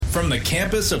from the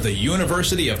campus of the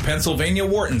University of Pennsylvania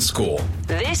Wharton School.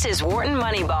 This is Wharton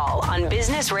Moneyball on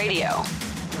Business Radio.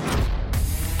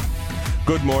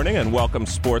 Good morning and welcome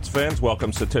sports fans,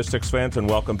 welcome statistics fans, and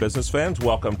welcome business fans.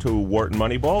 Welcome to Wharton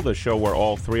Moneyball, the show where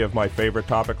all three of my favorite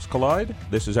topics collide.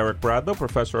 This is Eric Bradlow,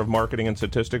 professor of marketing and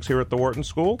statistics here at the Wharton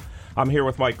School. I'm here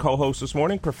with my co-host this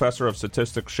morning, professor of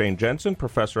statistics Shane Jensen,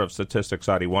 professor of statistics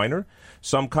Adi Weiner.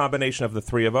 Some combination of the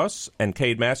three of us and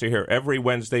Cade Massey here every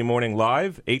Wednesday morning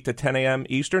live, 8 to 10 a.m.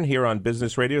 Eastern, here on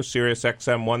Business Radio, Sirius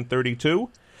XM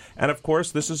 132. And, of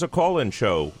course, this is a call-in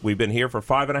show. We've been here for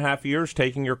 5.5 years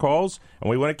taking your calls, and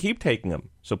we want to keep taking them.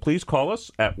 So please call us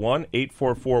at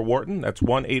 1-844-WHARTON. That's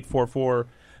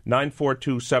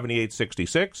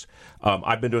 1-844-942-7866.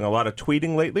 I've been doing a lot of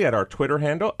tweeting lately at our Twitter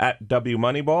handle, at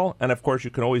WMoneyball. And, of course,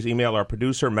 you can always email our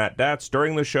producer, Matt Datz,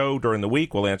 during the show, during the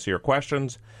week. We'll answer your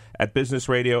questions at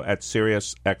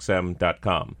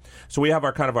businessradio@SiriusXM.com. So we have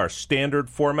our standard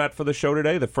format for the show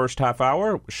today. The first half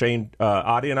hour, Shane,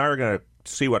 Adi, and I are going to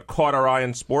see what caught our eye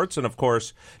in sports, and of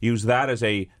course use that as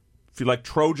a, if you like,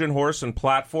 Trojan horse and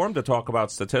platform to talk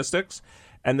about statistics.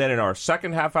 And then in our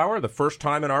second half hour, the first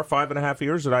time in our 5.5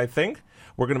 years that I think,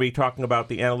 we're going to be talking about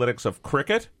the analytics of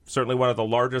cricket, certainly one of the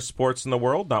largest sports in the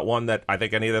world, not one that I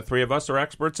think any of the three of us are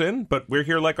experts in, but we're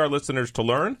here like our listeners to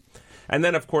learn. And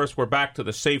then, of course, we're back to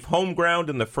the safe home ground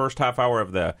in the first half hour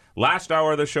of the last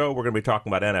hour of the show. We're going to be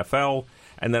talking about NFL.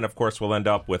 And then, of course, we'll end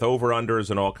up with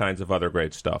over-unders and all kinds of other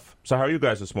great stuff. So how are you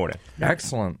guys this morning?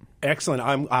 Excellent.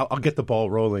 I'll get the ball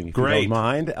rolling, if Great. you don't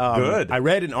mind. Good. I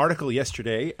read an article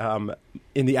yesterday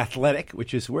in The Athletic,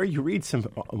 which is where you read some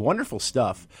wonderful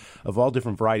stuff of all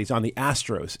different varieties on the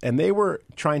Astros. And they were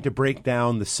trying to break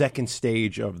down the second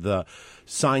stage of the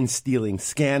sign-stealing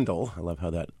scandal. I love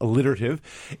how that alliterative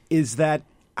is. That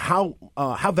how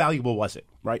valuable was it,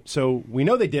 right? So we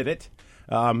know they did it.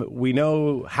 We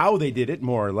know how they did it,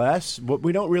 more or less, but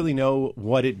we don't really know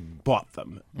what it bought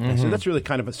them. Mm-hmm. So that's really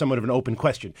kind of somewhat of an open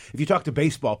question. If you talk to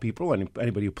baseball people, and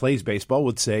anybody who plays baseball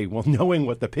would say, well, knowing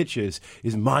what the pitch is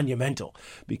monumental,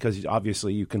 because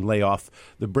obviously you can lay off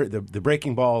the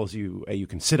breaking balls, you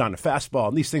can sit on a fastball,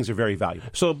 and these things are very valuable.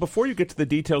 So before you get to the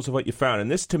details of what you found, and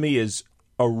this to me is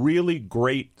a really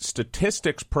great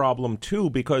statistics problem, too,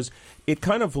 because it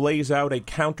kind of lays out a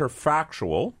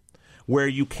counterfactual where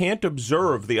you can't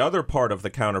observe the other part of the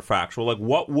counterfactual, like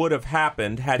what would have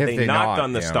happened had they not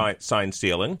done the sign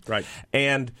stealing. Right.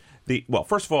 And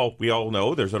first of all, we all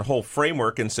know there's a whole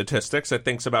framework in statistics that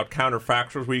thinks about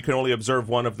counterfactuals where you can only observe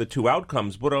one of the two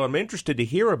outcomes. But what I'm interested to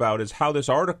hear about is how this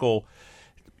article,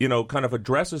 kind of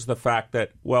addresses the fact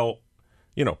that,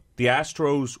 the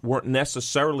Astros weren't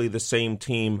necessarily the same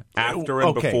team after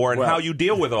and before, and how you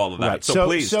deal with all of that. Right. So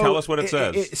please, tell us what it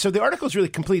says. So the article is really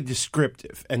completely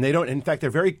descriptive, and they don't. In fact,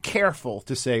 they're very careful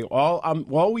to say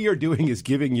all we are doing is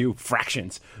giving you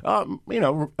fractions,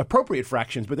 appropriate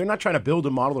fractions, but they're not trying to build a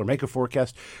model or make a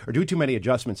forecast or do too many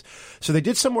adjustments. So they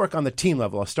did some work on the team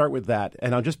level. I'll start with that,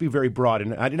 and I'll just be very broad.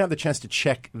 And I didn't have the chance to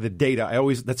check the data.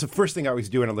 That's the first thing I always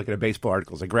do when I look at a baseball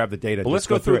article. I grab the data. Well, let's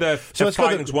go through the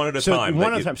findings one at a time.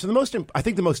 One at a time. So I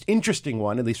think the most interesting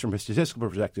one, at least from a statistical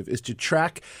perspective, is to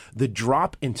track the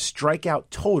drop in strikeout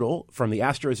total from the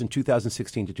Astros in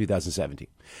 2016 to 2017.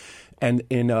 And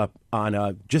the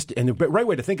right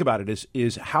way to think about it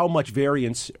is how much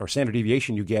variance or standard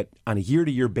deviation you get on a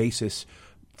year-to-year basis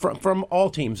from all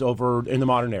teams over in the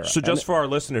modern era. So just for our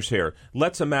listeners here,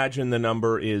 let's imagine the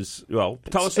number is, tell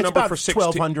us the number for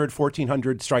 1,200,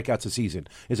 1,400 strikeouts a season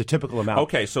is a typical amount.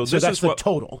 Okay, so that's is the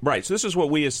total. Right, so this is what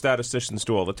we as statisticians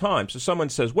do all the time. So someone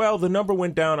says, well, the number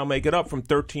went down, I'll make it up from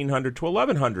 1,300 to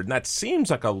 1,100. And that seems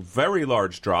like a very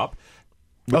large drop.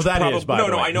 Oh, that is, by the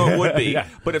way. No, I know it would be. Yeah.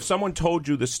 But if someone told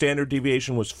you the standard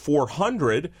deviation was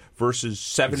 400 versus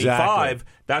 75,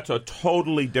 that's a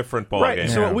totally different ballgame. Right.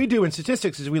 So what we do in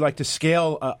statistics is we like to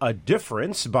scale a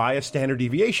difference by a standard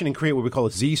deviation and create what we call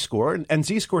a Z-score. And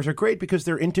Z-scores are great because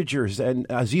they're integers, and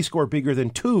a Z-score bigger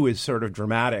than 2 is sort of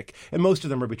dramatic. And most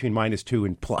of them are between -2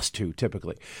 and +2,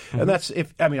 typically. Mm-hmm. And that's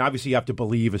obviously you have to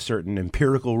believe a certain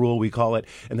empirical rule, we call it,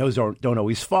 and those don't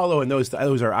always follow, and those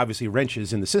are obviously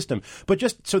wrenches in the system. But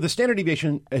so the standard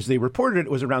deviation, as they reported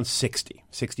it, was around 60,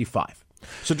 65.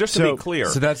 So just to be clear.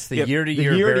 So that's the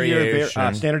year-to-year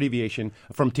variation. Standard deviation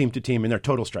from team to team in their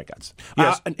total strikeouts.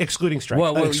 Yes. Excluding strikeouts.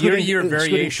 Well, year-to-year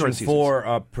variation for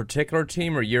a particular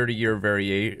team or year-to-year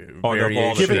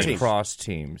variation across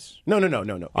teams? No.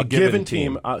 A given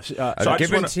team. A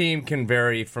given team can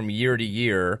vary from year to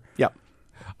year. Yep.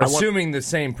 Assuming the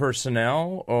same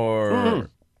personnel or...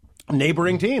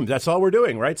 neighboring teams. That's all we're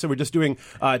doing, right? So we're just doing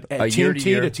team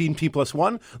T to team T plus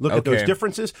 1. Look at those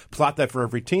differences, plot that for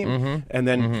every team, and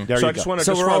then there you go.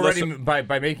 So we're already,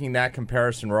 by making that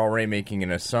comparison, we're already making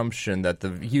an assumption that the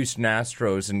Houston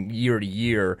Astros in year to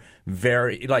year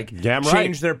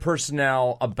change their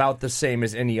personnel about the same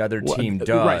as any other team does.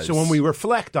 Right. So when we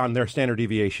reflect on their standard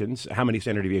deviations, how many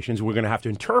standard deviations, we're going to have to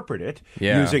interpret it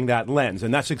using that lens.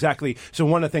 And that's exactly. So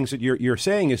one of the things that you're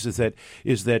saying is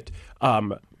that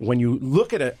when you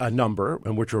look at a number,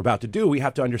 and which we're about to do, we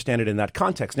have to understand it in that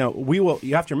context. Now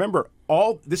you have to remember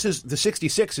the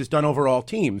 66 is done over all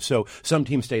teams. So some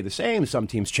teams stay the same, some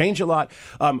teams change a lot.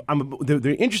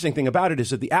 The interesting thing about it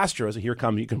is that the Astros, and here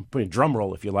comes, you can put a drum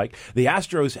roll if you like, the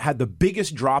Astros had the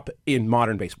biggest drop in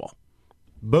modern baseball.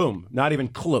 Boom. Not even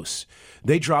close.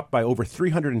 They dropped by over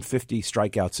 350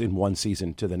 strikeouts in one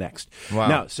season to the next. Wow.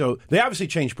 Now, so they obviously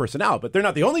changed personnel, but they're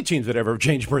not the only teams that ever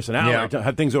changed personnel or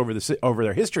have things over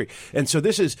their history. And so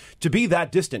this is to be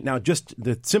that distant. Now, just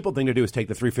the simple thing to do is take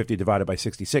the 350 divided by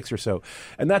 66 or so,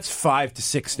 and that's 5 to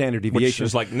 6 standard deviations. Which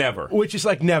is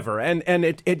like never. And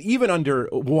it even under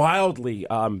wildly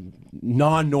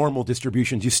non-normal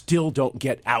distributions, you still don't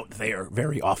get out there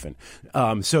very often.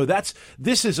 So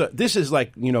this is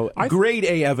like, grade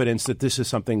A evidence that this is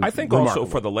something I think remarkable.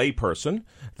 Also for the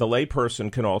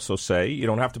layperson can also say, you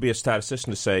don't have to be a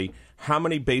statistician to say how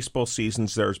many baseball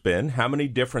seasons there's been, how many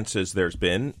differences there's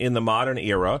been in the modern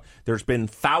era. There's been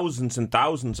thousands and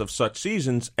thousands of such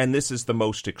seasons, and this is the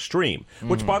most extreme.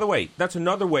 Which, by the way, that's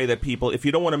another way that people, if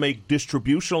you don't want to make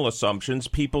distributional assumptions,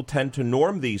 people tend to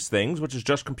norm these things, which is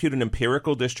just compute an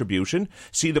empirical distribution,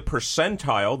 see the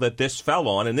percentile that this fell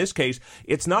on. In this case,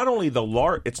 it's not only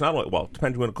depends on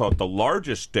what you call it, the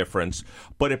largest difference,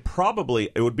 but it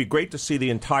would be great to see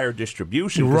the entire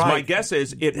distribution. Because my guess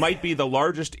is it might be the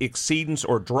largest exceedance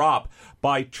or drop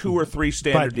by 2 or 3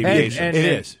 standard deviations. It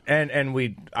is. And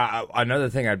we another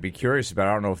thing I'd be curious about,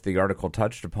 I don't know if the article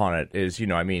touched upon it, is,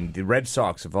 the Red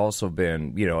Sox have also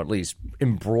been, at least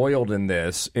embroiled in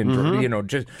this.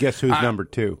 Just guess who's number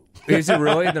 2? Is it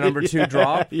really the number 2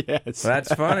 drop? Yes.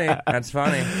 That's funny.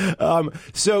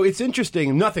 So it's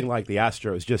interesting. Nothing like the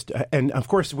Astros. And of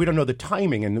course, we don't know the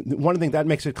timing. And one thing that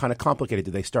makes it kind of complicated.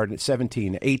 Did they start at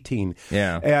 17, 18?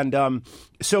 Yeah. And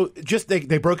so just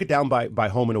they broke it down by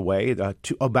home and away.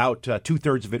 About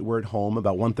 2/3 of it were at home.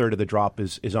 About 1/3 of the drop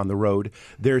is on the road.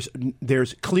 There's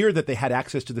clear that they had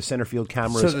access to the center field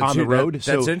cameras on the road.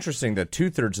 That's interesting that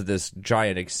 2/3 of this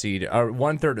giant or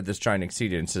 1/3 of this giant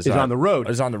exceedance is on the road.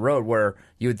 Is on the road, where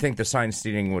you would think the sign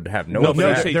stealing would have no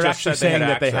effect. effect. They're actually saying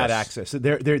that they had access.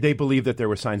 They believe that there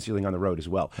was sign stealing on the road as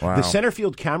well. Wow. The center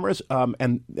field cameras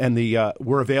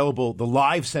were available. The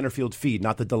live center field feed,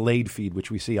 not the delayed feed, which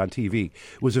we see on TV,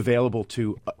 was available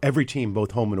to every team,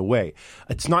 both home and away.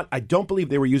 It's not. I don't believe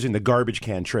they were using the garbage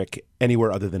can trick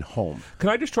anywhere other than home. Can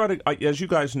I just try to? As you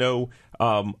guys know,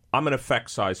 I'm an effect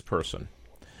size person.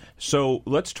 So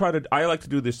let's try to. I like to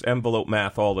do this envelope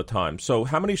math all the time. So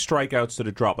how many strikeouts did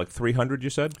it drop? Like 300,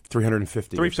 you said?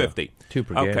 350. 350. So. 2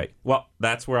 per game. Okay. Well,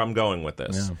 that's where I'm going with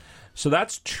this. Yeah. So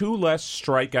that's 2 less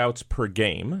strikeouts per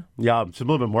game. Yeah, it's a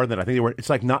little bit more than I think they were. It's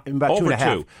like about over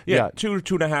 2.5. Yeah,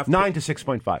 2.5. 9 to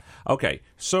 6.5. Okay.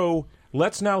 So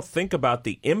let's now think about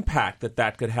the impact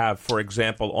that could have, for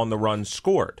example, on the runs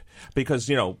scored. Because,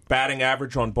 batting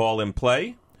average on ball in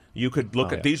play. You could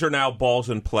look at these are now balls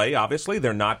in play. Obviously,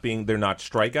 they're not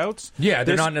strikeouts. Yeah,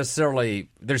 they're not necessarily.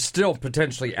 They're still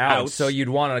potentially outs. So you'd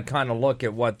want to kind of look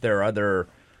at what their other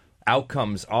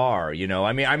outcomes are.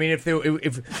 I mean,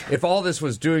 if all this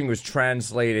was doing was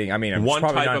translating. I mean, one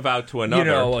type of out to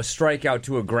another. A strikeout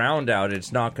to a ground out.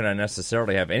 It's not going to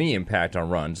necessarily have any impact on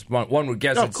runs. One would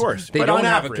guess. Of course, they don't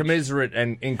have a commensurate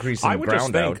and increase in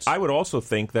ground outs. I would also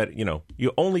think that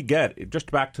you only get,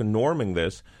 just back to norming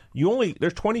this.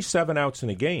 There's 27 outs in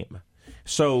a game.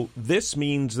 So this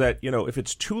means that, if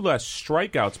it's 2 less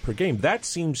strikeouts per game, that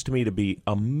seems to me to be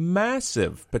a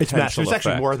massive potential It's massive. It's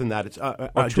actually more than that. It's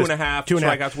 2.5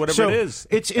 strikeouts, whatever it is.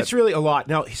 It's really a lot.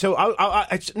 Now, so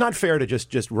it's not fair to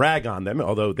just rag on them,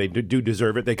 although they do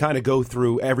deserve it. They kind of go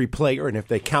through every player, and if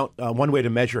they count, one way to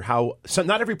measure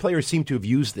not every player seemed to have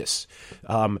used this.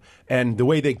 And the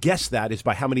way they guess that is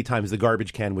by how many times the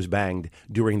garbage can was banged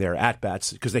during their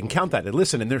at-bats, because they can count that. And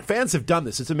listen, and their fans have done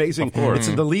this. It's amazing. Of course. It's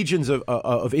in the legions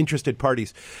of interested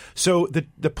parties. So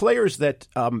the players that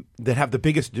have the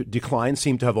biggest decline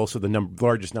seem to have also the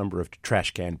largest number of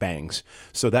trash can bangs.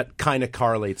 So that kind of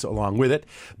correlates along with it.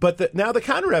 But now the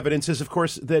counter evidence is, of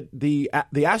course, that the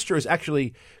Astros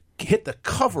actually hit the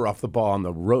cover off the ball on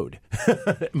the road,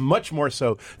 much more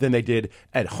so than they did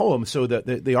at home. So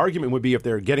the argument would be, if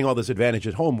they're getting all this advantage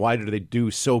at home, why do they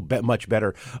do so much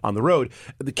better on the road?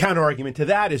 The counter argument to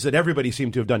that is that everybody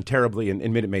seemed to have done terribly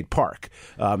in Minute Maid Park.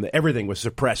 Everything was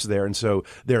suppressed there, and so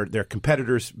their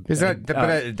competitors. But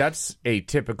that's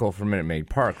atypical for Minute Maid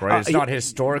Park, right? It's not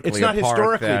historically. It's not a park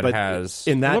historically, that but has.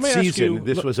 in that season,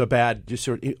 this was a bad.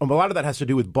 A lot of that has to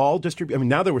do with ball distribution. I mean,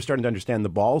 now that we're starting to understand the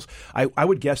balls, I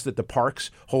would guess that the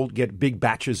parks get big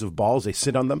batches of balls. They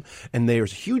sit on them, and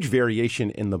there's huge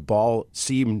variation in the ball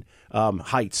seam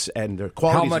heights and the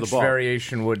qualities How of much the ball.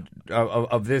 variation would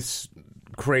of this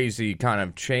crazy kind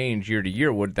of change year to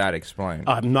year would that explain?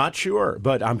 I'm not sure,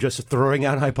 but I'm just throwing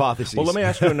out hypotheses. Well, let me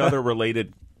ask you another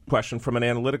related question from an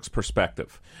analytics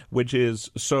perspective, which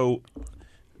is, so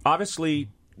obviously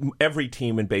every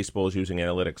team in baseball is using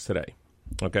analytics today,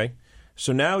 okay?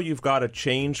 So now you've got a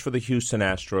change for the Houston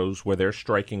Astros where they're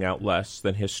striking out less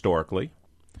than historically.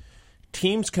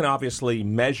 Teams can obviously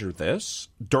measure this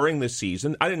during the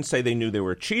season. I didn't say they knew they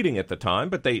were cheating at the time,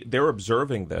 but they're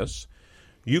observing this.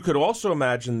 You could also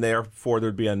imagine, therefore,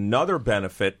 there'd be another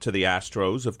benefit to the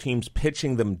Astros of teams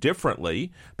pitching them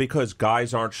differently because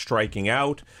guys aren't striking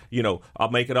out. You know, I'll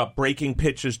make it up. Breaking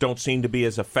pitches don't seem to be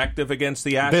as effective against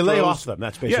the Astros. They lay off them.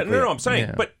 That's basically I'm saying.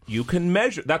 Yeah. But you can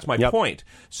measure. That's my point.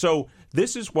 So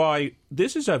this is why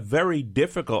this is a very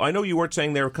difficult. I know you weren't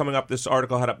saying they were coming up. This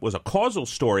article was a causal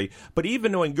story, but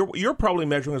even knowing you're probably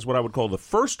measuring as what I would call the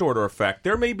first order effect.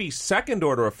 There may be second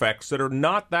order effects that are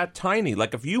not that tiny.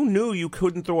 Like if you knew you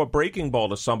couldn't throw a breaking ball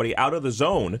to somebody out of the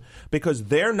zone because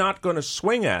they're not going to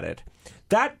swing at it.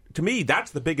 That, to me,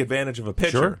 that's the big advantage of a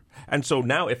pitcher. Sure. And so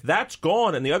now if that's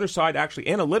gone, and the other side actually,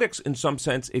 analytics in some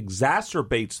sense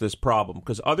exacerbates this problem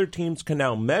because other teams can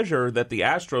now measure that the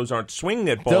Astros aren't swinging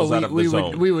at balls out of the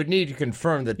zone. We would need to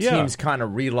confirm that teams kind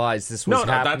of realized this was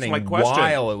happening that's my question.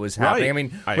 while it was happening. Right. I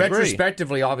mean, I agree.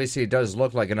 retrospectively, obviously, it does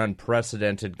look like an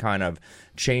unprecedented kind of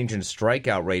change in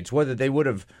strikeout rates. Whether they would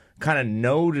have kind of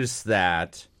noticed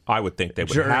that. I would think they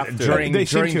would have to. During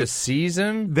the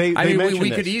season. They we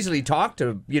this. could easily talk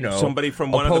to somebody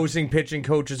from one opposing pitching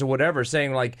coaches or whatever,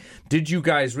 saying like, "Did you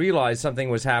guys realize something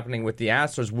was happening with the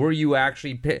Astros? Were you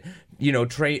actually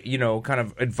kind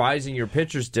of advising your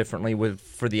pitchers differently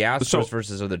for the Astros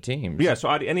versus other teams?" Yeah. So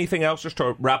anything else, just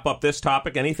to wrap up this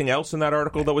topic? Anything else in that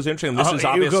article that was interesting? This is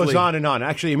obviously it goes on and on.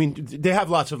 Actually, I mean, they have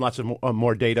lots of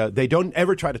more data. They don't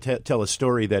ever try to tell a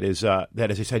story that is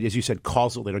as you said,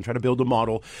 causal. They don't try to build a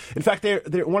model. In fact, they're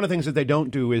one of the things that they don't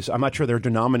do is, I'm not sure their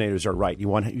denominators are right. You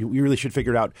really should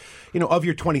figure out, of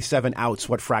your 27 outs,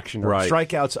 what fraction are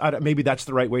strikeouts. Maybe that's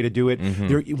the right way to do it.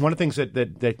 Mm-hmm. One of the things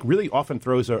that really often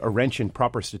throws a wrench in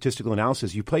proper statistical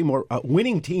analysis, you play more.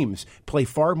 Winning teams play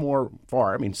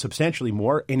substantially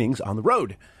more innings on the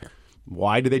road.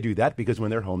 Why do they do that? Because when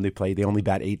they're home, they only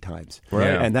bat 8 times, right?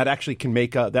 And that actually can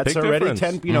make that's big already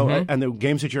difference. 10. And the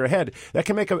games that you're ahead, that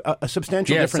can make a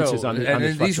substantial differences on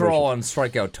these are all on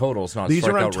strikeout totals, not these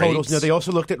strikeout are on totals. rates. No, they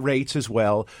also looked at rates as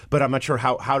well, but I'm not sure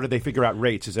how did they figure out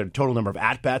rates? Is there a total number of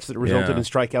at bats that resulted in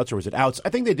strikeouts, or was it outs? I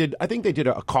think they did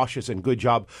a cautious and good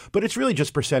job, but it's really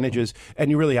just percentages,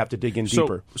 and you really have to dig in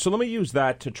deeper. So let me use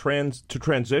that to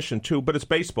transition to, but it's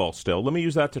baseball still. Let me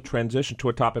use that to transition to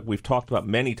a topic we've talked about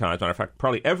many times. In fact,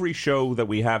 probably every show that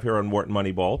we have here on Wharton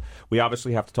Moneyball, we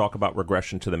obviously have to talk about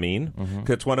regression to the mean. Mm-hmm.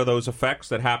 It's one of those effects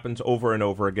that happens over and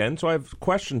over again. So I have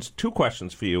two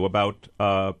questions for you about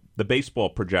the baseball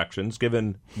projections,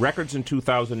 given records in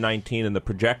 2019 and the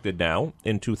projected now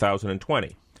in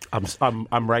 2020.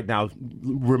 I'm right now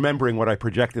remembering what I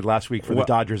projected last week for the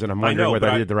Dodgers, and I'm wondering whether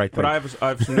I did the right thing. But I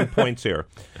have some new points here.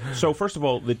 So first of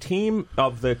all, the teams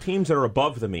that are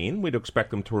above the mean, we'd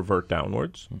expect them to revert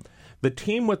downwards. The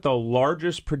team with the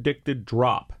largest predicted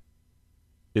drop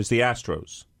is the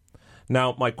Astros.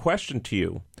 Now, my question to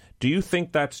you, do you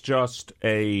think that's just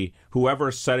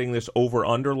whoever's setting this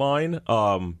over-under line,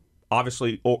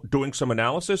 obviously doing some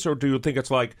analysis, or do you think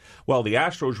it's like, well, the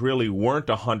Astros really weren't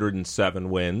 107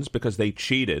 wins because they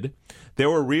cheated. There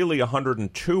were really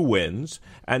 102 wins,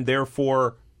 and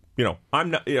therefore, I'm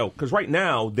not, because right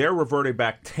now they're reverting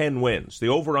back 10 wins. The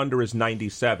over-under is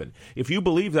 97. If you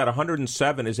believe that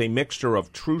 107 is a mixture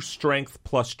of true strength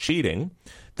plus cheating,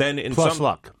 then plus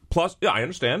luck. I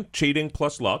understand, cheating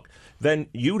plus luck. Then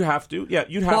you'd have to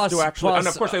actually, and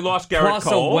of course they lost Garrett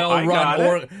Cole. Plus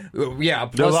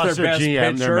plus their best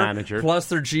GM, pitcher, their manager, plus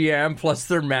their GM, plus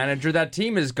their manager. That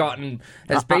team has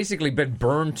basically been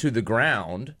burned to the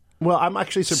ground. Well, I'm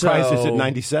actually surprised it's at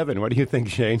 97. What do you think,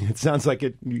 Shane? It sounds like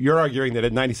you're arguing that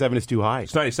at 97 is too high.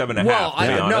 It's 97 and a half.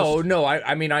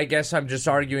 I mean, I guess I'm just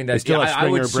arguing that I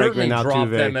would certainly drop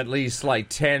them at least like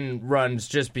 10 runs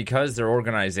just because their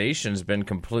organization's been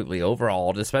completely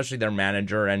overhauled, especially their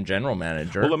manager and general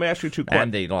manager. Well, let me ask you two questions.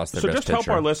 And they lost their best pitcher. So just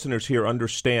help our listeners here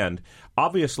understand.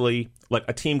 Obviously, like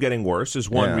a team getting worse is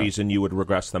one reason you would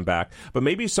regress them back. But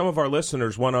maybe some of our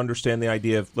listeners want to understand the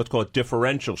idea of, let's call it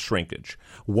differential shrinkage.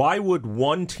 Why would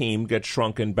one team get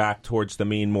shrunken back towards the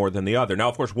mean more than the other? Now,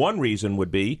 of course, one reason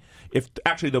would be if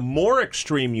actually the more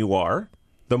extreme you are,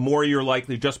 the more you're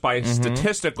likely just by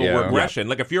statistical regression.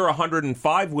 Like if you're a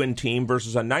 105-win team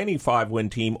versus a 95-win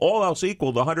team, all else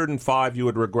equal, the 105 you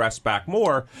would regress back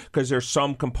more because there's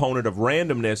some component of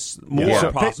randomness more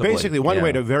So possibly. basically, one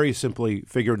way to very simply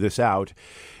figure this out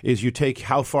is you take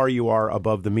how far you are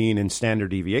above the mean in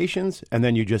standard deviations, and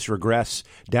then you just regress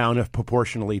down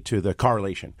proportionally to the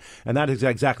correlation. And that is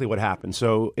exactly what happens.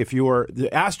 So if the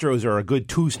Astros are a good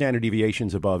 2 standard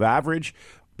deviations above average,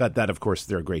 but that, of course,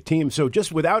 they're a great team. So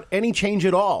just without any change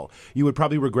at all, you would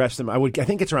probably regress them. I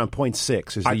think it's around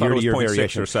 0.6 is the year-to-year variation.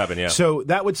 6 or 7, yeah. So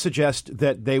that would suggest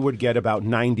that they would get about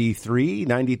 93,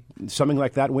 90, something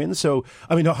like that wins. So,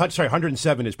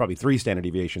 107 is probably 3 standard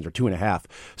deviations or 2.5.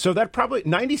 So that probably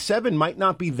 97 might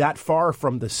not be that far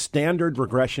from the standard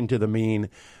regression to the mean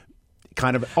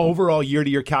kind of overall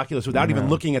year-to-year calculus without even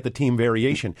looking at the team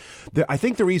variation. I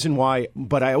think the reason why,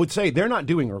 but I would say they're not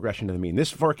doing regression to the mean.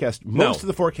 This forecast, most of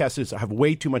the forecasts have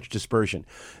way too much dispersion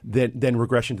than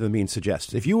regression to the mean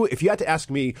suggests. If you had to ask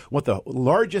me what the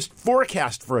largest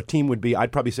forecast for a team would be,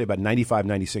 I'd probably say about 95,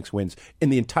 96 wins in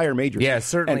the entire majors. Yeah,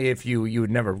 certainly if you would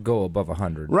never go above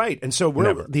 100. Right, and so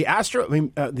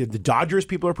the Dodgers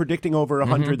people are predicting over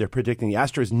 100. They're predicting the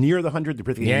Astros near the 100. They're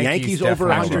predicting the Yankees over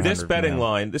 100. This betting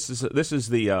line, this is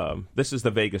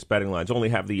the Vegas betting lines. Only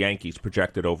have the Yankees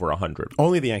projected over 100.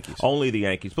 Only the Yankees. Only the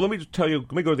Yankees. But let me just tell you.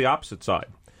 Let me go to the opposite side.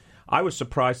 I was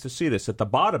surprised to see this at the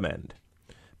bottom end.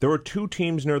 There are 2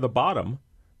 teams near the bottom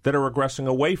that are regressing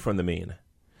away from the mean.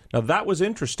 Now that was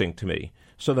interesting to me.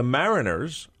 So the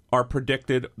Mariners are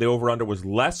predicted the over-under was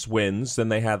less wins than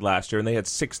they had last year, and they had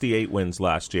 68 wins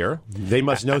last year. They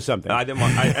must know something. And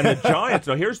the Giants,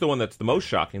 now here's the one that's the most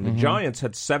shocking. The Giants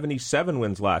had 77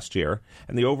 wins last year,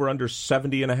 and the over-under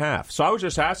 70.5. So I was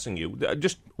just asking you,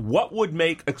 just what would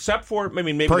make, except for,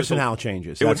 maybe personnel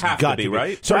changes. It would have to be,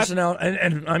 right? So personnel,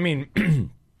 and I mean,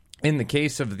 in the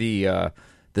case of the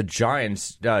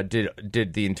Giants,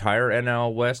 did the entire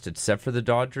NL West, except for the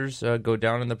Dodgers, go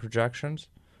down in the projections?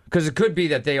 Because it could be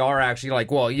that they are actually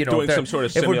like, well, doing some sort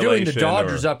of if we're doing the simulation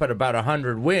Dodgers up at about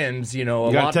 100 wins, you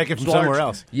got to take it from somewhere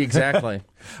else. Exactly.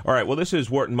 All right, well, this is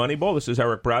Wharton Moneyball. This is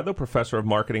Eric Bradlow, Professor of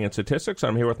Marketing and Statistics.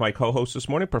 I'm here with my co-host this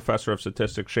morning, Professor of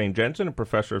Statistics Shane Jensen and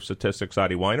Professor of Statistics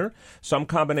Adi Weiner. Some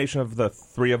combination of the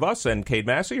three of us and Cade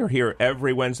Massey are here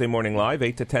every Wednesday morning live,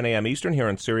 8 to 10 a.m. Eastern, here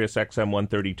on Sirius XM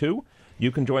 132.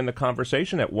 You can join the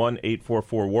conversation at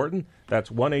 1-844-WHARTON.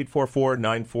 That's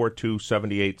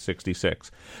 1-844-942-7866.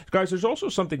 Guys, there's also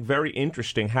something very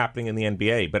interesting happening in the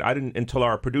NBA, but I didn't, until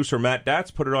our producer Matt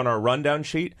Datz put it on our rundown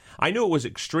sheet. I knew it was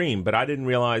extreme, but I didn't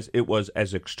realize it was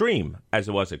as extreme as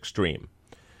it was extreme.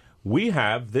 We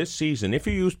have this season, if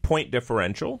you use point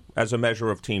differential as a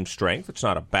measure of team strength, it's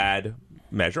not a bad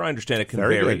measure. I understand it can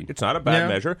vary. Good. It's not a bad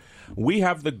measure. We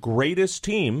have the greatest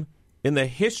team in the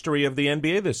history of the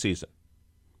NBA this season.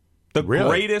 The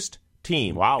greatest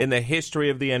team in the history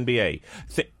of the NBA.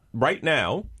 Right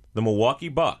now, the Milwaukee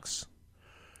Bucks.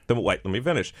 Let me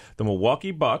finish. The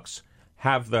Milwaukee Bucks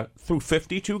have through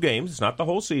 52 games, it's not the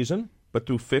whole season, but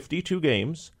through 52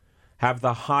 games, have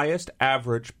the highest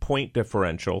average point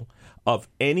differential of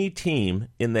any team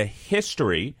in the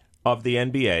history of the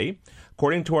NBA.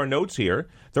 According to our notes here,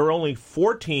 there are only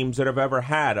 4 teams that have ever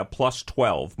had a plus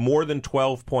 12, more than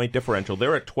 12-point differential.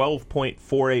 They're at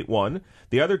 12.481.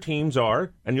 The other teams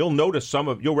are, and you'll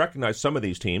recognize some of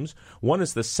these teams. One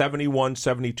is the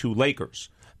 71-72 Lakers.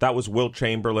 That was Wilt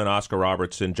Chamberlain, Oscar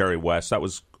Robertson, Jerry West. That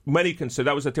was a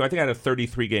team. I think had a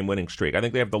 33-game winning streak. I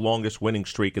think they have the longest winning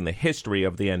streak in the history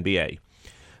of the NBA.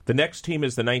 The next team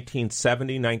is the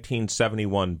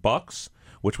 1970-1971 Bucks,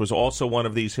 which was also one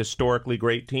of these historically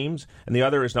great teams, and the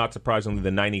other is, not surprisingly,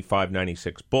 the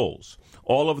 95-96 Bulls.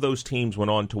 All of those teams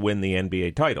went on to win the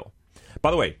NBA title.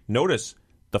 By the way, notice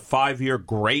the 5-year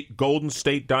great Golden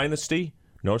State dynasty.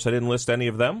 Notice I didn't list any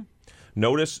of them.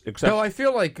 notice, except... No, I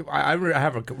feel like I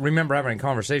remember having a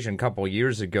conversation a couple of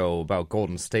years ago about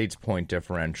Golden State's point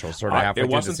differdifferential. Sort of halfway it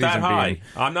wasn't through the season that high. being...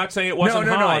 I'm not saying it wasn't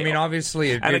high. No. I mean,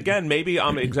 obviously... Again, maybe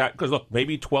I'm exact... Because, look,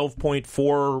 maybe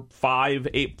 12.45,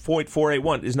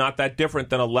 8.481 is not that different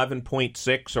than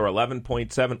 11.6 or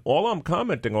 11.7. All I'm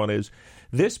commenting on is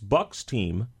this Bucks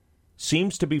team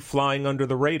seems to be flying under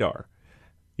the radar.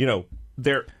 You know,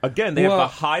 they have the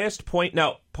highest point.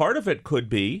 Now, part of it could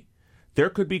be there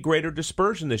could be greater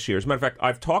dispersion this year. As a matter of fact,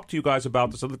 I've talked to you guys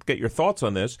about this. So let's get your thoughts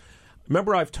on this.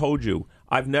 Remember, I've told you,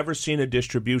 I've never seen a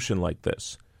distribution like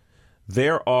this.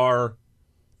 There are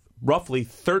roughly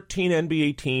 13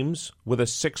 NBA teams with a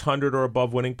 600 or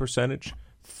above winning percentage,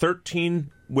 13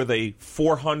 with a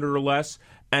 400 or less,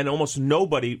 and almost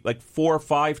nobody, like 4 or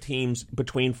 5 teams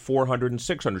between 400 and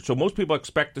 600. So most people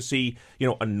expect to see,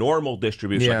 a normal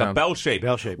distribution, like a bell shape.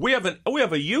 We have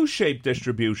a U-shaped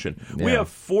distribution. Yeah. We have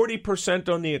 40%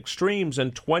 on the extremes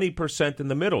and 20% in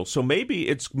the middle. So maybe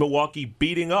it's Milwaukee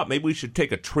beating up. Maybe we should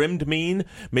take a trimmed mean.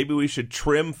 Maybe we should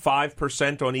trim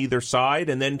 5% on either side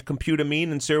and then compute a mean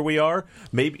and see where we are.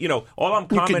 Maybe, all I'm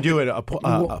commenting... You can do it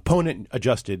opponent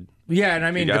adjusted. Yeah, and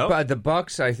I mean the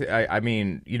Bucks. I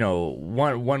mean,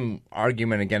 one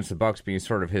argument against the Bucks being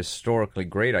sort of historically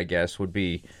great, I guess, would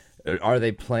be: are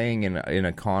they playing in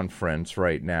a conference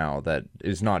right now that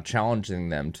is not challenging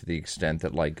them to the extent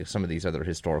that like some of these other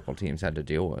historical teams had to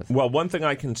deal with? Well, one thing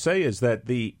I can say is that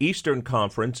the Eastern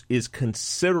Conference is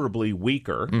considerably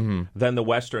weaker than the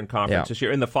Western Conference this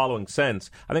year in the following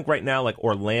sense. I think right now, like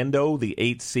Orlando, the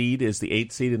 8th seed, is the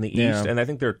 8th seed in the East, and I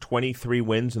think there are 23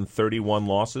 wins and 31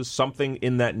 losses, something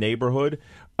in that neighborhood.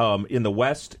 In the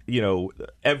West,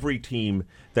 every team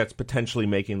that's potentially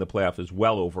making the playoffs is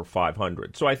well over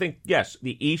 500. So I think, yes,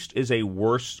 the East is a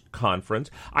worse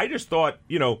conference. I just thought,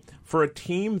 for a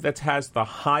team that has the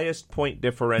highest point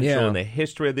differential in the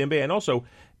history of the NBA, and also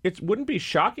it wouldn't be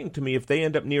shocking to me if they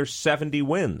end up near 70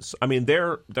 wins. I mean,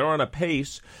 they're on a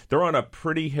pace. They're on a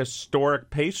pretty historic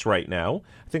pace right now.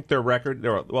 I think their record,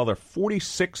 they're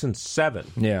 46-7.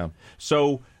 Yeah.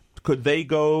 So could they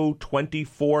go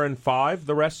 24-5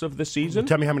 the rest of the season?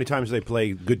 Tell me how many times they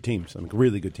play good teams,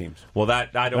 really good teams. Well,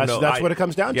 that I don't know. That's what it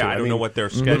comes down to. Yeah, I don't know what their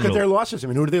schedule. Look at their losses. I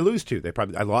mean, who did they lose to?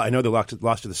 I know they lost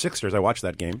to the Sixers. I watched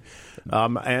that game,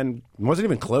 and it wasn't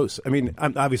even close. I mean,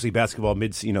 obviously, basketball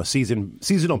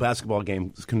seasonal basketball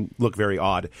games can look very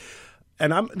odd.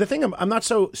 And I'm not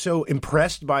so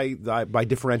impressed by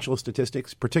differential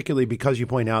statistics, particularly because you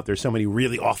point out there's so many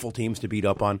really awful teams to beat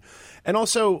up on, and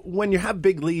also when you have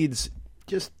big leads,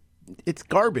 it's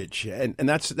garbage, and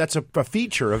that's a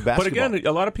feature of basketball. But again,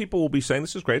 a lot of people will be saying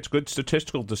this is great. It's good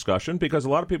statistical discussion because a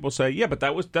lot of people say, yeah, but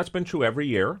that's been true every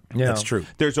year. Yeah. That's true.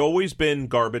 There's always been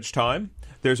garbage time.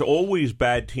 There's always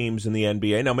bad teams in the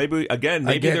NBA. Now, maybe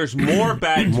there's more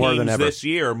bad teams this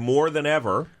year, more than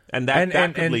ever. And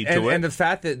that could lead to it. And the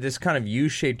fact that this kind of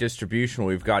U-shaped distribution,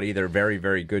 we've got either very,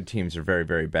 very good teams or very,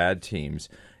 very bad teams,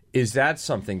 is that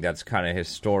something that's kind of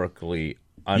historically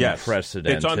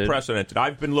unprecedented? Yes, it's unprecedented.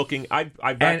 I've been looking. I've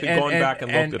actually gone back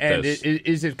and looked at this.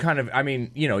 Is it kind of? I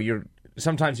mean,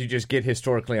 sometimes you just get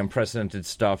historically unprecedented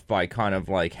stuff by kind of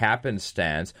like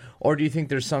happenstance, or do you think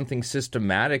there's something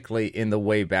systematically in the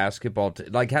way basketball,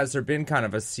 has there been kind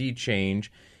of a sea change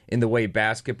in the way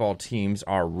basketball teams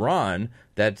are run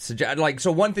that suggest,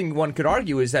 so one thing one could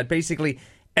argue is that basically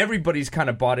everybody's kind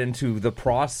of bought into the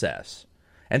process.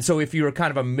 And so if you're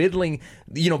kind of a middling,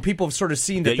 people have sort of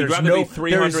seen that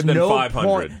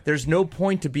there's no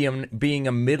point to being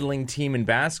a middling team in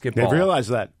basketball. They've realized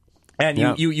that. And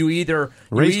you either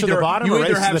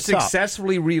have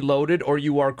successfully reloaded or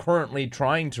you are currently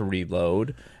trying to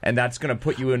reload, and that's going to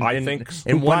put you in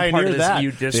one part of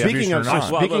this distribution. Speaking of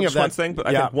that, one thing, but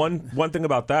I think one thing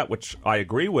about that, which I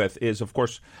agree with, is of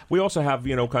course we also have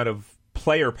kind of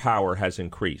player power has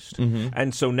increased.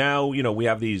 And so now, we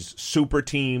have these super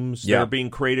teams that are being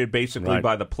created basically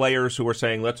by the players who are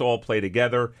saying, let's all play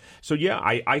together. So,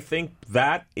 I think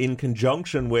that in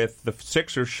conjunction with the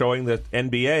Sixers showing the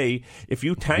NBA, if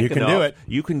you tank enough,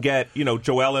 you can get,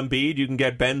 Joel Embiid, you can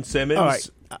get Ben Simmons. All right.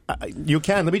 You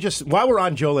can. Let me just, while we're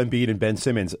on Joel Embiid and Ben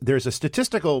Simmons, there's a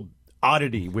statistical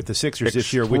oddity with the Sixers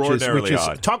this year, which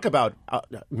is talk about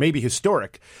maybe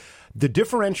historic. The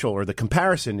differential, or the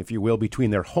comparison, if you will,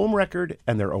 between their home record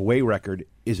and their away record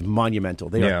is monumental.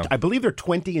 They are, I believe they're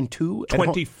 20-2.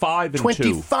 25-2.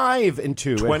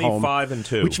 25-2.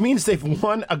 25-2. Which means they've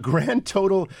won a grand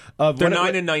total of... They're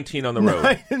 9-19 on the road.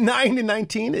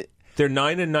 9-19? They're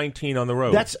 9-19 on the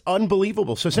road. That's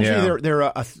unbelievable. So essentially,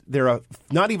 they're a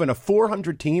not even a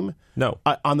 400 team. No.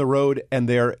 On the road, and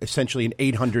they're essentially an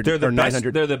 800 or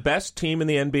 900. They're the best team in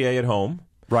the NBA at home.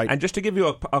 Right. And just to give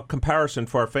you a comparison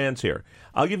for our fans here,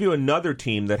 I'll give you another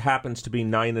team that happens to be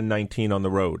 9-19 on the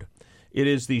road. It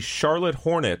is the Charlotte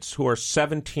Hornets, who are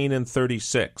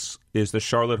 17-36. Is the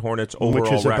Charlotte Hornets overall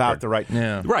which is record? about the right.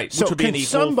 Yeah. Right. So which would be can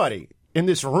somebody in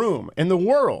this room, in the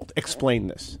world, explain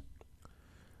this?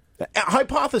 A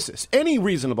hypothesis. Any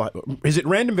reasonable. Is it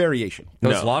random variation?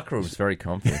 Those locker rooms very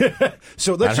comfy.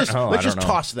 So let's just know.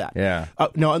 toss that. Yeah.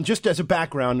 No, and just as a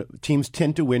background, teams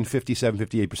tend to win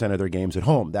 57-58% of their games at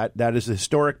home. That is the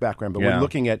historic background. But we're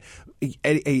looking at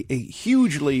a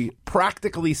hugely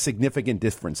practically significant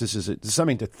difference. This is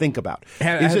something to think about.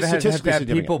 Have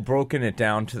people broken it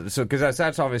down to because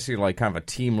that's obviously like kind of a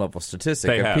team level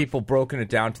statistic. Have people broken it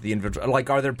down to the individual? Like,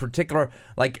 are there particular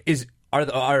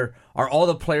Are all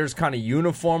the players kind of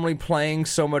uniformly playing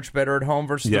so much better at home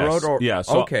versus the road? Or,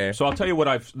 So I'll tell you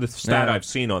what the stat I've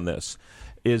seen on this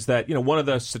is that one of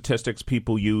the statistics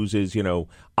people use is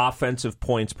offensive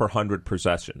points per 100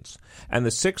 possessions, and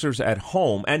the Sixers at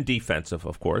home and defensive,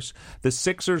 of course. The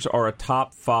Sixers are a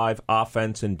top 5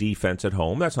 offense and defense at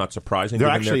home. That's not surprising. They're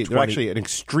actually an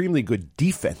extremely good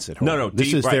defense at home.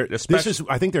 This is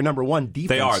I think they're number one defense.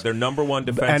 They are. They're number one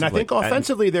defensively, and I think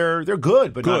offensively they're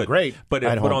good, but not great. But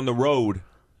on the road,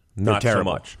 not so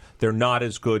much. They're not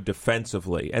as good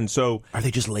defensively. And so are they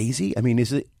just lazy? I mean,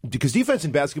 is it because defense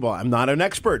in basketball, I'm not an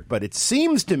expert, but it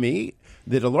seems to me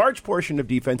that a large portion of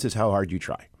defense is how hard you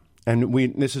try. And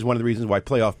this is one of the reasons why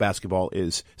playoff basketball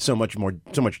is so much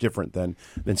different than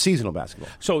seasonal basketball.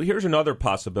 So here's another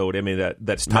possibility. I mean,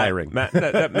 that's tiring.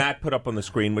 that Matt put up on the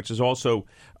screen, which is also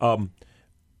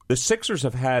the Sixers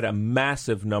have had a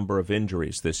massive number of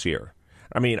injuries this year.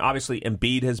 I mean, obviously,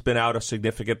 Embiid has been out a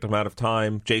significant amount of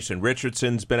time. Jason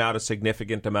Richardson's been out a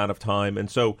significant amount of time.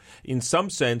 And so, in some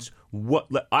sense, what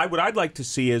I'd like to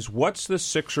see is what's the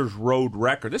Sixers' road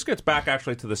record? This gets back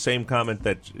actually to the same comment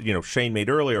that Shane made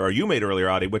earlier, or you made earlier,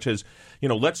 Adi, which is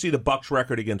let's see the Bucks'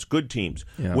 record against good teams.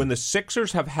 Yeah. When the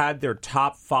Sixers have had their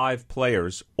top 5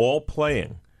 players all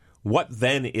playing, what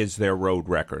then is their road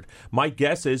record? My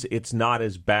guess is it's not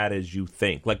as bad as you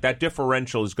think. Like, that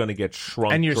differential is going to get shrunk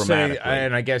dramatically.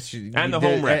 And I guess the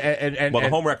home record. The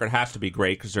home record has to be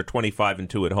great because they're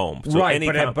 25-2 at home. So right,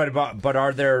 but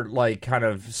are there like kind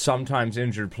of sometimes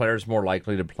injured players more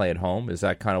likely to play at home? Is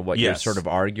that kind of what you're sort of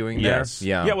arguing there? Yes.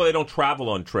 Yeah. Well, they don't travel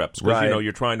on trips because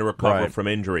you're trying to recover from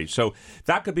injury. So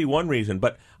that could be one reason.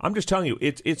 But I'm just telling you,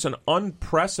 it's an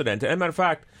unprecedented. As a matter of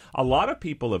fact, a lot of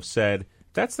people have said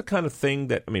that's the kind of thing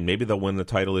that, I mean, maybe they'll win the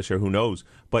title this year, who knows?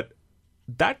 But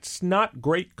that's not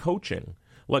great coaching.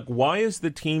 Like, why is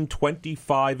the team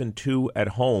 25-2 at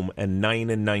home and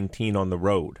 9-19 on the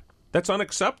road? That's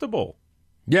unacceptable.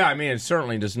 Yeah, I mean, it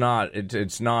certainly does not.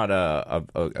 It's not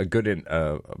a good,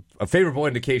 a favorable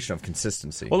indication of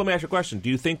consistency. Well, let me ask you a question. Do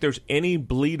you think there's any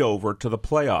bleed over to the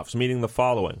playoffs? Meaning the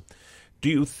following: do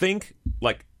you think,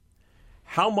 like,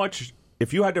 how much?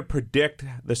 If you had to predict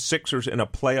the Sixers in a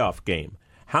playoff game,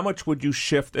 how much would you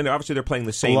shift? And obviously they're playing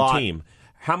the same team.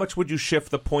 How much would you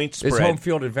shift the point spread? Is home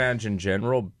field advantage in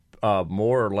general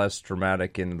more or less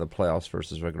dramatic in the playoffs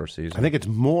versus regular season? I think it's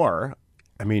more.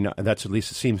 I mean, that's at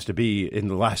least it seems to be in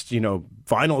the last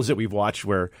finals that we've watched,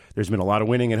 where there's been a lot of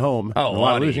winning at home, a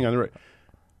lot of losing on the road.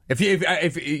 If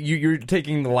you're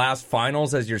taking the last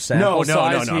finals as your No. sample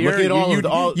size here, look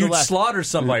at you'd slaughter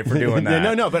somebody for doing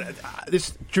that. No, but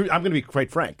this I'm going to be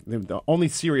quite frank. The only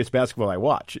serious basketball I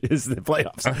watch is the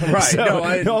playoffs. Right.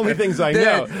 So, the only things I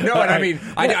know. No, and I mean,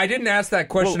 I didn't ask that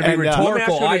question to be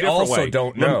rhetorical. I also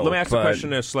don't know. Let me ask the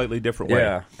question in a slightly different way.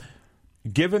 Yeah.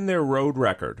 Given their road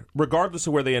record, regardless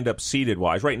of where they end up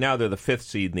seeded-wise, right now they're the 5th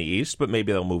seed in the East, but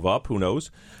maybe they'll move up. Who knows?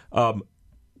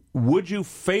 Would you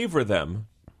favor them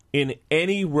in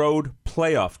any road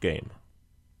playoff game?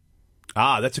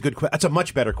 That's a good question. That's a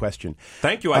much better question.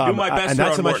 Thank you. I do my best here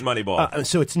on Wharton Moneyball.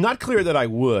 So it's not clear that I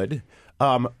would,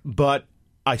 but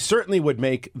I certainly would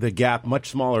make the gap much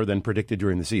smaller than predicted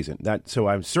during the season. So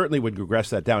I certainly would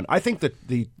regress that down. I think that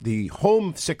the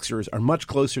home Sixers are much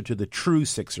closer to the true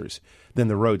Sixers than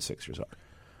the road Sixers are.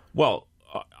 Well,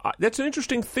 that's an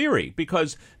interesting theory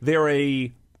because they're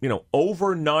a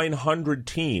over 900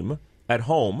 team at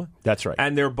home. That's right.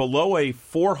 And they're below a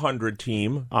 400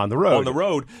 team on the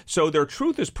road. So their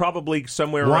truth is probably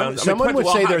somewhere around. Someone would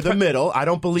say they're the middle. I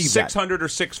don't believe 600 or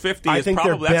 650 I is think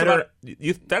probably they're better.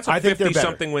 That's a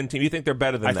 50-something win team. You think they're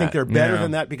better than that? I think they're better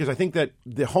than that because I think that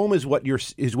the home is what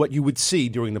you would see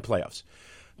during the playoffs.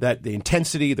 that the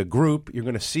intensity, the group. You're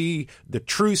going to see the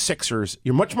true Sixers.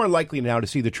 You're much more likely now to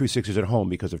see the true Sixers at home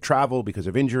because of travel, because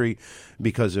of injury,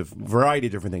 because of a variety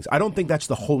of different things. I don't think that's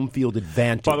the home field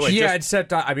advantage. By the way,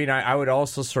 except I would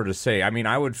also sort of say,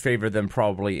 I would favor them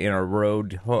probably in a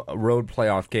road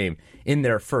playoff game in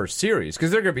their first series because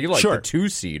they're going to be like the 2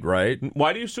 seed, right?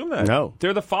 Why do you assume that? No,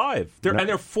 they're the 5. And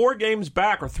they're 4 games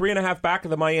back or 3.5 back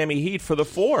of the Miami Heat for the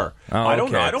 4. I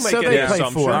don't know. I don't make any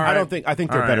assumption. I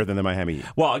think they're better than the Miami Heat.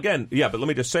 Well, again, but let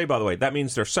me just say, by the way, that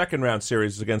means their second round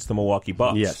series is against the Milwaukee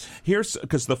Bucks. Yes, here's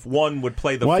because the one would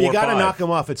play the. Well, 4-5. you got to knock them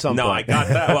off at some point. No, I got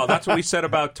that. Well, that's what we said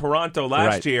about Toronto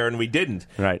last year, and we didn't.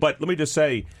 Right. But let me just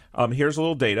say, here's a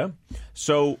little data.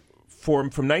 So from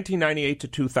 1998 to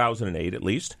 2008, at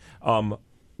least.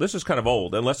 This is kind of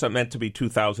old, unless it meant to be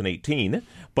 2018.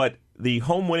 But the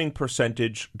home winning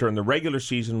percentage during the regular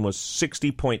season was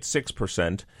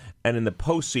 60.6%, and in the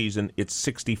postseason, it's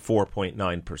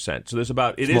 64.9%. So there's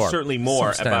it is certainly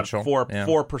more, about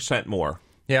 4% more.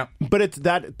 Yeah, but it's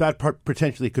that part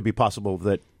potentially could be possible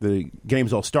that the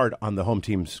games all start on the home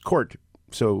team's court,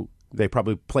 so they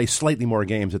probably play slightly more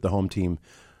games at the home team.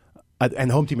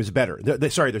 And the home team is better.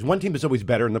 There's one team that's always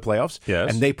better in the playoffs,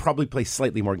 yes, and they probably play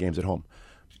slightly more games at home.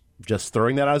 Just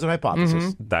throwing that out as a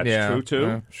hypothesis. Mm-hmm. That's true,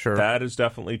 too. Sure. That is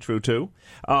definitely true, too.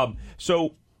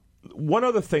 So one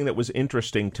other thing that was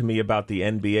interesting to me about the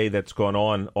NBA that's gone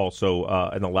on also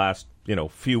in the last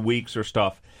few weeks or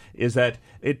stuff is that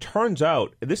it turns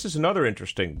out, this is another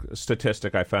interesting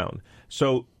statistic I found.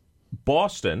 So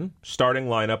Boston, starting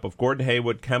lineup of Gordon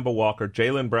Hayward, Kemba Walker,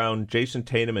 Jaylen Brown, Jason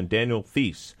Tatum, and Daniel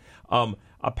Theis.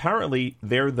 Apparently,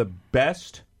 they're the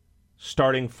best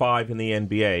starting 5 in the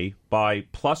NBA by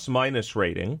plus-minus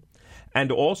rating,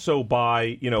 and also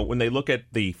by, when they look at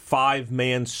the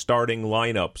 5-man starting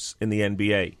lineups in the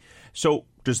NBA. So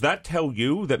does that tell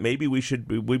you that maybe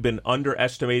we've been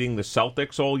underestimating the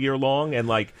Celtics all year long? And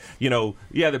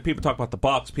the people talk about the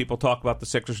Bucks, people talk about the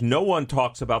Sixers. No one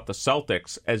talks about the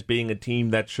Celtics as being a team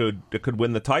that could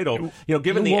win the title.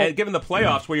 Given the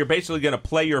playoffs where you're basically going to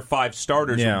play your 5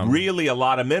 starters really a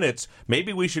lot of minutes,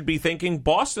 maybe we should be thinking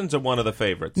Boston's one of the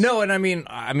favorites. No, and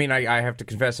I have to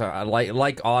confess,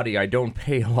 like Audie, I don't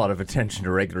pay a lot of attention to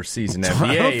regular season NBA.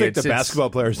 I don't think the basketball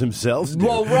players themselves do.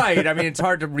 Well, right. It's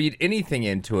hard to read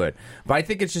anything into it. But I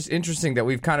think it's just interesting that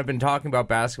we've kind of been talking about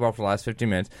basketball for the last 15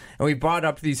 minutes, and we brought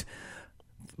up these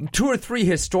 2 or 3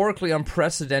 historically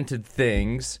unprecedented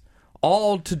things,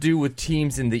 all to do with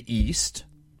teams in the East.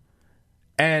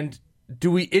 And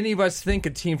do any of us think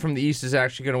a team from the East is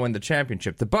actually going to win the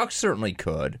championship? The Bucks certainly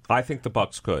could. I think the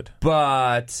Bucks could.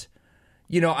 But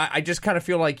I just kind of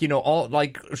feel like,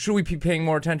 should we be paying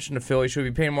more attention to Philly? Should we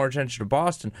be paying more attention to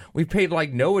Boston? We've paid,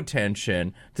 no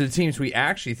attention to the teams we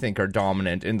actually think are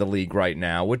dominant in the league right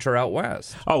now, which are out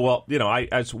west. Oh, well, I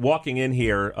was walking in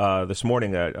here this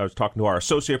morning. I was talking to our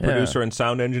associate producer and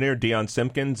sound engineer, Dion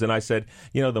Simpkins, and I said,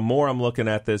 the more I'm looking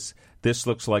at this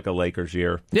looks like a Lakers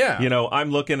year. Yeah.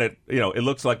 I'm looking at, it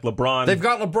looks like LeBron. They've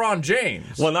got LeBron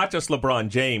James. Well, not just LeBron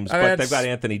James, but they've got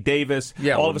Anthony Davis.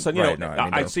 Yeah, all of a sudden,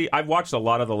 I've watched a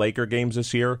lot of the Laker games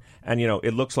this year, and,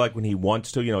 it looks like when he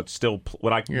wants to, it's still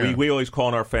what we always call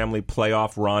in our family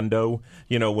playoff Rondo.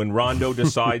 When Rondo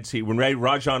decides when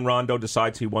Rajon Rondo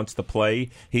decides he wants to play,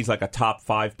 he's like a top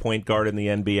 5 point guard in the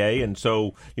NBA, and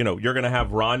so, you're going to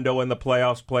have Rondo in the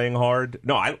playoffs playing hard.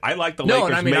 No, I like the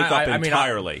Lakers makeup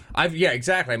entirely. Yeah,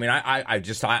 exactly.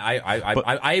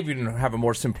 I even have a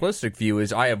more simplistic view.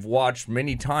 Is I have watched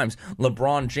many times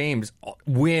LeBron James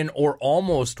win or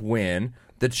almost win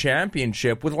the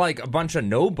championship with a bunch of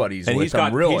nobodies and with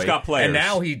him. Really, he's got players, and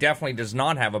now he definitely does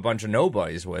not have a bunch of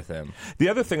nobodies with him. The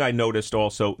other thing I noticed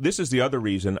also, this is the other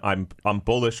reason I'm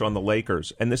bullish on the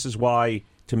Lakers, and this is why,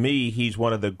 to me, he's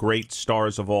one of the great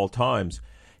stars of all times.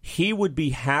 He would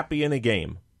be happy in a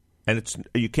game. And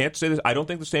you can't say this. I don't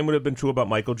think the same would have been true about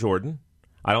Michael Jordan.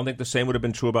 I don't think the same would have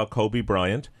been true about Kobe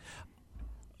Bryant.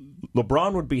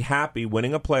 LeBron would be happy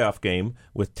winning a playoff game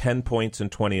with 10 points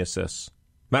and 20 assists.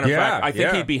 Matter of fact, I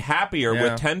think he'd be happier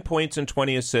with 10 points and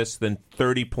 20 assists than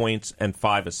 30 points and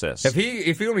 5 assists. If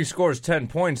he only scores 10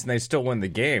 points and they still win the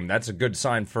game, that's a good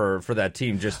sign for that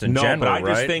team just in general, right? No,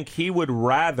 but I just think he would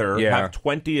rather have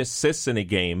 20 assists in a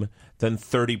game than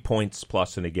 30 points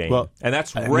plus in a game. Well, and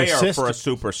that's rare for a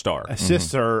superstar.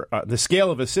 Assists are the scale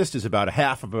of assist is about a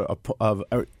half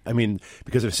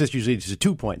because assist usually is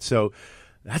 2 points. So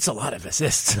that's a lot of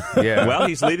assists. Yeah. Well,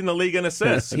 he's leading the league in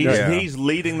assists. He's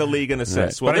leading the league in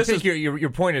assists. Right. Well, but I think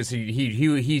your point is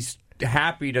he's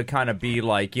happy to kind of be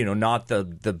not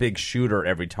the big shooter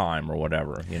every time or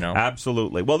whatever,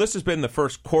 Absolutely. Well, this has been the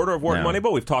first quarter of Wharton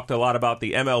Moneyball. We've talked a lot about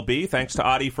the MLB. Thanks to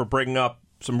Adi for bringing up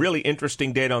some really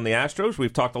interesting data on the Astros.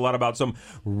 We've talked a lot about some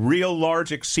real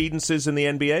large exceedances in the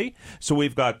NBA. So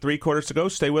we've got 3 quarters to go.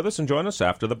 Stay with us and join us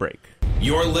after the break.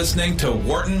 You're listening to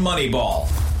Wharton Moneyball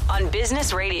on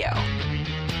Business Radio.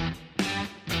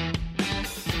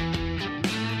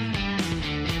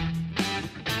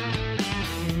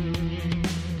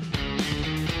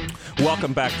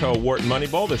 Welcome back to Wharton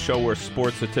Moneyball, the show where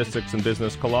sports, statistics, and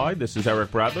business collide. This is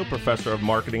Eric Bradlow, professor of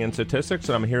marketing and statistics,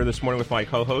 and I'm here this morning with my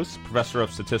co-hosts, professor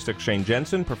of statistics Shane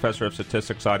Jensen, professor of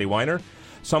statistics Adi Weiner.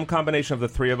 Some combination of the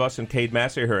three of us and Cade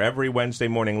Massey are here every Wednesday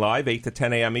morning live, 8 to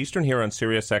 10 a.m. Eastern, here on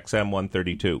Sirius XM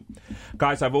 132.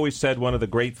 Guys, I've always said one of the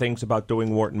great things about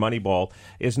doing Wharton Moneyball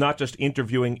is not just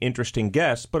interviewing interesting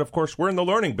guests, but of course we're in the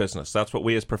learning business. That's what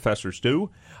we as professors do.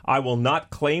 I will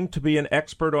not claim to be an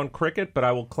expert on cricket, but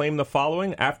I will claim the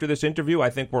following. After this interview,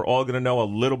 I think we're all going to know a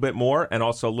little bit more and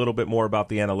also a little bit more about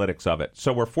the analytics of it.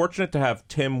 So we're fortunate to have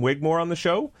Tim Wigmore on the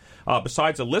show.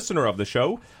 Besides a listener of the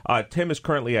show, Tim is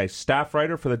currently a staff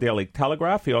writer for the Daily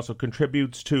Telegraph. He also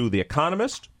contributes to The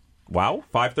Economist,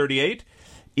 538,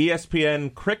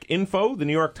 ESPN Crick Info, The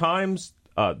New York Times,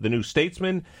 The New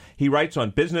Statesman. He writes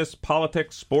on business,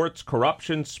 politics, sports,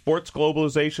 corruption, sports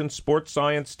globalization, sports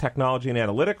science, technology, and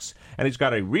analytics. And he's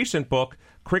got a recent book,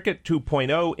 Cricket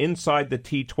 2.0, Inside the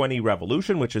T20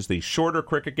 Revolution, which is the shorter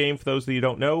cricket game, for those of you who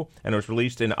don't know, and it was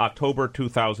released in October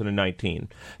 2019.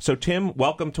 So, Tim,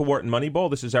 welcome to Wharton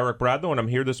Moneyball. This is Eric Bradlow, and I'm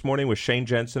here this morning with Shane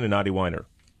Jensen and Adi Weiner.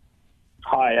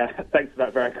 Hi, thanks for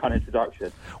that very kind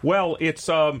introduction. Well, it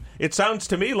sounds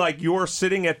to me like you're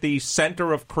sitting at the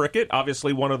center of cricket,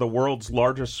 obviously one of the world's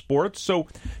largest sports. So,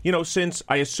 since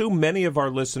I assume many of our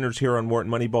listeners here on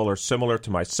Wharton Moneyball are similar to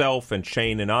myself and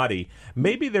Shane and Adi,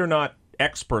 maybe they're not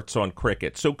experts on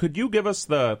cricket. So could you give us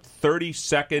the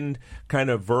 30-second kind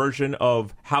of version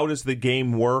of how does the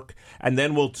game work? And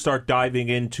then we'll start diving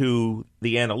into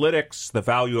the analytics, the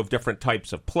value of different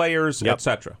types of players,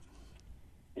 etc.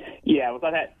 Yeah,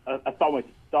 well, a fun way to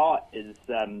start is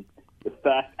the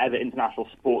first ever international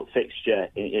sports fixture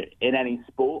in any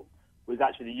sport was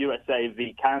actually the USA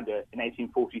v Canada in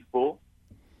 1844.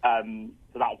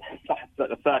 So that's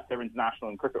the first ever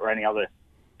international in cricket or any other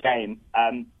game.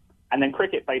 And then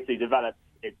cricket basically developed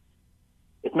its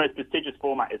most prestigious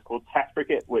format is called Test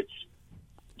cricket, which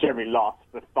generally lasts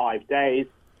for 5 days.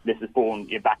 This was born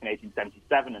back in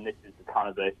 1877, and this is kind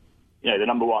of the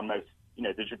number one most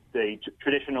the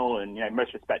traditional and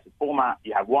most respected format.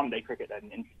 You have one-day cricket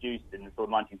then introduced in the sort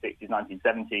of 1960s,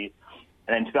 1970s,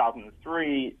 and in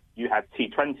 2003 you had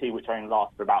T20, which only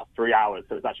lasts for about 3 hours,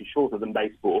 so it's actually shorter than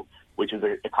baseball, which is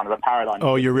a kind of a paradigm.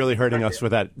 Oh, you're really hurting us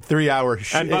with that 3 hour.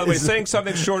 And by the way, saying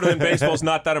something shorter than baseball is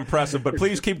not that impressive, but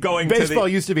please keep going. Baseball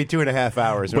used to be 2.5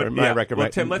 hours. My record. Well,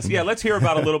 Tim, let's hear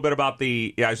about a little bit about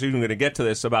the. I was even going to get to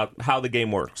this about how the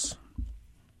game works.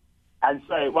 And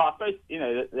so, I suppose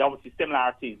the obviously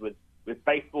similarities with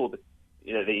baseball,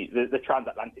 the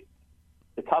transatlantic,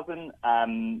 the cousin.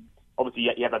 Obviously,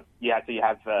 you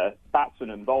have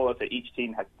batsman and bowler, so each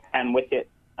team has 10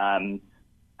 wickets, and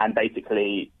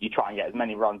basically you try and get as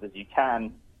many runs as you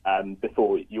can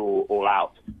before you're all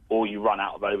out, or you run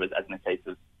out of overs, as in the case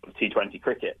of T20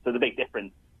 cricket. So the big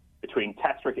difference between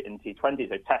Test cricket and T20,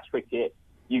 so Test cricket,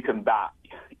 you can bat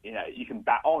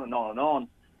on and on and on.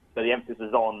 So the emphasis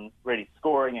is on really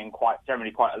scoring in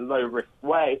generally quite a low-risk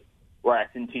way, whereas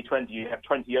in T20 you have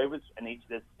 20 overs, and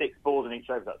there's 6 balls in each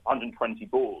over, that's 120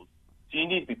 balls. So you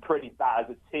need to be pretty bad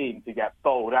as a team to get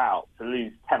bowled out, to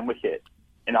lose 10 wickets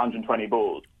in 120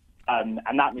 balls. And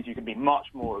that means you can be much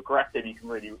more aggressive, you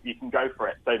can go for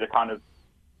it. So the kind of,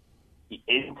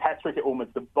 in Test cricket,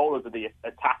 almost the bowlers are the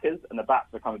attackers and the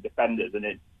bats are kind of defenders,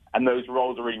 and those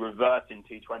roles are really reversed in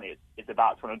T20. It's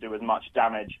about trying to do as much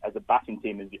damage as a batting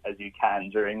team as you can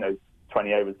during those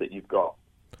 20 overs that you've got.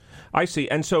 I see.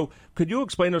 And so could you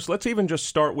explain to us, let's even just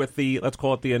start with let's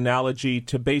call it the analogy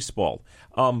to baseball.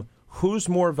 Who's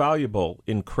more valuable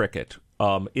in cricket?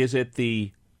 Is it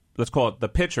let's call it the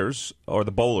pitchers or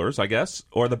the bowlers, I guess,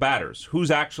 or the batters?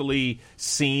 Who's actually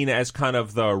seen as kind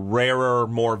of the rarer,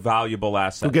 more valuable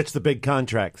asset? Who gets the big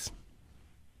contracts?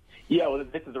 Yeah, well,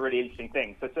 this is a really interesting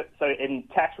thing. So in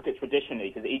Test cricket traditionally,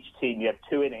 because each team you have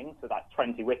 2 innings, so that's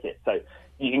 20 wickets. So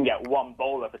you can get one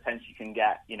bowler, potentially you can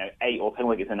get 8 or 10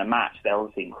 wickets in a match. They're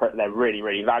obviously they're really,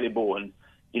 really valuable, and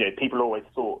people always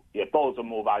thought bowlers are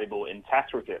more valuable in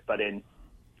Test cricket, but in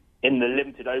the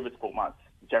limited overs formats,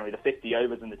 generally the 50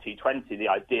 overs and the T20, the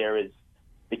idea is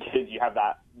because you have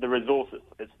the resource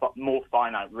is more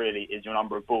finite, really, is your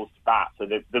number of balls to bat. So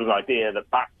there was an idea that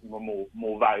batsmen were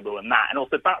more valuable than that. And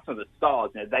also batsmen are the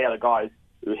stars. They are the guys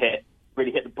who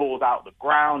really hit the balls out of the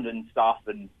ground and stuff.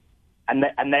 And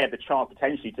and they have the chance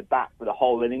potentially to bat for the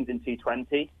whole innings in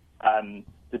T20,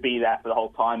 to be there for the whole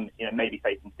time, maybe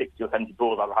facing 60 or 70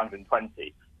 balls out of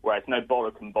 120, whereas no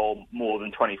bowler can bowl more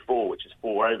than 24, which is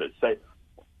 4 overs. So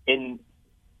in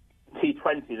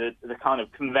T20, the kind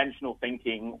of conventional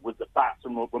thinking was that bats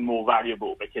were more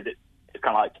valuable because it's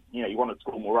kind of like, you want to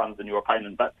score more runs than your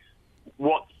opponent. But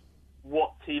what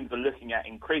teams are looking at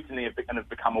increasingly have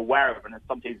become aware of, and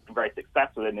some teams have been very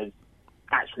successful in, is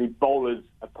actually bowlers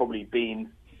have probably been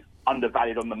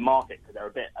undervalued on the market because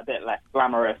they're a bit less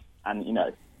glamorous, and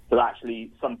so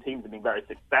actually some teams have been very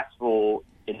successful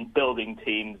in building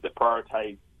teams that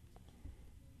prioritize.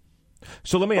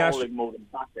 So let me ask you, more than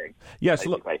batting. Yes,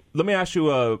 let me ask you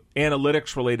a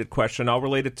analytics-related question. I'll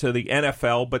relate it to the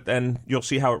NFL, but then you'll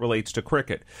see how it relates to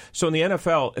cricket. So in the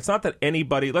NFL, it's not that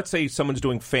anybody, let's say someone's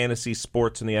doing fantasy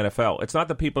sports in the NFL, it's not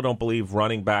that people don't believe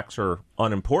running backs are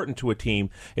unimportant to a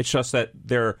team. It's just that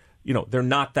they're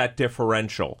not that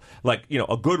differential. Like,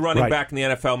 a good running back in the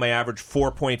NFL may average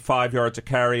 4.5 yards a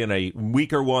carry, and a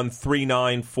weaker one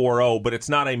 3.9, 4.0, but it's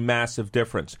not a massive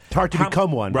difference. It's hard to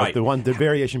become one, right. But the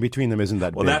variation between them isn't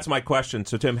that big. Well, that's my question.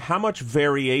 So, Tim, how much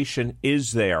variation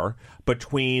is there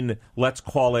between, let's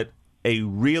call it, a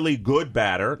really good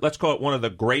batter, let's call it one of the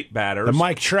great batters. The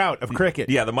Mike Trout of cricket.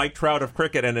 Yeah, the Mike Trout of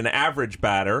cricket, and an average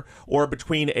batter, or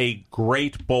between a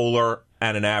great bowler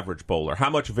and an average bowler?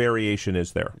 How much variation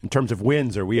is there? In terms of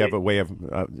wins, or we have a way of,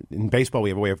 in baseball, we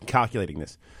have a way of calculating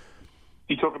this.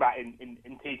 You talk about in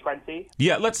T20?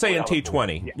 Yeah, let's say in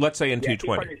T20. Yeah. Let's say in T20.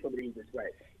 T20 is probably the easiest way.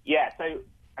 Yeah, so,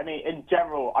 in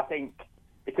general, I think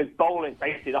because bowling,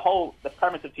 basically, the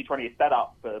premise of T20 is set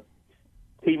up for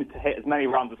teams to hit as many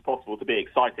runs as possible to be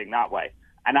exciting that way.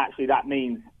 And actually that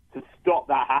means to stop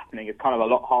that happening is kind of a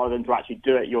lot harder than to actually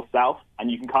do it yourself.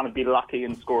 And you can kind of be lucky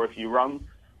and score a few runs,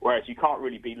 whereas you can't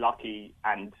really be lucky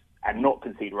and not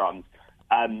concede runs.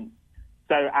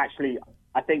 So actually,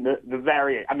 I think that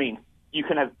you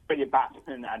can have brilliant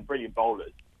batsmen and brilliant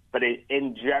bowlers, but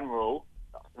in general,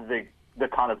 the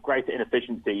kind of greater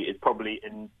inefficiency is probably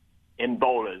in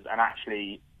bowlers. And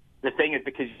actually, the thing is,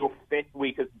 because your fifth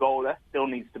weakest bowler still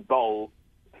needs to bowl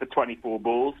for 24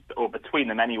 balls, or between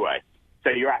them anyway. So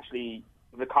you're actually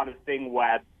the kind of thing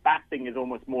where batting is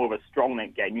almost more of a strong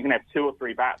link game. You can have 2 or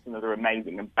 3 batsmen that are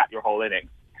amazing and bat your whole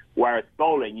innings. Whereas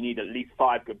bowling, you need at least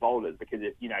 5 good bowlers, because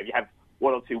if you have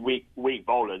 1 or 2 weak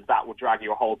bowlers, that will drag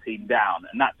your whole team down.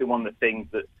 And that's been one of the things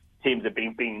that teams have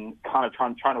been kind of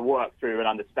trying to work through and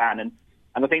understand. And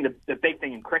I think the big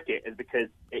thing in cricket is because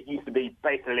it used to be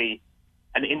basically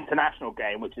an international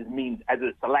game, which means as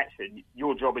a selection,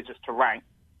 your job is just to rank,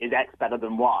 is X better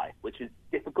than Y, which is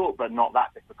difficult, but not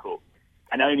that difficult.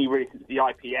 And only really since the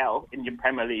IPL, Indian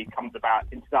Premier League, comes about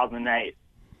in 2008,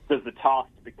 does the task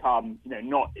become,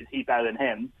 not is he better than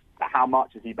him, but how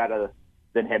much is he better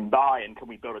than him by, and can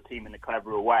we build a team in a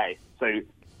cleverer way? So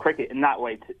cricket in that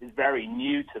way is very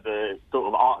new to the sort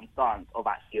of art and science of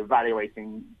actually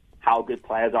evaluating how good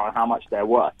players are and how much they're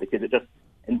worth, because it just,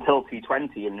 until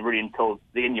T20 and really until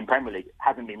the Indian Premier League,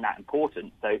 hasn't been that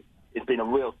important. So it's been a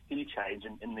real sea change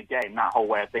in the game, that whole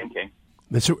way of thinking.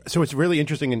 So what's really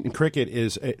interesting in cricket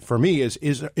is, for me, is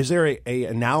there a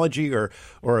analogy or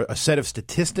a set of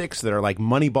statistics that are like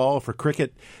Moneyball for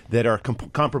cricket that are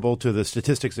comparable to the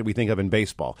statistics that we think of in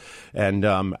baseball, and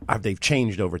have they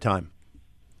changed over time?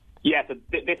 Yeah, so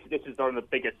this is one of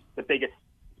the biggest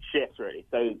shifts really.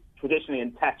 So traditionally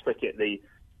in Test cricket,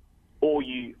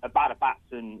 about a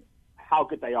batsman, how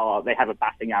good they are, they have a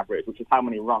batting average, which is how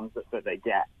many runs that they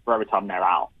get for every time they're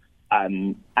out.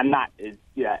 And that is,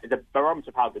 the barometer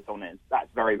of how good someone is. That's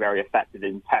very, very effective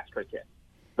in Test cricket.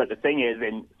 But the thing is,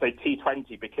 in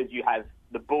T20, because you have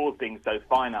the balls being so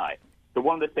finite, so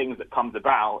one of the things that comes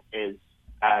about is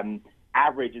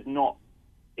average is not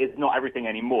everything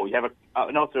anymore. You have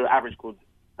an also average called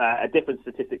a different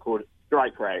statistic called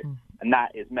strike rate, and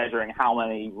that is measuring how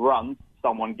many runs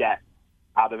someone gets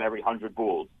out of every 100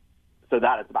 balls. So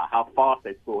that is about how fast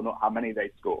they score, not how many they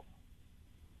score.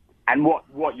 And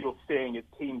what you're seeing is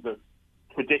teams of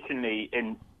traditionally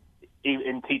in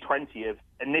T20 of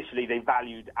initially they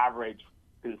valued average,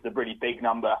 because it's a really big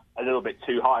number, a little bit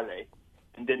too highly,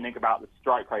 and didn't think about the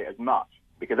strike rate as much.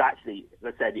 Because actually,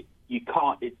 as I said,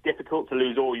 it's difficult to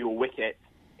lose all your wickets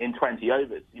in 20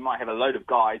 overs. You might have a load of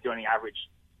guys who only average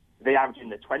in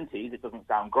the 20s. It doesn't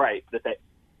sound great, but if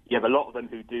you have a lot of them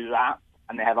who do that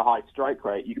and they have a high strike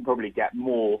rate, you can probably get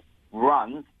more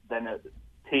runs than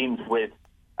teams with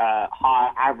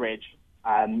higher average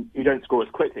who don't score as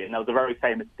quickly. And there was a very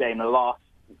famous game in the last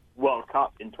World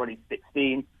Cup in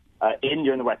 2016,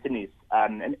 India and the West Indies.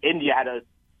 And India had a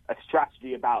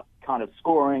strategy about kind of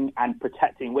scoring and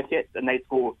protecting wickets, and they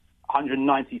scored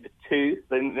 190 for 2.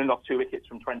 So they lost 2 wickets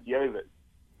from 20 overs,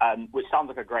 which sounds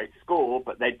like a great score,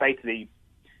 but they basically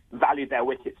valued their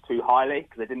wickets too highly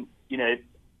because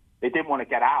they didn't want to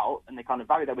get out, and they kind of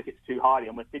valued their wickets too highly.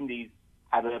 And West Indies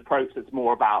have an approach that's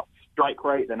more about strike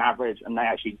rate than average, and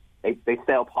they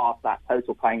sail past that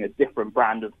total, playing a different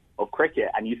brand of cricket.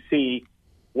 And you see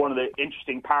one of the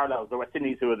interesting parallels: the West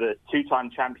Indies, who are the 2-time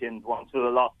champions, won 2 of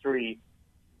the last 3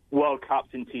 World Cups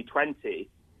in T20.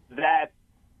 Their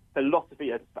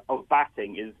philosophy of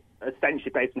batting is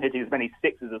essentially based on hitting as many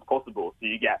sixes as possible. So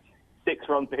you get 6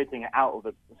 runs for hitting it out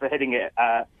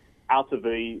of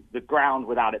the ground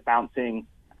without it bouncing,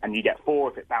 and you get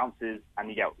 4 if it bounces, and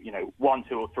you get 1,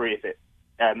 2, or 3 if it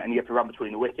and you have to run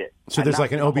between the wicket. So there's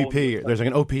like an OBP, there's like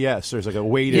an OPS, there's like a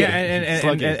weighted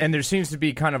and there seems to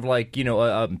be kind of like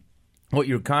what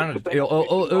you're kind of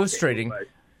illustrating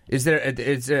is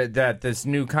that this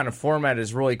new kind of format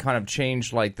has really kind of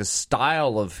changed like the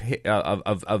style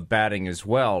of batting as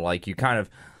well. Like you kind of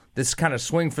this kind of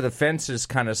swing for the fences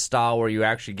kind of style where you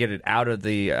actually get it out of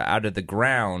the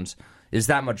grounds is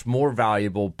that much more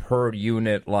valuable per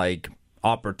unit like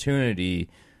opportunity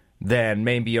than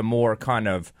maybe a more kind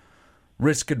of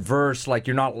risk adverse, like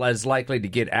you're not as likely to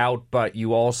get out, but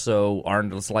you also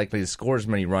aren't as likely to score as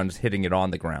many runs hitting it on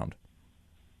the ground.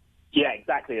 Yeah,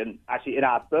 exactly. And actually, in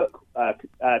our book,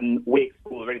 we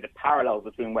explore already the parallels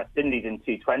between West Indies in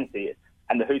T20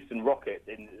 and the Houston Rockets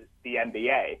in the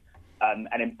NBA.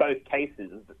 And in both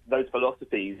cases, those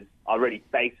philosophies are really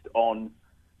based on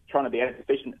trying to be as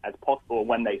efficient as possible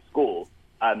when they score.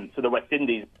 So the West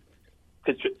Indies,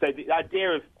 so the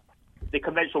idea of the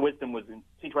conventional wisdom was in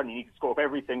T20 you need to score off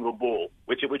every single ball,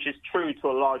 which is true to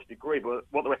a large degree. But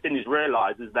what the West Indies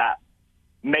realise is that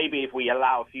maybe if we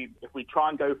try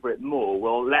and go for it more,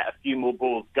 we'll let a few more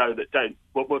balls go that don't.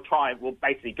 We'll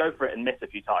basically go for it and miss a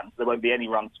few times. There won't be any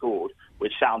runs scored,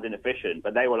 which sounds inefficient.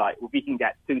 But they were like, well, if we can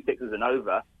get 2 sixes and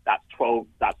over, that's 12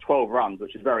 runs,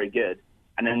 which is very good.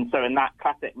 And then so in that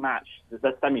classic match,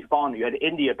 the semi-final, you had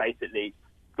India basically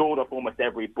scored off almost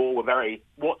every ball.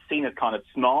 What's seen as kind of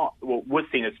smart, was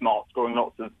seen as smart, scoring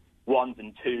lots of 1s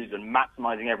and 2s and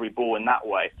maximising every ball in that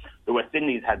way. The West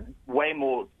Indies had way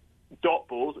more dot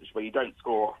balls, which is where you don't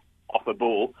score off a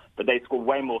ball, but they scored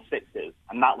way more sixes,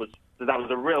 and that was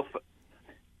a real.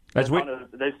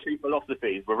 Those two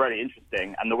philosophies were very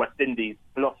interesting, and the West Indies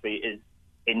philosophy is,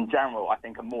 in general, I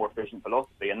think, a more efficient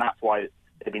philosophy, and that's why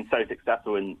they've been so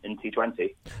successful in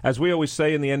T20. As we always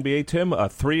say in the NBA, Tim,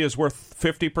 3 is worth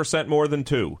 50% more than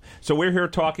 2. So we're here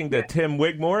talking to Tim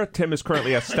Wigmore. Tim is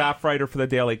currently a staff writer for the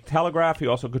Daily Telegraph. He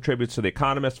also contributes to The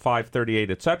Economist, 538,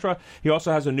 etc. He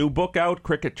also has a new book out,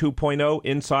 Cricket 2.0,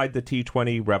 Inside the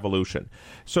T20 Revolution.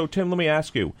 So, Tim, let me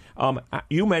ask you,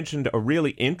 you mentioned a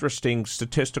really interesting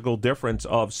statistical difference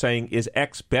of saying, is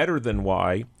X better than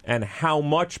Y, and how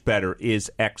much better is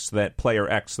player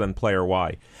X than player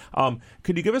Y?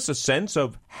 Could you give us a sense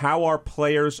of how are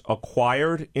players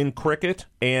acquired in cricket,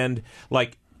 and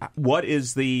like what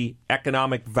is the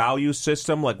economic value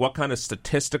system? Like what kind of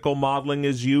statistical modeling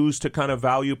is used to kind of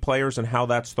value players and how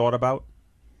that's thought about?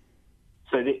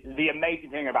 So the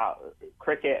amazing thing about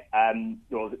cricket,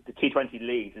 or the T20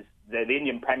 leagues, is the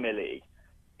Indian Premier League.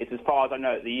 It's, as far as I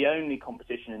know, the only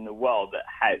competition in the world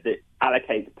that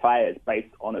allocates players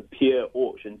based on a pure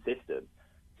auction system.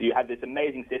 So you have this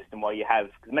amazing system where you have,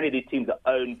 because many of these teams are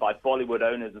owned by Bollywood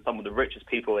owners and some of the richest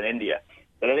people in India.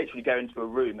 So they literally go into a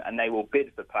room and they will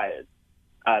bid for players.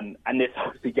 And this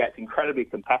obviously gets incredibly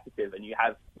competitive. And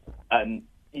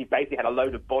you basically had a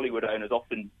load of Bollywood owners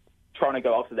often trying to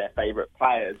go after their favourite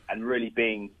players and really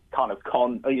being kind of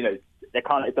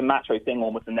it's a macho thing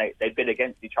almost, and they bid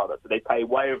against each other. So they pay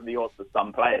way over the odds for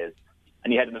some players.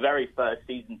 And you had in the very first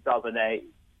season, 2008,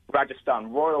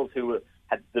 Rajasthan Royals, who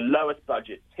had the lowest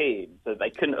budget team, so they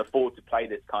couldn't afford to play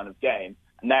this kind of game.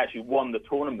 And they actually won the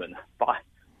tournament by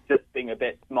just being a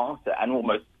bit smarter and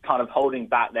almost kind of holding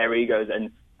back their egos.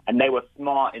 And they were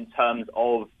smart in terms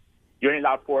of you're only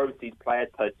allowed 4 overseas players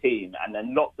per team, and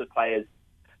then lots of players,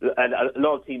 a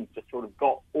lot of teams just sort of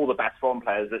got all the best foreign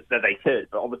players that they could.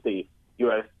 But obviously,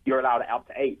 you're allowed up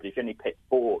to 8, but if you only pick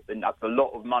 4, then that's a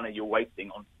lot of money you're wasting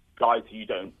on guys who you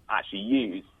don't actually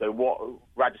use. So what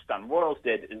Rajasthan Royals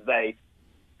did is they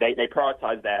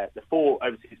prioritised the 4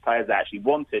 overseas players they actually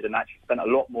wanted, and actually spent a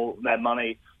lot more of their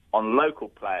money on local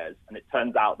players. And it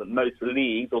turns out that most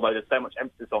leagues, although there's so much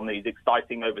emphasis on these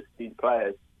exciting overseas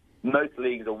players, most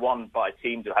leagues are won by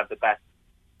teams who have the best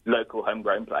local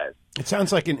homegrown players. It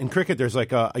sounds like in cricket there's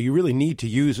like you really need to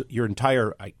use your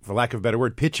entire, for lack of a better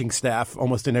word, pitching staff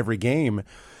almost in every game.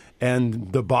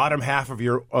 And the bottom half of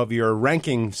your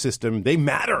ranking system, they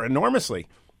matter enormously.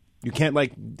 You can't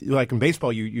like in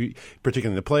baseball, you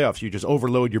particularly in the playoffs, you just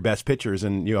overload your best pitchers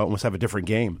and you almost have a different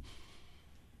game.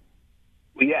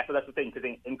 Well, yeah, so that's the thing, because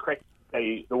in cricket,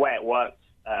 the way it works,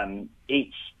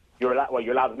 you're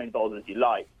allowed as many balls as you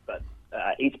like, but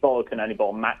each bowler can only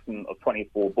bowl a maximum of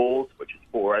 24 balls, which is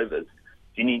 4 overs.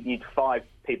 So you need 5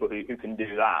 people who can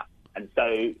do that. And so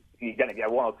you're going to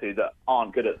get 1 or 2 that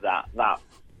aren't good at that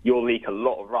you'll leak a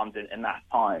lot of runs in that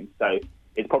time. So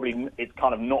it's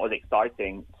kind of not as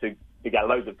exciting to get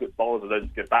loads of good bowlers or loads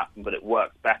of good batsmen, but it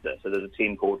works better. So there's a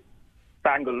team called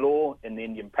Bangalore in the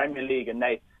Indian Premier League, and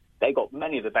they got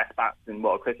many of the best bats in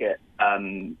world cricket.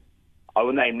 I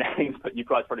will name names, but you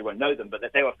guys probably won't know them. But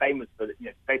they were famous for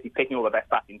basically picking all the best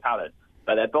batting talent.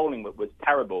 But their bowling was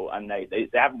terrible, and they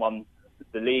haven't won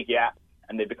the league yet,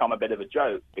 and they've become a bit of a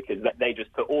joke because they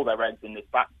just put all their eggs in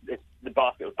the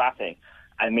basket of batting,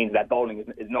 and it means their bowling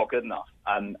is not good enough.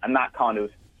 And that's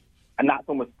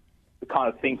almost the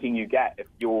kind of thinking you get if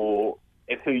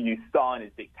who you sign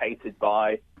is dictated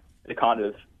by the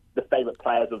favourite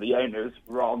players of the owners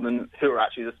rather than who are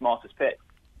actually the smartest picks.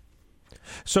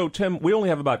 So, Tim, we only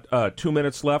have about 2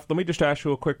 minutes left. Let me just ask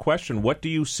you a quick question. What do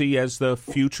you see as the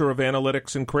future of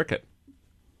analytics in cricket?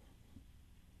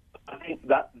 I think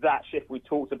that shift we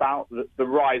talked about, the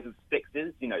rise of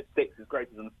sixes, 6 is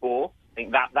greater than 4. I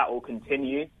think that will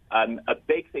continue. A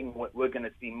big thing we're going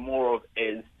to see more of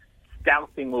is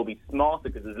scouting will be smarter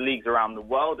because there's leagues around the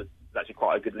world. There's actually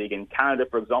quite a good league in Canada,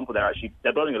 for example.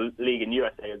 They're building a league in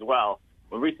USA as well.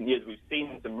 In recent years, we've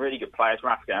seen some really good players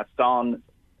from Afghanistan,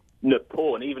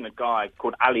 Nepal, and even a guy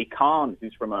called Ali Khan,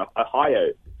 who's from Ohio.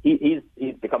 He's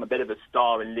become a bit of a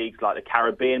star in leagues like the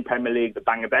Caribbean Premier League, the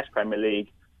Bangladesh Premier League.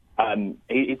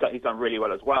 He's done really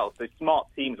well as well. So smart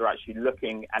teams are actually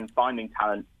looking and finding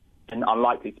talent in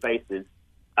unlikely spaces.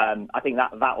 I think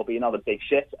that will be another big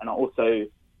shift. And also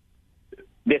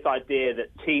this idea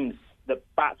that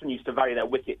batsmen used to value their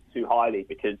wickets too highly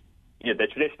because the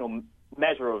traditional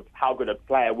measure of how good a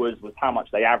player was how much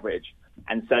they average.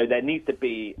 And so there needs to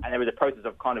be, and there is a process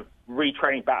of kind of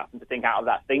retraining batsmen to think out of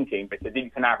that thinking, because if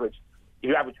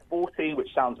you average 40,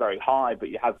 which sounds very high, but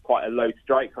you have quite a low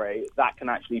strike rate, that can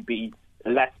actually be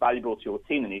less valuable to your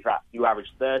team than if you average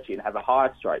 30 and have a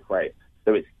higher strike rate.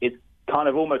 So it's kind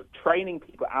of almost training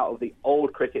people out of the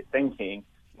old cricket thinking,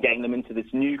 getting them into this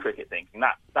new cricket thinking.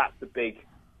 That's the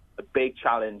big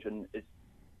challenge, and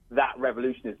that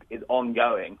revolution is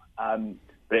ongoing. But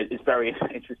it's very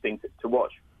interesting to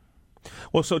watch.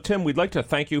 Well, so, Tim, we'd like to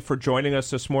thank you for joining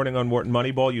us this morning on Wharton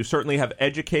Moneyball. You certainly have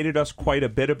educated us quite a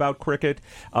bit about cricket.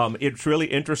 It's really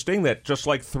interesting that just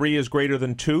like 3 is greater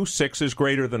than 2, 6 is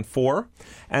greater than 4.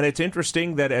 And it's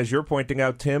interesting that, as you're pointing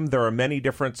out, Tim, there are many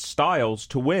different styles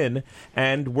to win,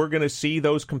 and we're going to see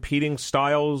those competing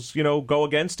styles, go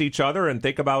against each other and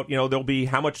think about, there'll be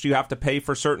how much do you have to pay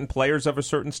for certain players of a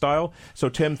certain style. So,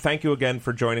 Tim, thank you again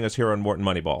for joining us here on Wharton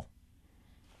Moneyball.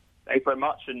 Thanks very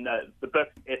much. And the book,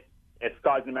 if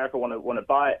guys in America want to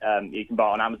buy it, you can buy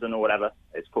it on Amazon or whatever.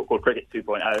 It's called Cricket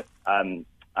 2.0. And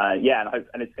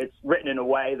it's written in a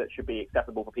way that should be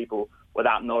accessible for people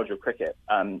without knowledge of cricket.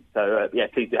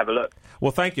 Please do have a look.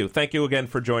 Well, thank you. Thank you again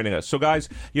for joining us. So, guys,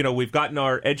 we've gotten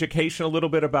our education a little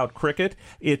bit about cricket.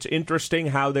 It's interesting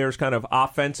how there's kind of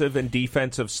offensive and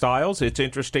defensive styles. It's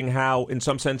interesting how, in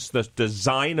some sense, the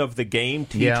design of the game,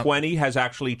 T20, has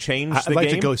actually changed the game. I'd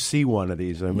like to go see one of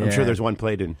these. I'm sure there's one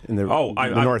played in the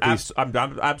Northeast. I'm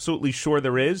absolutely sure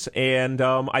there is. And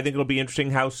I think it'll be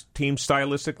interesting how teams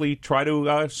stylistically try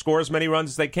to score as many runs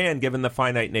as they can, given the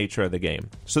finite nature of the game.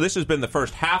 So this has been the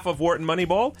first half of Wharton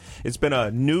Moneyball. It's been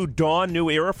a new dawn, new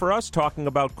era for us, talking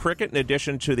about cricket in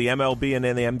addition to the MLB and the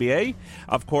NBA.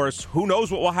 Of course, who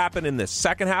knows what will happen in the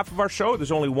second half of our show?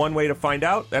 There's only one way to find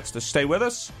out. That's to stay with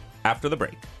us after the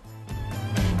break.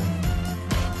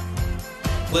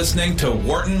 Listening to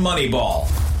Wharton Moneyball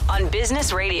on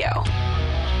Business Radio.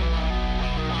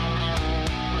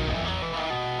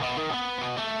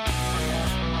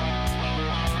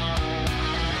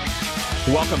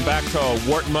 Welcome back to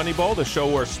Wharton Moneyball, the show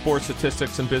where sports,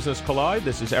 statistics, and business collide.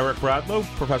 This is Eric Radlow,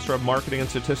 Professor of Marketing and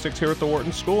Statistics here at the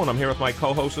Wharton School, and I'm here with my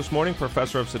co-host this morning,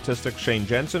 Professor of Statistics Shane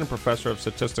Jensen and Professor of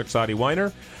Statistics Adi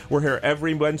Weiner. We're here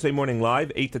every Wednesday morning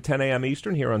live, 8 to 10 a.m.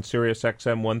 Eastern, here on Sirius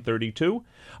XM 132.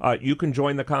 You can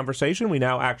join the conversation. We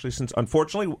now actually, since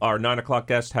unfortunately our 9 o'clock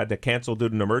guest had to cancel due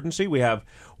to an emergency, we have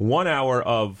 1 hour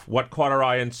of what caught our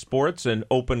eye in sports and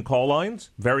open call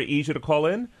lines. Very easy to call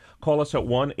in. call us at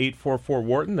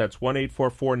 1-844-WHARTON. That's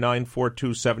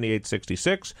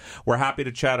 1-844-942-7866. We're happy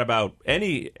to chat about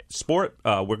any sport.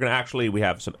 We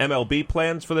have some MLB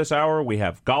plans for this hour. We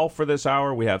have golf for this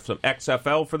hour. We have some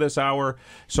XFL for this hour.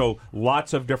 So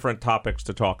lots of different topics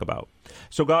to talk about.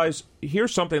 So, guys,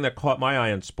 here's something that caught my eye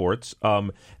in sports.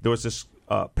 There was this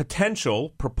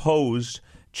potential proposed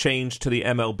change to the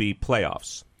MLB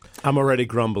playoffs. I'm already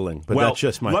grumbling, but that's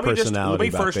just my personality. Let me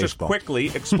first just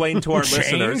quickly explain to our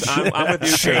listeners. I'm with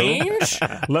you, Change?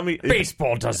 Too.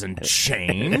 Baseball doesn't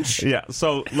change. Yeah,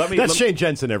 so That's Shane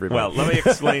Jensen, everybody. Well, let me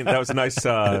explain. That was a nice,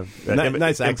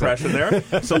 nice impression there.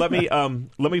 So let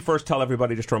me first tell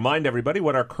everybody, just to remind everybody,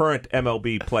 what our current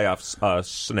MLB playoffs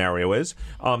scenario is.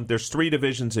 There's 3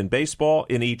 divisions in baseball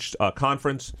in each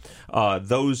conference.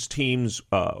 Those teams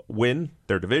win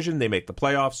their division; they make the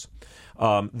playoffs.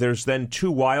 There's then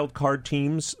 2 wild card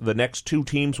teams, the next 2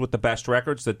 teams with the best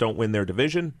records that don't win their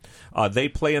division. They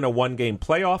play in a 1-game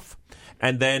playoff,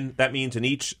 and then that means in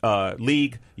each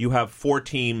league you have 4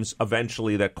 teams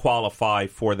eventually that qualify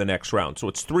for the next round. So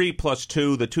it's 3 plus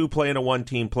 2. The 2 play in a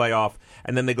 1-team playoff,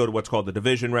 and then they go to what's called the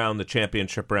division round, the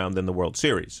championship round, then the World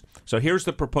Series. So here's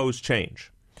the proposed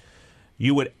change.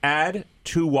 You would add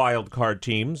 2 wild card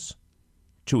teams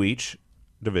to each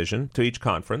division, to each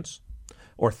conference.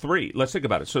 Or 3. Let's think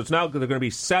about it. So it's now they're going to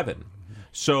be 7.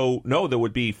 So no, there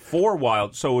would be 4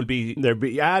 wild. So it would be they'd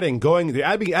be adding 2.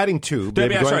 They'd be adding 2.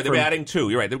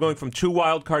 You're right. They're going from 2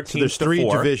 wild card teams to 4. There's 3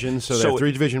 divisions. So there are 3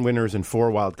 it, division winners and 4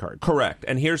 wild cards. Correct.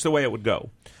 And here's the way it would go: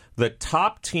 the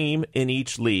top team in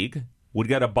each league would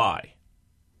get a bye.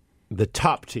 The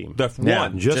top team, the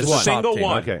one, just one, single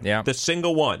one, okay. Yeah. The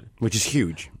single one, which is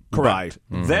huge. Correct.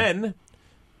 Mm-hmm. Then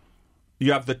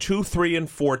you have the 2, 3, and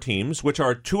 4 teams, which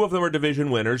are 2 of them are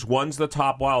division winners. One's the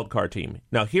top wild card team.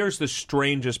 Now, here's the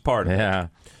strangest part of it.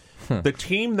 The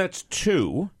team that's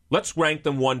 2, let's rank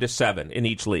them 1 to 7 in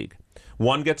each league.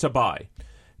 1 gets a bye.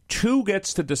 2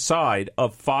 gets to decide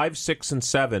of 5, 6, and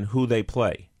 7 who they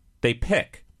play. They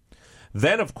pick.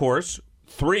 Then, of course,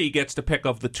 3 gets to pick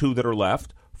of the 2 that are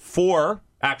left. 4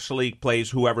 actually plays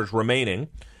whoever's remaining.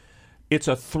 It's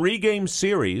a 3-game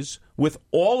series with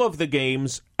all of the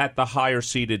games at the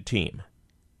higher-seeded team.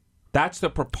 That's the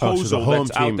proposal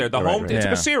that's out there. The home team. It's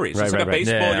like a series. It's like a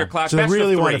baseball, your class. So they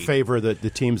really want to favor the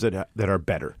teams that are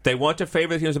better. They want to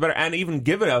favor the teams that are better and even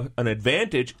give it an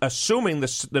advantage, assuming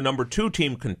the number 2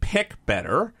 team can pick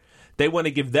better. They want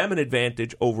to give them an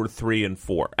advantage over 3 and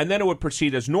 4. And then it would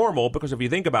proceed as normal, because if you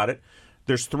think about it,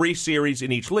 there's 3 series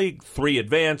in each league, 3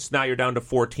 advanced. Now you're down to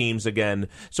 4 teams again.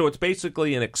 So it's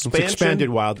basically an expansion. It's expanded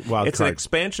wild card. It's an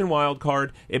expansion wild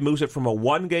card. It moves it from a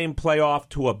 1-game playoff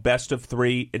to a best of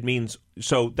 3. It means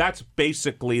so that's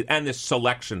basically and this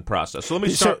selection process. So let me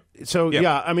start.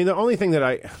 Yeah. I mean, the only thing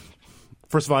that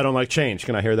first of all, I don't like change.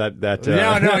 Can I hear that? That's But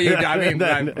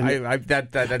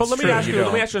let me ask you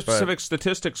a specific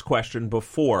statistics question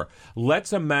before.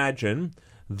 Let's imagine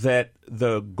that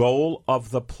the goal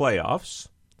of the playoffs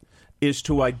is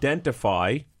to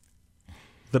identify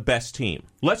the best team.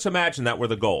 Let's imagine that were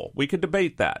the goal. We could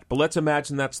debate that, but let's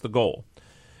imagine that's the goal.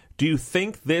 Do you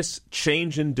think this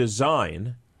change in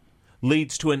design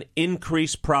leads to an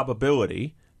increased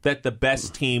probability that the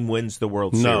best team wins the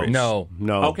World Series? No.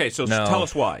 Okay, so tell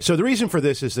us why. So the reason for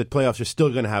this is that playoffs are still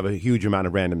going to have a huge amount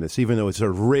of randomness, even though it's sort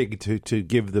of rigged to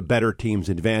give the better teams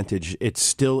advantage. It's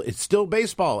still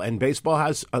baseball, and baseball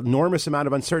has an enormous amount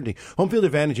of uncertainty. Home field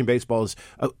advantage in baseball is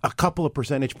a couple of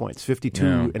percentage points,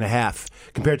 52.5,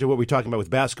 compared to what we're talking about with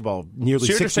basketball, nearly 60%.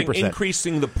 So you're just saying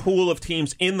increasing the pool of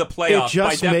teams in the playoffs. It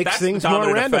just makes things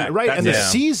more random, right? And the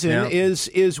season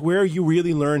is where you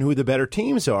really learn who the better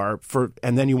teams are,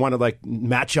 and then you want to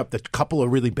match up the couple of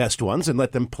really best ones and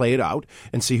let them play it out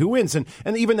and see who wins. And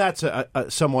even that's a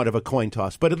somewhat of a coin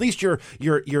toss. But at least you're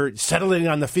settling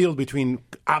on the field between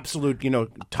absolute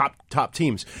top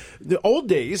teams. The old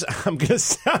days, I'm going to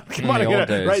sound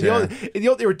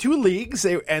there were 2 leagues,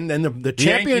 and then the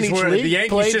champion in each league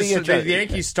played the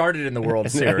Yankees started in the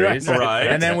World Series, right?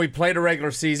 And then we played a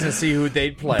regular season to see who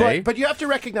they'd play. But you have to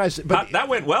recognize that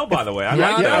went well, by the way.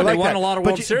 They won a lot of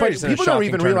World Series. But people don't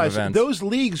even realize those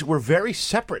leagues were very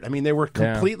separate. I mean, they were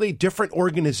completely different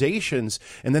organizations,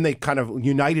 and then they kind of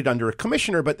united under a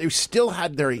commissioner, but they still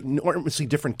had their enormously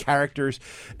different characters.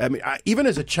 I mean, even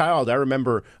as a child, I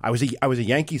remember I was a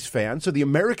Yankees fan, so the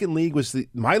American League was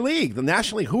my league. The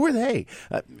National League, who are they?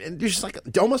 And they're just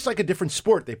almost like a different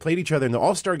sport. They played each other in the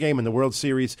All-Star Game and the World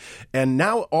Series, and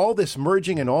now all this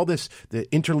merging and all this the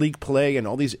interleague play and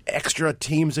all these extra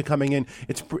teams are coming in.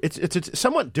 It's a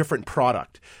somewhat different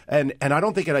product, and I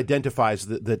don't think it identifies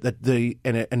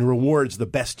and rewards the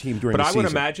best team during the season. But I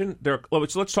would imagine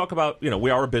let's talk about, we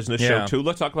are a business show too.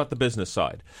 Let's talk about the business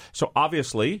side. So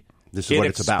obviously, this is what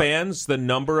it's about. It expands the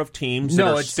number of teams that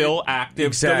are still active.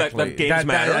 Exactly. That games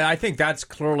matter. I think that's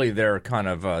clearly their kind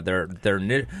of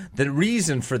the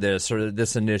reason for this, or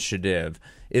this initiative,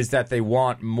 is that they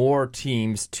want more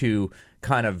teams to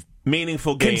kind of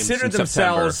meaningful games consider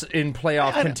themselves in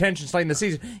playoff contention late in the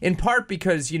season. In part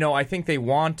because I think they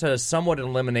want to somewhat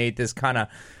eliminate this kind of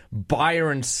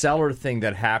buyer and seller thing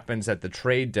that happens at the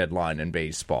trade deadline in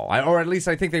baseball, or at least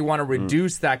I think they want to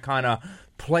reduce that kind of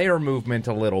player movement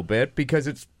a little bit, because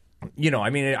it's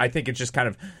I think it's just kind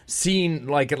of seen,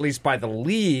 like, at least by the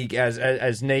league,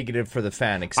 as negative for the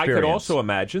fan experience. I could also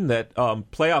imagine that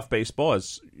playoff baseball,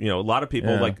 as a lot of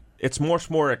people like, it's much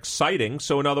more exciting.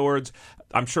 So in other words,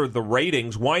 I'm sure the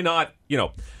ratings, why not,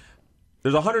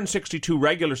 there's 162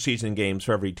 regular season games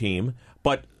for every team,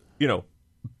 but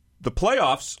the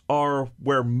playoffs are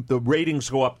where the ratings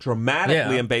go up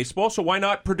dramatically in baseball, so why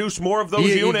not produce more of those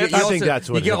units? I think that's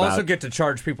what it's about. You also get to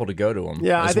charge people to go to them.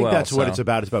 Yeah, I think that's what it's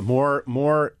about. It's about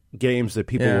more games that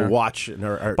people will watch. And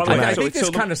but I think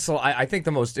this kind of. I think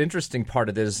the most interesting part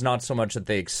of this is not so much that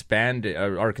they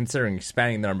are considering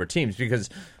expanding the number of teams,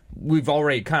 because we've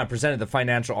already kind of presented the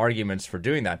financial arguments for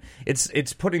doing that.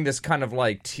 It's putting this kind of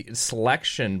like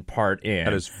selection part in.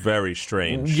 That is very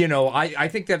strange. I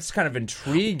think that's kind of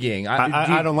intriguing.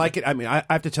 I don't like it. I mean, I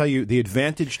have to tell you, the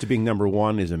advantage to being number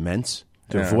one is immense.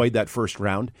 To avoid that first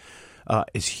round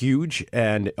is huge,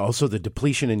 and also the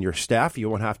depletion in your staff.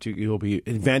 You'll be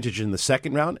advantaged in the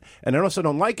second round. And I also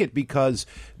don't like it because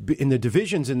in the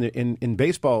divisions in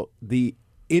baseball, the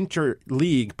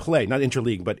interleague play, not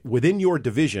interleague, but within your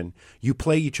division, you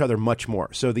play each other much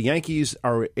more. So the Yankees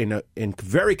are in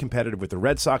very competitive with the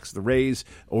Red Sox, the Rays,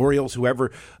 Orioles, whoever,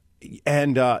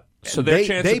 and so their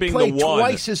chance they of being play the one.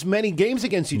 twice as many games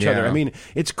against each other. I mean,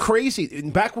 it's crazy.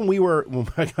 Back when we were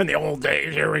in the old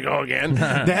days, here we go again.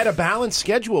 They had a balanced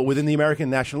schedule within the American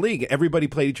National League. Everybody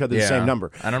played each other the same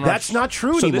number. That's not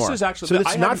true anymore. This is actually,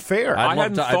 it's not fair. I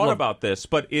hadn't thought about this,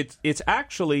 but it's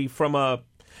actually from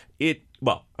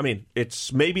well, I mean,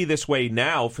 it's maybe this way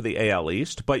now for the AL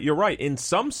East, but you're right. In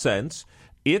some sense,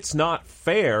 it's not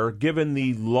fair given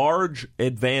the large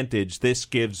advantage this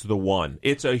gives the one.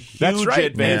 It's a huge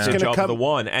advantage of the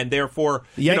one, and therefore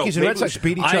the Yankees and Red Sox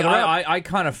beat each other up. I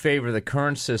kind of favor the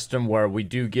current system where we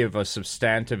do give a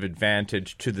substantive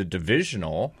advantage to the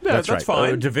divisional. Yeah, that's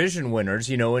fine. Division winners,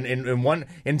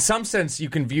 in some sense, you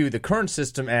can view the current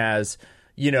system as,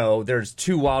 there's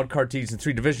 2 wild card teams and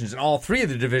 3 divisions, and all 3 of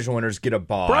the division winners get a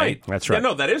bye. Right. That's right. Yeah,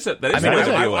 no, that is it. That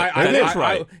is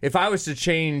right. If I was to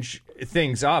change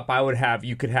things up,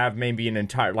 you could have maybe an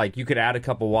entire, you could add a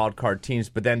couple wild card teams,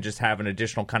 but then just have an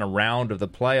additional kind of round of the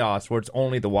playoffs where it's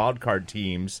only the wild card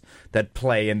teams that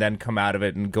play and then come out of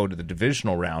it and go to the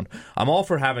divisional round. I'm all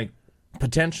for having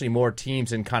potentially more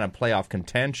teams in kind of playoff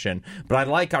contention, but I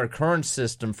like our current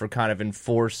system for kind of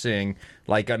enforcing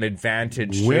an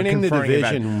advantage. Winning the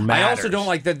division matters. I also don't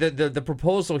like the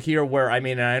proposal here where,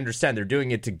 and I understand they're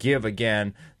doing it to give,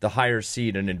 again, the higher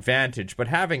seed an advantage, but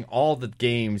having all the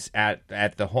games at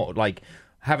the home,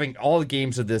 having all the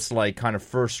games of this kind of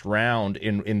first round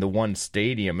in the one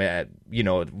stadium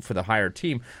for the higher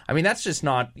team. That's just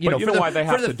not, But you know why they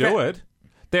have to do it?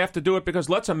 They have to do it because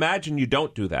let's imagine you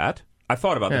don't do that. I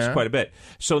thought about this quite a bit.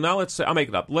 So now I'll make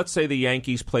it up. Let's say the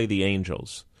Yankees play the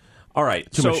Angels. All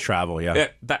right. Too much travel, yeah.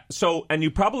 And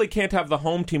you probably can't have the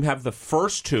home team have the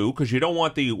first 2 because you don't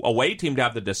want the away team to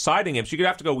have the deciding game. So you're going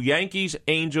to have to go Yankees,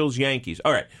 Angels, Yankees.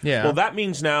 All right. Yeah. Well, that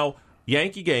means now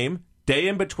Yankee game, day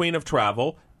in between of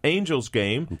travel, Angels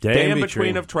game, day in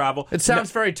between of travel. It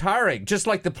sounds very tiring, just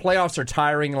like the playoffs are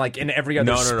tiring in every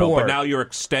other sport. No, but now you're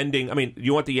extending.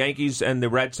 You want the Yankees and the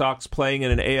Red Sox playing in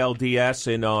an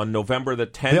ALDS on November the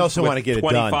 10th. They also want to get it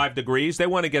done. 25 degrees. They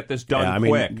want to get this done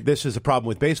quick. This is a problem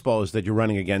with baseball, is that you're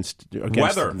running against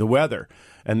weather. The weather.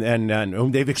 And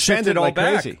they've extended like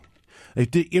crazy.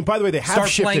 And by the way, they have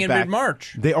shifted playing in back.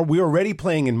 mid-March. We're already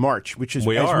playing in March, which is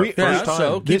first time.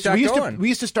 So keep that going. We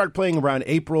used to start playing around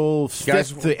April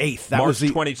 5th to 8th. That March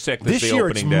was 26th. This is the year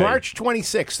opening it's day. March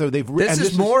 26th. So they've.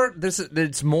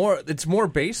 It's more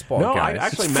baseball. No,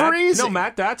 guys.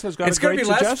 Matt Datz has got it's a great going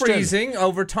to be suggestion. less freezing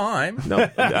over time. No,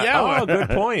 good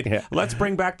point. Yeah. Let's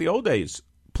bring back the old days.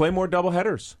 play more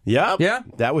doubleheaders. Yeah, Yeah.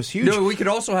 that was huge. No, we could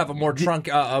also have a more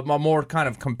a more kind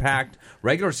of compact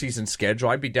regular season schedule.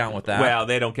 I'd be down with that. Well,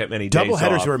 they don't get many days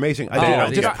Doubleheaders off. are amazing. these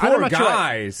I'm poor not sure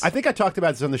guys. I think I talked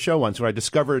about this on the show once, where I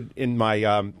discovered in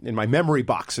my memory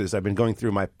boxes. I've been going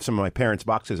through some of my parents'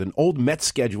 boxes, an old Mets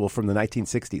schedule from the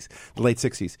 1960s, the late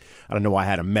 60s. I don't know why I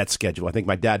had a Mets schedule. I think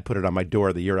my dad put it on my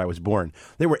door the year I was born.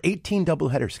 There were 18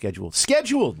 doubleheaders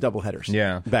scheduled doubleheaders.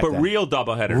 Yeah, back But then. real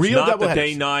doubleheaders, Real not doubleheaders. the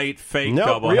day-night fake No,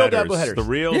 doubleheaders. real doubleheaders. The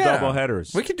real Yeah.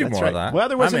 doubleheaders. We could do That's more right. of that. Well,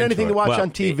 there wasn't I'm anything to into it. watch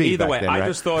on TV. Either back way, then, I right?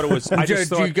 just thought it was.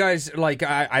 Do you guys like?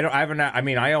 I haven't. I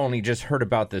mean, I only just heard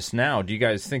about this now. Do you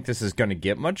guys think this is going to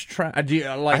get much traction? Do you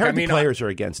like? I heard mean, the players are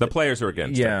against the it. players are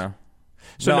against it. Yeah.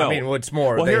 So no, no. I mean, what's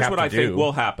more? Well, they here's have what to I think do.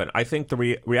 will happen. I think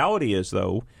the reality is,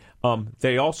 though,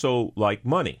 they also like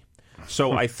money.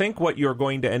 So I think what you're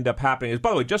going to end up happening is,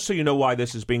 by the way, just so you know why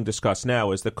this is being discussed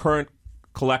now, is the current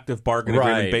collective bargaining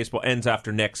agreement in baseball ends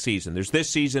after next season. There's this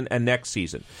season and next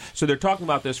season. So they're talking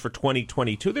about this for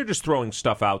 2022. They're just throwing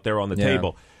stuff out there on the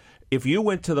table. If you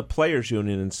went to the players'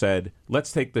 union and said,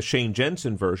 let's take the Shane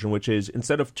Jensen version, which is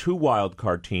instead of 2 wild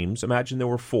card teams, imagine there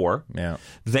were 4. Yeah.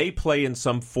 They play in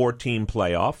some 4-team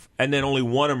playoff, and then only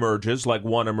one emerges, like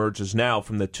one emerges now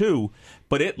from the 2.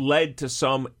 But it led to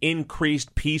some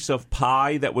increased piece of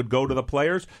pie that would go to the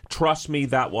players. Trust me,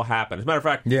 that will happen. As a matter of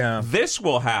fact, this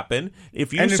will happen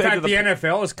if you And in say fact, to the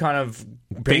NFL is kind of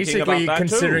about basically that,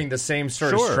 considering too. the same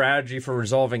sort of strategy for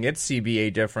resolving its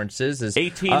CBA differences. Is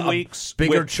 18 weeks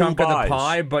bigger with 2 chunk of the buys.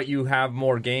 pie, but you have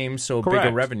more games, so Correct.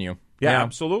 bigger revenue. Yeah,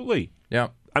 absolutely. Yeah.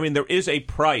 I mean, there is a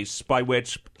price by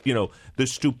which, the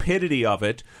stupidity of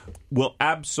it will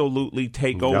absolutely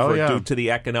take over due to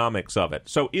the economics of it.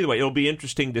 So either way, it'll be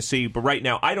interesting to see. But right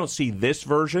now, I don't see this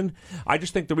version. I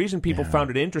just think the reason people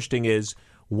found it interesting is,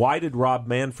 why did Rob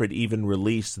Manfred even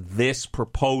release this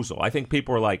proposal? I think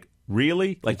people were like,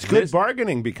 really? Like, it's good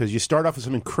bargaining because you start off with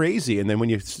something crazy, and then when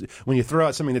you throw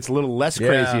out something that's a little less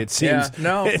crazy, it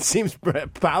seems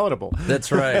palatable.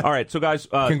 That's right. All right, so guys,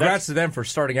 congrats to them for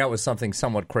starting out with something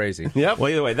somewhat crazy. Yep.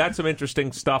 Well, either way, that's some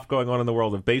interesting stuff going on in the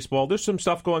world of baseball. There's some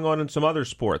stuff going on in some other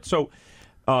sports. So,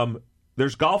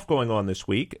 there's golf going on this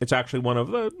week. It's actually one of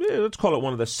the, let's call it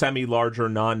one of the semi-larger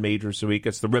non-majors of the week.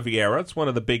 It's the Riviera. It's one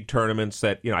of the big tournaments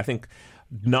that, I think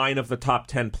 9 of the top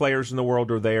 10 players in the world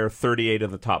are there, 38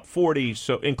 of the top 40,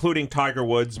 so including Tiger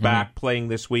Woods back playing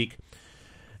this week.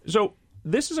 So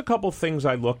this is a couple things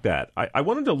I looked at. I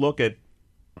wanted to look at,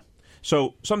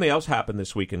 so something else happened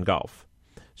this week in golf.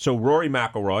 So Rory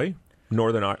McIlroy,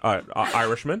 Northern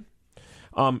Irishman,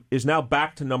 is now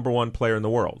back to number 1 player in the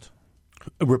world.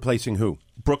 Replacing who?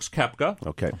 Brooks Koepka.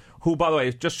 Okay. Who, by the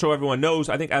way, just so everyone knows,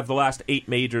 I think out of the last 8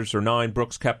 majors or 9,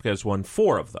 Brooks Koepka has won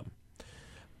 4 of them.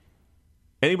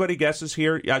 Anybody guesses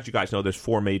here? As you guys know, there's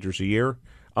 4 majors a year.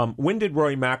 When did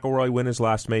Rory McIlroy win his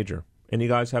last major? And you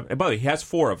guys have? And by the way, he has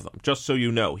 4 of them, just so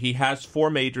you know. He has 4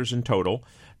 majors in total.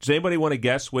 Does anybody want to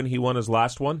guess when he won his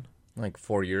last one? Like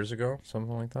 4 years ago,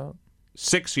 something like that?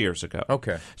 6 years ago.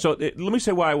 Okay. So let me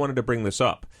say why I wanted to bring this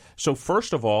up. So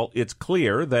first of all, it's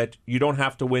clear that you don't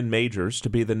have to win majors to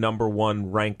be the number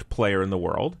 1 ranked player in the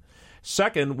world.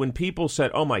 Second, when people said,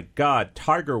 oh my God,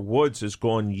 Tiger Woods has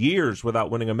gone years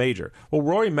without winning a major. Well,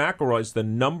 Rory McIlroy is the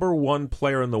number 1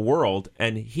 player in the world,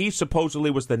 and he supposedly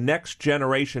was the next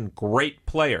generation great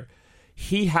player.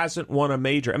 He hasn't won a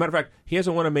major. As a matter of fact, he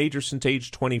hasn't won a major since age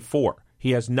 24.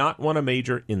 He has not won a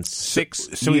major in 6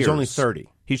 years. So he's only 30.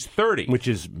 He's 30. Which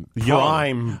is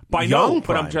young. But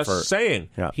I'm just saying,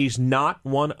 he's not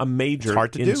won a major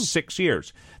in 6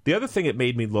 years. The other thing it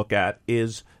made me look at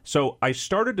is, so I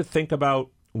started to think about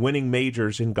winning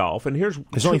majors in golf, and here's...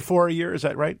 It's only 4 a year, is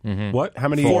that right? Mm-hmm. What? How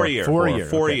many? 4 a year. 4 a year.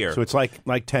 4 a Okay. year. So it's like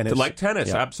tennis. Like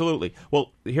tennis, absolutely.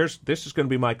 Well, this is going to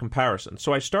be my comparison.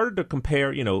 So I started to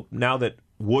compare, now that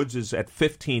Woods is at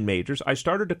 15 majors, I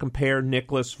started to compare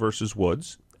Nicklaus versus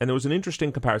Woods. And there was an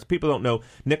interesting comparison. People don't know,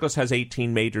 Nicklaus has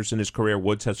 18 majors in his career.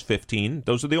 Woods has 15.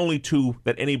 Those are the only 2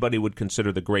 that anybody would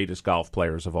consider the greatest golf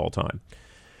players of all time.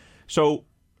 So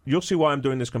you'll see why I'm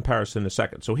doing this comparison in a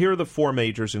second. So here are the 4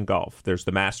 majors in golf. There's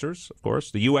the Masters, of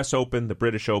course, the U.S. Open, the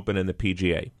British Open, and the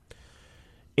PGA.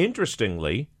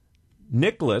 Interestingly,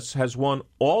 Nicklaus has won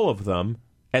all of them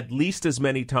at least as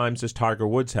many times as Tiger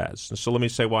Woods has. So let me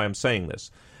say why I'm saying this.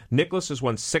 Nicklaus has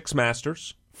won 6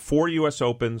 Masters, 4 U.S.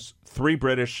 Opens, 3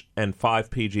 British, and 5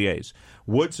 PGAs.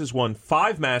 Woods has won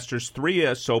 5 Masters, 3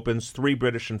 U.S. Opens, 3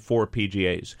 British, and 4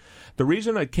 PGAs. The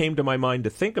reason it came to my mind to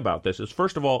think about this is,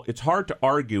 first of all, it's hard to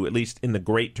argue, at least in the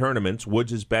great tournaments,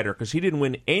 Woods is better because he didn't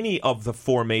win any of the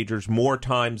 4 majors more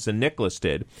times than Nicklaus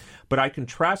did. But I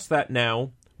contrast that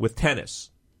now with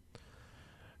tennis.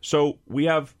 So we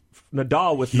have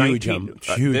Nadal with Huge, 19.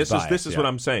 huge This bias, is what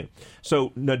I'm saying. So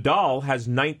Nadal has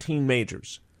 19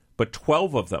 majors, but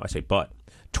 12 of them,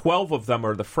 12 of them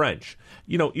are the French.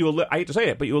 I hate to say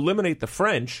it, but you eliminate the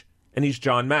French, and he's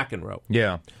John McEnroe.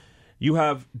 Yeah. You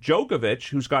have Djokovic,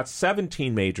 who's got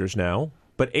 17 majors now,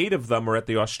 but 8 of them are at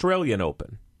the Australian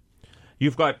Open.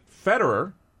 You've got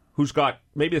Federer, who's got,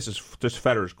 maybe this is just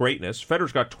Federer's greatness,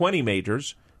 Federer's got 20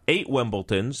 majors, 8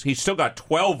 Wimbledons. He's still got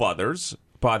 12 others,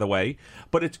 by the way.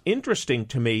 But it's interesting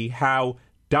to me how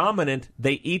dominant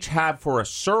they each have for a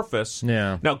surface.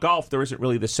 Yeah. Now, golf, there isn't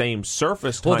really the same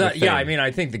surface kind of thing. Yeah, I mean, I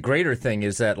think the greater thing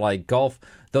is that, like, golf,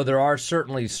 though there are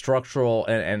certainly structural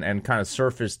and kind of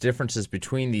surface differences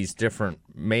between these different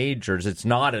majors, it's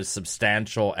not as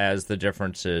substantial as the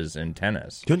differences in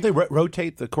tennis. Couldn't they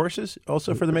rotate the courses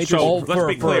also for the majors? So let's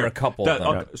be clear. For a couple of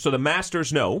them. So the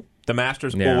Masters, no. The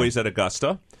Masters always at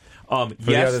Augusta.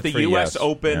 Yes, the U.S.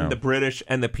 Open, the British,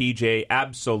 and the PGA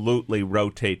absolutely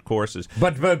rotate courses.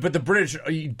 But the British,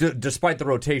 despite the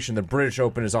rotation, the British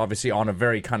Open is obviously on a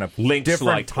very kind of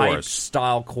different type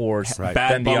style course Bad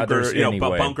than the others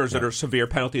anyway. Bunkers that are severe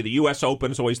penalty. The U.S.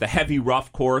 Open is always the heavy,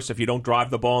 rough course. If you don't drive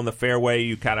the ball in the fairway,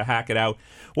 you kind of hack it out.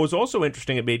 What was also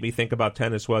interesting, it made me think about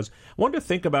tennis, was I wanted to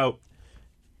think about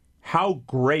how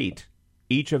great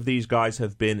each of these guys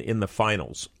have been in the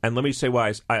finals. And let me say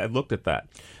why I looked at that.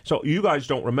 So you guys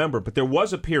don't remember, but there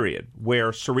was a period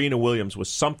where Serena Williams was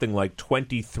something like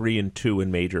 23-2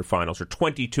 in major finals, or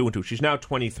 22-2. She's now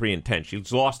 23-10.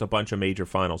 She's lost a bunch of major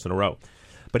finals in a row.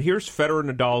 But here's Federer,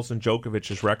 Nadal's, and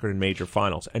Djokovic's record in major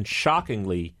finals. And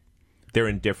shockingly,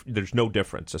 there's no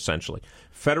difference, essentially.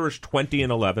 Federer's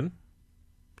 20-11.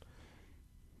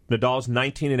 Nadal's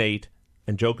 19-8.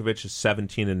 And Djokovic is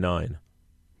 17-9.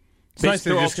 It's nice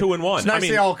they're all 2-1. It's nice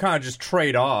they all kind of just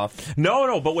trade off.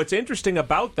 No, but what's interesting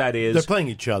about that is they're playing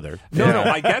each other. No,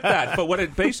 I get that. But what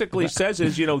it basically says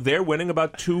is, they're winning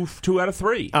about two out of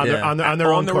 3 on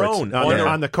their own courts.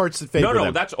 On the courts that favor them.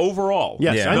 No, that's overall.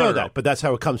 Yes, I know that, but that's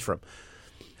how it comes from.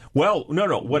 Well,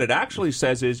 no. What it actually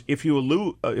says is if you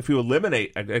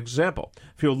eliminate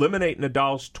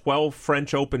Nadal's 12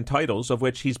 French Open titles, of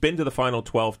which he's been to the final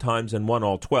 12 times and won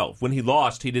all 12. When he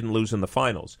lost, he didn't lose in the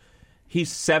finals.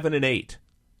 He's 7-8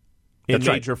 in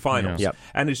major finals. Yeah. Yep.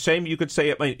 And the same, you could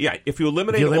say, if you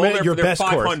eliminate all your they're best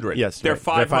 500. Course. Yes, they're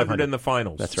right. 500 in the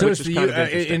finals. That's right.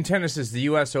 right. So in tennis, is the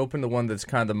U.S. Open the one that's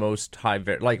kind of the most high,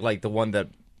 like the one that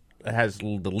has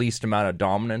the least amount of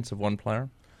dominance of one player?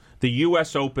 The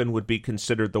U.S. Open would be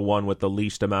considered the one with the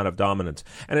least amount of dominance.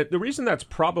 And the reason that's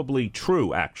probably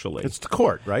true, actually... It's the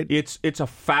court, right? It's a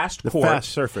fast court. Fast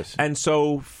surface. And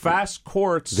so fast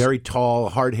courts... Very tall,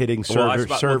 hard-hitting servers.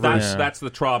 That's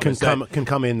the trouble. Can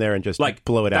come in there and just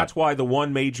blow it out. That's why the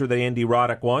one major that Andy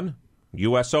Roddick won...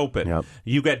 U.S. Open. Yep.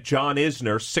 You get John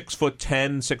Isner, 6'10",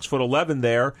 6'11"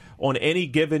 there. On any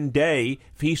given day,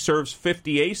 if he serves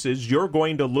 50 aces, you're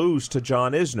going to lose to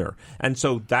John Isner. And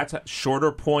so that's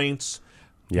shorter points.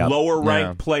 Yep.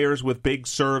 Lower-ranked players with big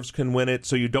serves can win it,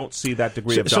 so you don't see that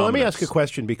degree of dominance. So let me ask a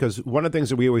question, because one of the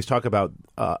things that we always talk about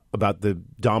the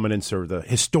dominance or the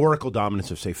historical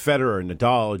dominance of, say, Federer,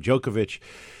 Nadal, Djokovic,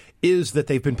 is that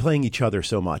they've been playing each other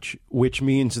so much, which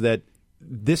means that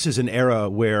this is an era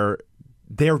where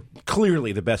they're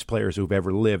clearly the best players who've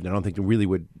ever lived. I don't think you really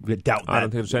would doubt that. I don't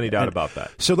think there's any doubt about that.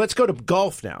 So let's go to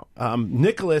golf now.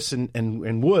 Nicklaus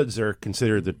and Woods are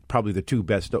considered probably the two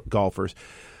best golfers.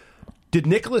 Did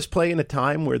Nicklaus play in a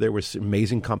time where there was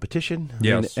amazing competition?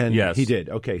 Yes. Yes. He did.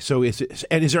 Okay. So is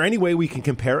there any way we can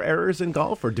compare errors in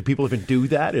golf, or do people even do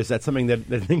that? Is that something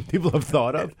that people have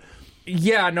thought of?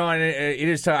 Yeah, no, and it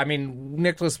is. I mean,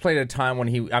 Nicklaus played at a time when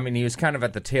he was kind of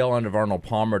at the tail end of Arnold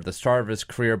Palmer at the start of his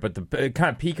career, but the kind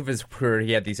of peak of his career,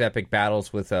 he had these epic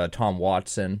battles with Tom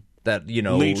Watson. That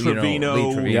Lee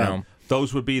Trevino. Yeah.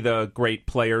 Those would be the great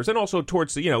players. And also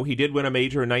towards the, he did win a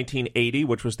major in 1980,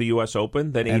 which was the U.S.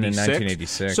 Open, then 86. And in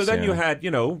 1986, so then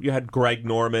you had Greg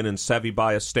Norman and Seve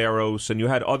Ballesteros, and you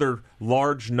had other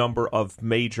large number of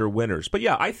major winners. But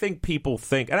yeah, I think people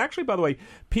think, and actually, by the way,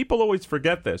 people always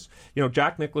forget this.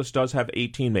 Jack Nicklaus does have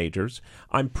 18 majors.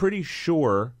 I'm pretty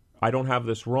sure, I don't have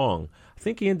this wrong, I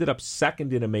think he ended up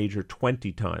second in a major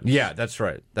 20 times. Yeah, that's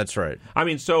right. I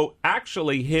mean, so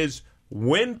actually his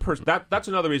win that's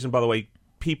another reason, by the way,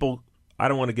 people, I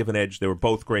don't want to give an edge. They were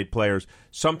both great players.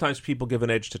 Sometimes people give an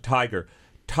edge to Tiger.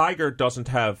 Tiger doesn't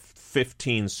have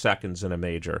 15 seconds in a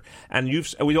major. And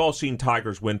we've all seen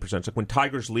Tiger's win percentage. Like when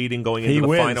Tiger's leading going into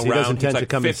the final round, he's like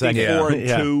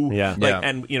 54-2. Yeah.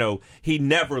 And, he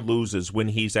never loses when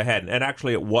he's ahead. And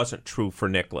actually, it wasn't true for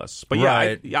Nicklaus. But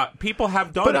people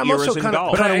have done eras in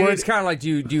golf. But it's kind of like,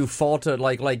 do you fault it?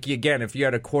 Like again, if you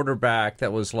had a quarterback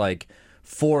that was like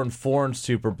 4-4 in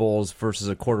Super Bowls versus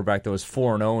a quarterback that was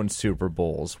 4-0 in Super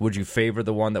Bowls, would you favor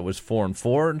the one that was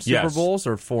 4-4 in Super Bowls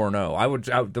or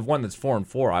 4-0? The one that's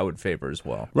 4-4 I would favor as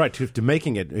well. Right, to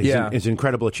making it is an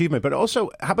incredible achievement. But also,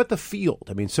 how about the field?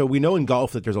 I mean, so we know in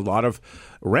golf that there's a lot of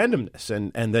randomness,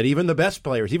 and that even the best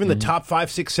players, even the top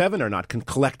 5, 6, 7 are not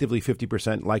collectively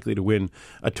 50% likely to win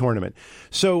a tournament.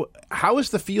 So how has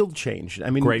the field changed? I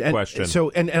mean, great question. So,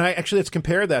 and let's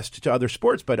compare this to other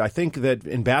sports, but I think that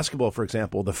in basketball, for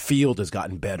example, the field has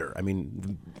gotten better. I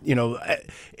mean,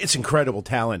 it's incredible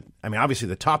talent. I mean, obviously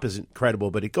the top is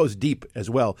incredible, but it goes deep as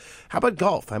well. How about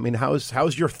golf? I mean, how's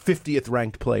your 50th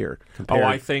ranked player compared?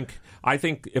 I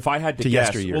think if I had to guess,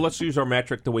 yesteryear. well, let's use our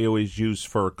metric that we always use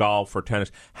for golf or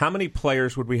tennis. How many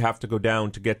players would we have to go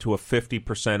down to get to a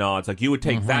 50% odds? Like you would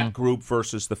take that group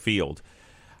versus the field.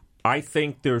 I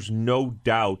think there's no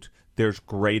doubt there's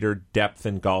greater depth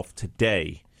in golf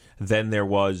today than there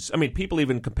was. I mean, people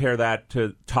even compare that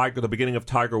to the beginning of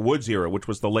Tiger Woods' era, which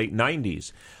was the late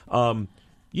 90s.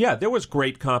 There was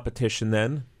great competition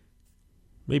then.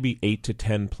 Maybe 8 to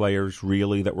 10 players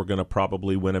really that were going to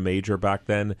probably win a major back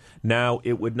then. Now,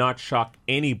 it would not shock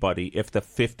anybody if the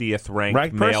 50th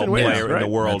ranked male player in the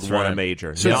world won a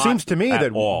major. So it seems to me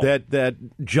that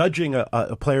judging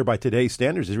a player by today's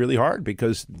standards is really hard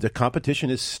because the competition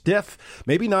is stiff.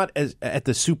 Maybe not as at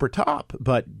the super top,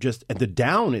 but just at the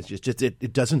down. It's just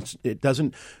it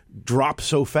doesn't drop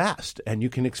so fast, and you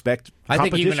can expect I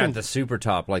think even at the super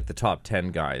top, like the top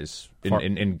 10 guys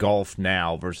in golf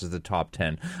now versus the top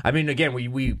 10. I mean, again,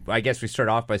 I guess we start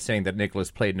off by saying that Nicklaus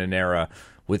played in an era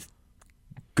with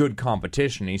good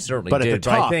competition. He certainly but did. At the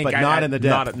top, but not in the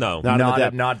depth. Not in the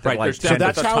depth. Not right, like, so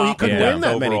that's how he could win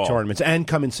that many overall. tournaments and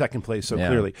come in second place so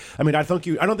clearly. I mean, I don't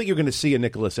think you're going to see a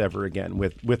Nicklaus ever again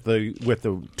with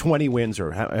the 20 wins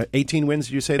or 18 wins.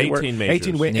 Did you say 18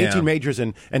 majors. 18 majors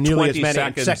and nearly as many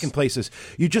seconds. second places.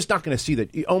 You're just not going to see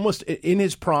that. Almost in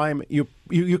his prime, you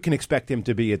can expect him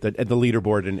to be at the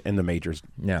leaderboard in the majors.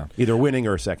 Yeah, either winning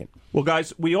or second. Well,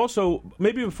 guys, we also,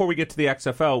 maybe before we get to the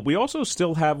XFL, we also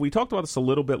still have, we talked about this a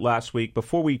little bit last week,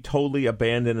 before we totally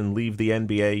abandon and leave the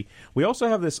NBA, we also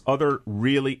have this other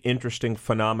really interesting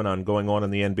phenomenon going on in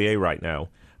the NBA right now.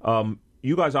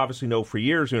 You guys obviously know for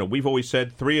years, we've always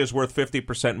said 3 is worth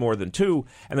 50% more than 2,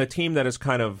 and the team that has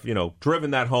kind of,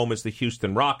 driven that home is the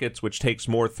Houston Rockets, which takes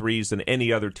more threes than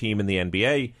any other team in the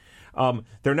NBA.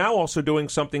 They're now also doing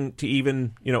something to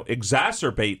even,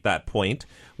 exacerbate that point,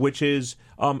 which is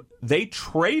they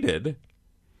traded,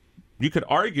 you could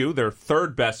argue, their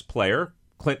third best player,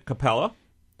 Clint Capella,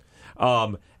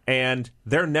 and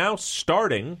they're now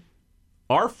starting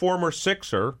our former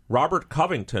Sixer, Robert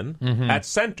Covington, at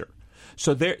center.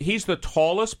 So he's the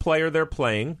tallest player they're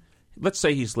playing. Let's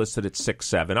say he's listed at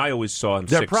 6'7". I always saw him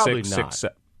 6'6", 6'7".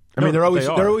 I mean, they're always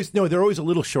a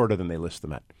little shorter than they list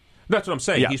them at. That's what I'm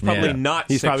saying. Yeah. He's probably not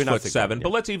he's 6'7",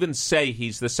 but let's even say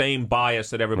he's the same bias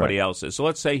that everybody else is. So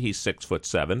let's say he's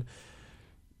 6'7".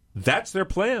 That's their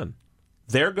plan.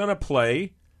 They're going to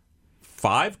play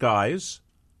 5 guys,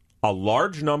 a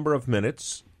large number of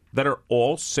minutes that are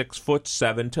all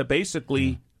 6'7" to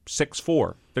basically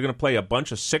 6'4". They're going to play a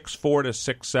bunch of 6'4" to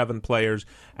 6'7" players,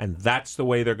 and that's the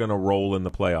way they're going to roll in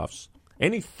the playoffs.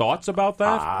 Any thoughts about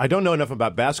that? I don't know enough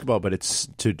about basketball, but it's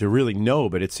to really know.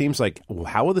 But it seems like,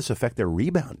 how will this affect their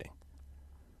rebounding?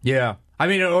 Yeah, I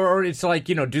mean, or it's like,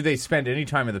 do they spend any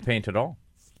time in the paint at all?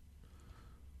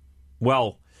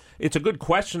 Well, it's a good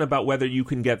question about whether you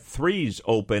can get threes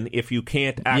open if you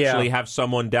can't actually have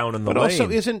someone down in the lane. But also,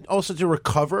 isn't also to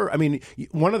recover? I mean,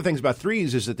 one of the things about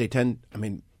threes is that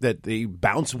that they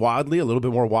bounce wildly, a little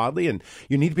bit more wildly, and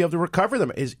you need to be able to recover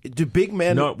them. Do big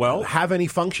men have any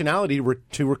functionality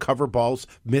to recover balls,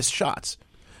 missed shots?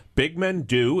 Big men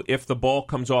do if the ball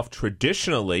comes off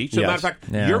traditionally. So, matter of fact,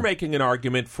 you're making an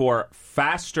argument for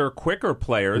faster, quicker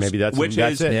players, Maybe that's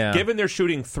it. Yeah. Given they're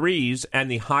shooting threes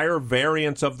and the higher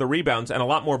variance of the rebounds and a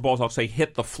lot more balls, I'll say,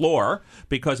 hit the floor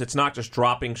because it's not just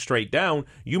dropping straight down,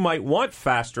 you might want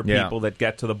faster people that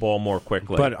get to the ball more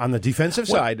quickly. But on the defensive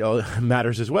side,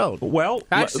 matters as well. Well,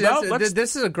 actually,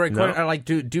 this is a great question. Like,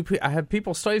 I have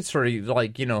people studied sort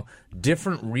of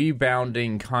different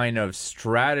rebounding kind of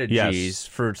strategies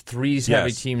for threes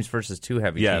heavy teams versus 2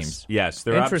 heavy teams. Yes,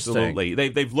 they're absolutely.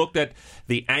 They've looked at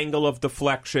the angle of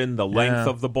deflection, the length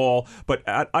of the ball. But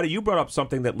Adi, you brought up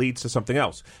something that leads to something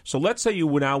else. So let's say you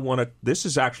now want to. This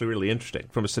is actually really interesting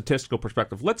from a statistical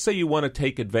perspective. Let's say you want to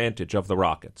take advantage of the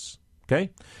Rockets.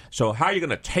 Okay, so how are you going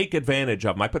to take advantage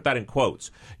of them? I put that in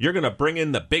quotes. You're going to bring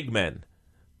in the big men.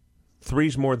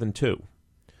 3's more than 2.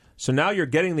 So now you're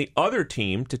getting the other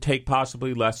team to take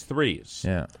possibly less threes.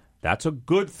 Yeah. That's a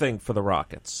good thing for the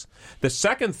Rockets. The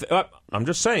second, I'm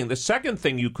just saying, the second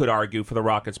thing you could argue for the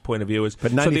Rockets' point of view is,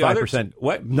 but 95%.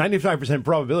 What 95%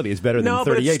 probability is better than 38%. No,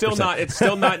 but it's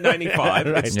still not 95.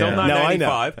 Right. It's still not No,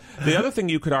 95. The other thing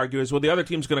you could argue is, well, the other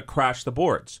team's going to crash the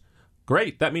boards.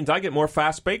 Great. That means I get more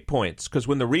fast break points because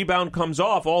when the rebound comes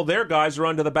off, all their guys are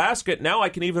under the basket. Now I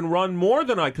can even run more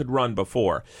than I could run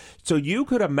before. So you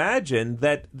could imagine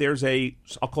that there's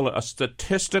I'll call it a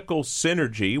statistical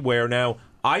synergy where now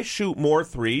I shoot more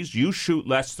threes, you shoot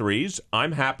less threes.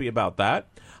 I'm happy about that.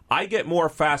 I get more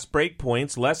fast break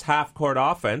points, less half-court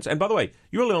offense. And by the way,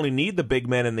 you really only need the big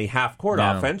man in the half-court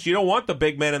offense. You don't want the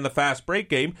big man in the fast break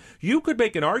game. You could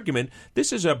make an argument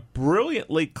this is a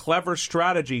brilliantly clever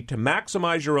strategy to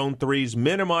maximize your own threes,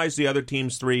 minimize the other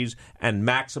team's threes, and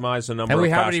maximize the number of fast break points. And we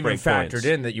haven't even factored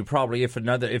in that you probably,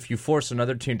 if you force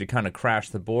another team to kind of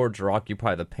crash the boards or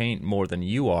occupy the paint more than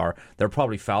you are, they're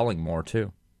probably fouling more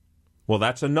too. Well,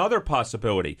 that's another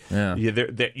possibility. Yeah.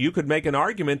 You could make an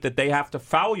argument that they have to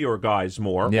foul your guys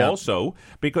more also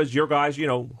because your guys,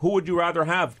 who would you rather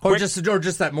have? Or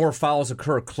just that more fouls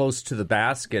occur close to the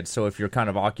basket. So if you're kind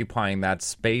of occupying that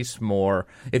space more,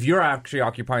 if you're actually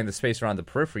occupying the space around the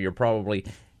periphery, you're probably,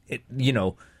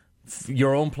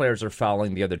 your own players are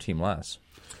fouling the other team less.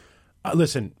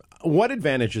 Listen, what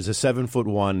advantage does a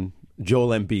 7'1" Joel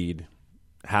Embiid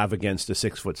have against a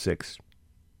 6'6"?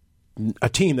 A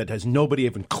team that has nobody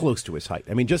even close to his height.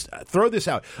 I mean, just throw this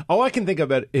out. All I can think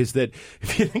about is that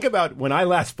if you think about when I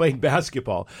last played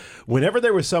basketball, whenever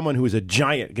there was someone who was a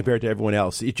giant compared to everyone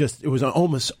else, it was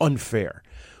almost unfair.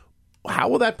 How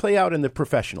will that play out in the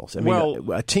professionals? I mean,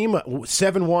 a team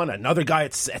 7'1", another guy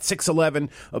at 6'11",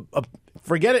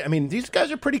 forget it. I mean, these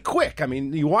guys are pretty quick. I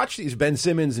mean, you watch these Ben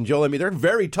Simmons and Joel Embiid, they're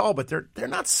very tall, but they're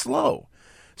not slow.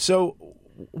 So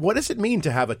what does it mean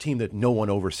to have a team that no one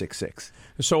over 6'6"?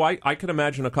 So I can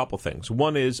imagine a couple things.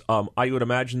 One is I would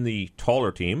imagine the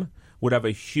taller team would have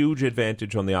a huge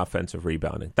advantage on the offensive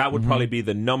rebounding. That would probably be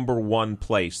the number one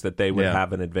place that they would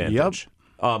have an advantage.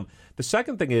 Yep. The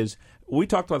second thing is, we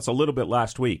talked about this a little bit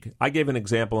last week. I gave an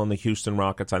example on the Houston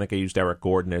Rockets. I think I used Eric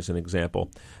Gordon as an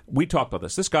example. We talked about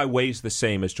this. This guy weighs the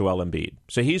same as Joel Embiid.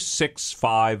 So he's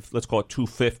 6'5", let's call it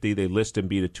 250. They list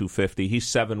Embiid at 250. He's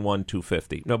 7'1",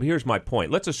 250. No, but here's my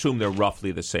point. Let's assume they're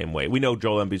roughly the same weight. We know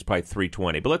Joel Embiid's probably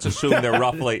 320, but let's assume they're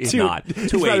roughly, he's not,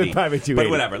 280. But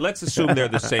whatever. Let's assume they're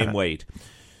the same weight.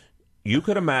 You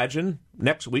could imagine,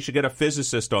 next we should get a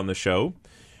physicist on the show.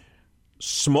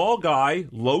 Small guy,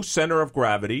 low center of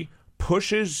gravity,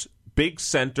 pushes big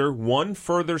center one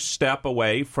further step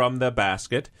away from the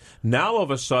basket. Now, all of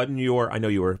a sudden, I know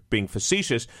you were being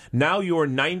facetious, now your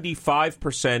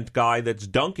 95% guy that's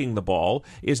dunking the ball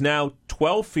is now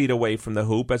 12 feet away from the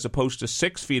hoop as opposed to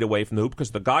 6 feet away from the hoop because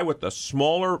the guy with the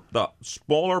smaller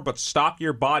but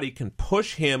stockier body can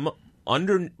push him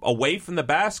away from the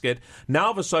basket. Now,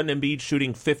 all of a sudden, Embiid's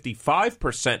shooting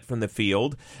 55% from the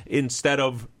field instead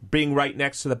of being right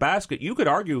next to the basket. You could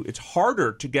argue it's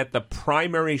harder to get the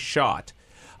primary shot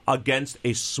against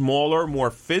a smaller, more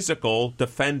physical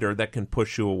defender that can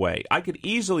push you away. I could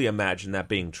easily imagine that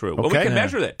being true. Okay. But we can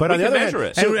measure it. But we can measure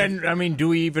it. And I mean, do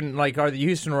we even, are the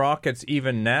Houston Rockets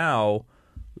even now,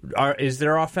 is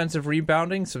their offensive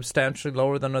rebounding substantially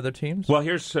lower than other teams? Well,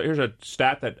 here's a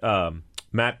stat that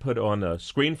Matt put on the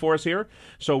screen for us here.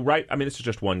 So, this is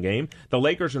just one game. The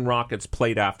Lakers and Rockets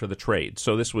played after the trade.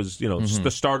 So this was, the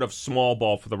start of small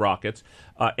ball for the Rockets.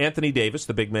 Anthony Davis,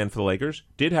 the big man for the Lakers,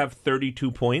 did have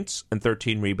 32 points and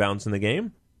 13 rebounds in the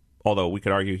game. Although we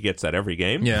could argue he gets that every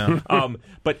game. Yeah.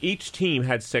 But each team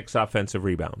had 6 offensive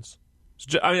rebounds.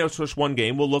 So, it's just one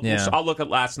game. I'll look at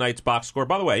last night's box score.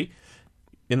 By the way,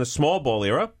 in the small ball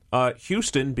era,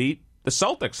 Houston beat the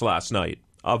Celtics last night.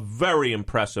 A very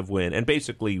impressive win and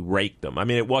basically raked them. I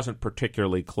mean, it wasn't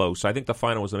particularly close. I think the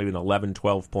final was maybe an 11,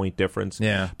 12-point difference.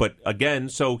 Yeah. But again,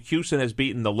 so Houston has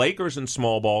beaten the Lakers in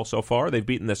small ball so far. They've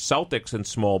beaten the Celtics in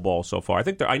small ball so far.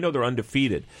 I know they're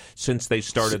undefeated since they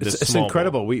started this small ball. It's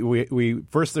incredible. We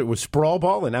first it was sprawl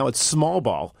ball and now it's small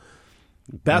ball.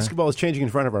 Basketball is changing in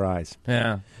front of our eyes.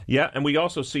 Yeah. Yeah, and we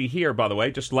also see here, by the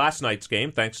way, just last night's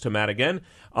game, thanks to Matt again,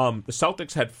 the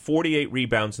Celtics had 48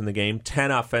 rebounds in the game, 10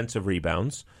 offensive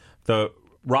rebounds. The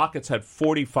Rockets had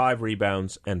 45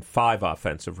 rebounds and 5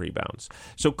 offensive rebounds.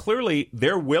 So clearly,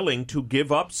 they're willing to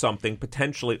give up something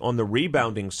potentially on the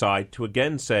rebounding side to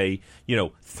again say,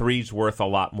 three's worth a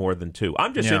lot more than 2.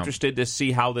 I'm just interested to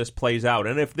see how this plays out.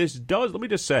 And if this does, let me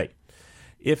just say,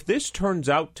 if this turns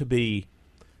out to be,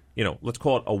 let's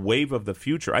call it a wave of the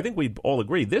future, I think we all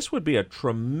agree this would be a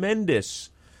tremendous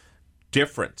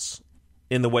difference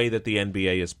in the way that the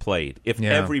NBA is played. If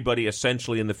everybody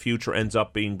essentially in the future ends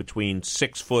up being between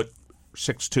 6 foot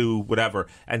 6'2", whatever,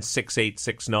 and 6'8",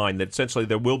 6'9", that essentially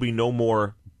there will be no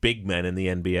more big men in the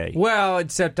NBA. Well,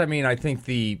 except, I mean, I think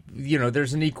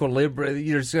there's an equilibrium.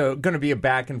 There's going to be a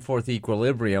back and forth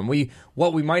equilibrium.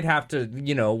 What we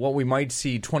might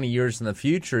see 20 years in the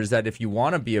future is that if you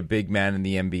want to be a big man in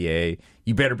the NBA,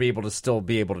 you better be able to still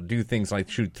be able to do things like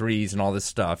shoot threes and all this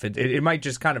stuff. It might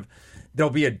just kind of,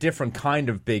 there'll be a different kind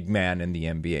of big man in the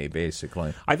NBA,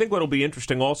 basically. I think what'll be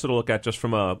interesting also to look at, just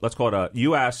from let's call it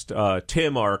you asked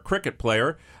Tim, our cricket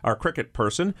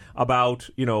person, about,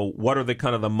 what are the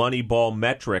kind of the Moneyball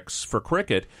metrics for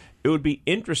cricket. It would be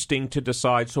interesting to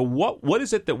decide, so what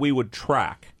is it that we would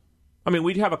track? I mean,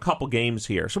 we'd have a couple games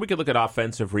here, so we could look at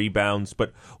offensive rebounds,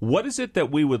 but what is it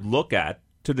that we would look at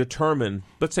to determine,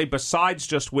 let's say, besides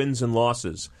just wins and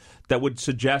losses, that would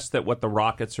suggest that what the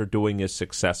Rockets are doing is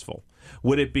successful?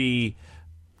 Would it be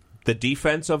the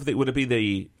defense would it be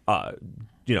the,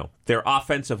 their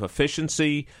offensive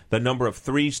efficiency, the number of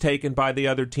threes taken by the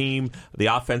other team, the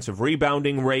offensive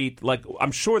rebounding rate? Like,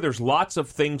 I'm sure there's lots of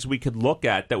things we could look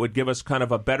at that would give us kind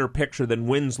of a better picture than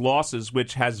wins, losses,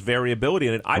 which has variability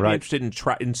in it. I'd be interested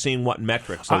in seeing what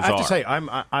metrics those are. I have to say,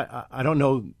 I don't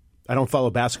know. I don't follow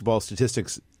basketball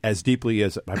statistics as deeply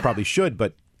as I probably should,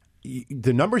 but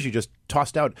the numbers you just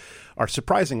tossed out are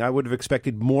surprising. I would have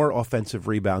expected more offensive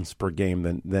rebounds per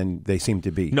game than they seem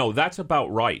to be. No, that's about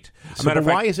right. But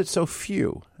why is it so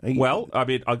few? Well, I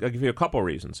mean, I'll give you a couple of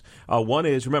reasons. One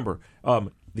is, remember,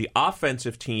 the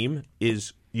offensive team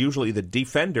is usually the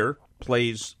defender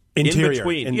plays interior. In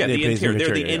between. The interior.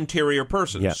 They're the interior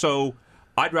person. Yeah. So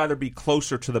I'd rather be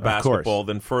closer to the basketball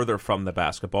than further from the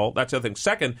basketball. That's the other thing.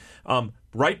 Second,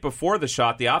 right before the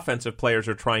shot, the offensive players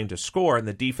are trying to score, and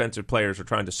the defensive players are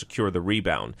trying to secure the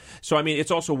rebound. So, I mean,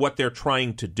 it's also what they're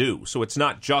trying to do. So it's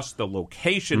not just the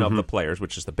location of the players,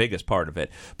 which is the biggest part of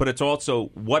it, but it's also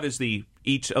what is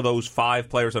each of those 5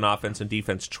 players on offense and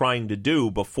defense trying to do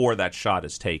before that shot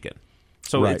is taken.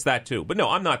 So it's that too. But no,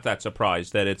 I'm not that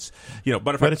surprised that it's,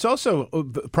 but it's also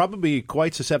probably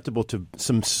quite susceptible to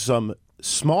some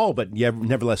small but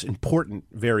nevertheless important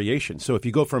variation. So if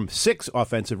you go from 6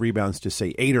 offensive rebounds to,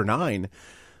 say, 8 or 9,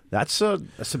 that's a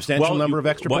substantial number of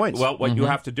extra points. Well, what you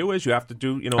have to do is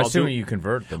assuming you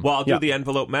convert them. Well, I'll do the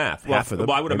envelope math. Half of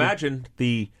them, I would imagine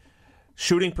the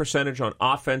shooting percentage on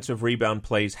offensive rebound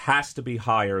plays has to be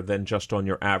higher than just on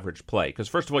your average play. Because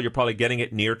first of all, you're probably getting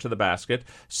it near to the basket.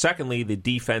 Secondly, the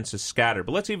defense is scattered.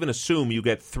 But let's even assume you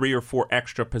get 3 or 4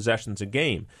 extra possessions a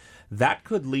game. That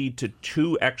could lead to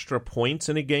 2 extra points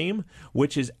in a game,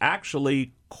 which is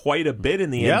actually quite a bit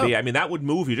in the NBA. I mean, that would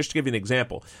move you, just to give you an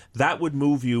example, that would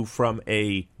move you from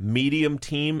a medium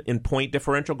team in point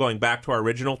differential, going back to our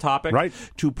original topic,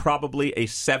 to probably a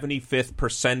 75th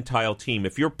percentile team.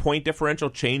 If your point differential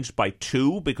changed by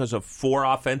 2 because of 4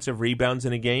 offensive rebounds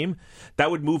in a game,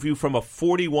 that would move you from a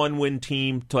 41-win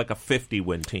team to like a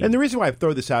 50-win team. And the reason why I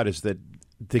throw this out is that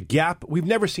the gap, we've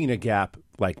never seen a gap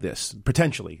like this,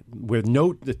 potentially, where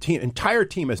entire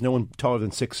team has no one taller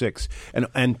than 6'6",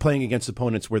 and playing against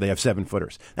opponents where they have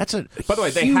 7-footers. That's by the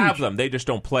way, they have them. They just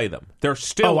don't play them. They're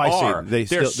still are. They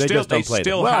just don't play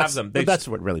them. Have them. But that's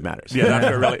what really matters. Yeah, that's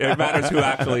what really it matters who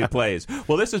actually plays.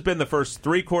 Well, this has been the first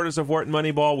 3 quarters of Wharton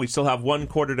Moneyball. We still have 1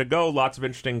 quarter to go. Lots of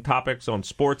interesting topics on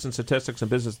sports and statistics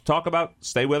and business to talk about.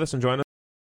 Stay with us and join us.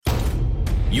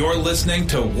 You're listening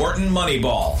to Wharton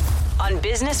Moneyball on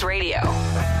Business Radio.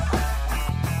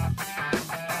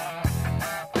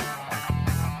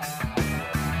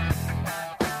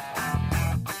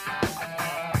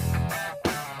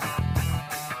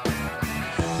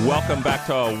 Welcome back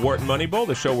to Wharton Moneyball,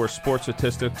 the show where sports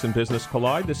statistics and business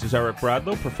collide. This is Eric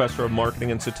Bradlow, Professor of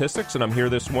Marketing and Statistics, and I'm here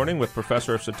this morning with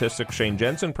Professor of Statistics Shane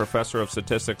Jensen, Professor of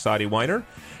Statistics Adi Weiner.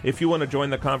 If you want to join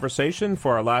the conversation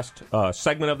for our last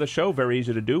segment of the show, very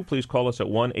easy to do. Please call us at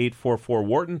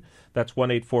 1-844-WHARTON. That's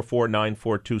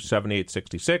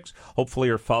 1-844-942-7866. Hopefully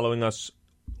you're following us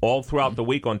all throughout the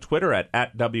week on Twitter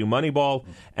at WMoneyball.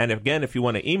 And again, if you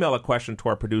want to email a question to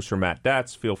our producer, Matt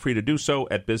Datz, feel free to do so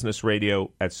at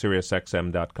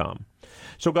businessradio@SiriusXM.com.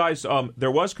 So, guys,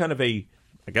 there was kind of a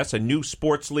new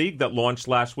sports league that launched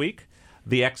last week,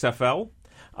 the XFL.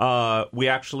 We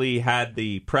actually had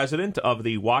the president of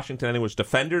the Washington, I think it was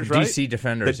Defenders, right? DC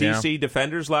Defenders, The DC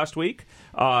Defenders last week,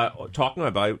 talking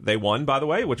about, they won, by the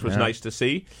way, which was nice to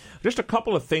see. Just a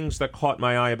couple of things that caught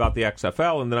my eye about the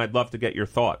XFL, and then I'd love to get your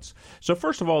thoughts. So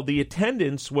first of all, the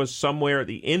attendance was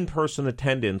the in-person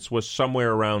attendance was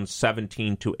somewhere around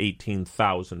 17,000 to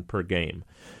 18,000 per game.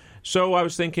 So I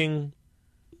was thinking,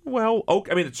 well,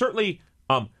 okay, I mean, it's certainly...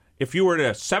 if you were at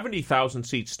a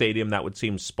 70,000-seat stadium, that would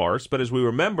seem sparse. But as we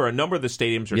remember, a number of the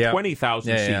stadiums are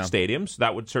 20,000-seat stadiums.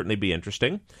 That would certainly be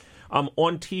interesting.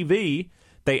 On TV,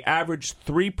 they averaged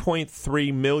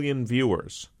 3.3 million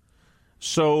viewers.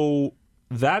 So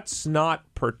that's not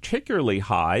particularly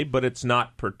high, but it's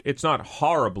not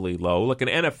horribly low. Like an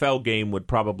NFL game would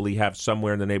probably have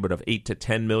somewhere in the neighborhood of 8 to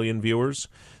 10 million viewers.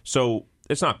 So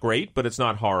it's not great, but it's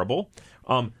not horrible.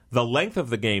 The length of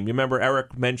the game, you remember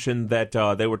Eric mentioned that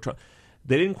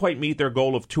they didn't quite meet their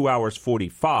goal of 2 hours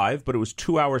 45, but it was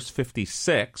 2 hours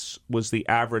 56 was the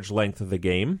average length of the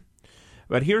game.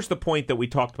 But here's the point that we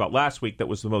talked about last week that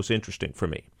was the most interesting for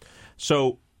me.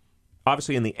 So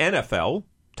obviously in the NFL,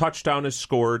 touchdown is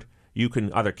scored. You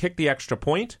can either kick the extra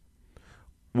point,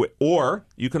 or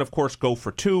you can, of course, go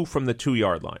for 2 from the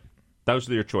 2-yard line. Those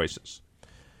are your choices.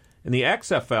 In the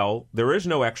XFL, there is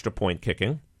no extra point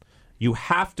kicking. You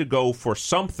have to go for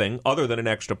something other than an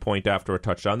extra point after a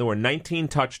touchdown. There were 19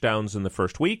 touchdowns in the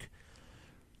first week.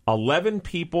 11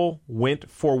 people went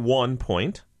for 1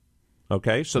 point.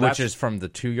 Okay, so which is from the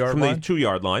 2-yard line? From the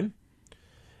 2-yard line.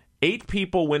 8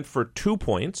 people went for 2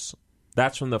 points.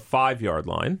 That's from the 5-yard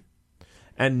line.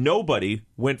 And nobody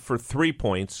went for 3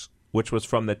 points, which was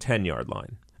from the 10-yard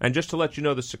line. And just to let you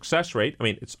know the success rate, I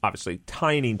mean, it's obviously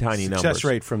tiny numbers. Success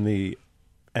rate from the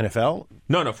NFL?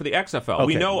 No, for the XFL. Okay.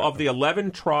 We know of the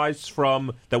 11 tries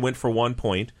that went for 1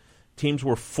 point, teams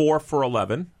were 4 for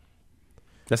 11.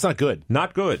 That's not good.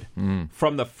 Not good.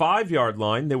 From the 5-yard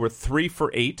line, they were 3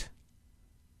 for 8.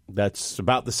 That's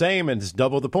about the same, and it's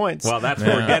double the points. Well, that's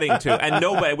what we're getting to. And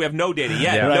we have no data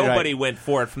yet. Yeah, nobody went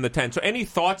for it from the 10. So any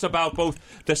thoughts about both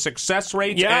the success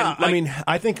rates? Yeah, and,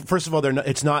 I think, first of all,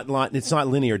 it's not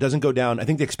linear. It doesn't go down. I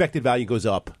think the expected value goes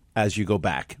up as you go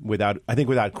back, without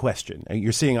question. And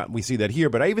we see that here.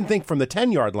 But I even think from the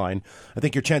 10-yard line, I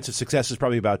think your chance of success is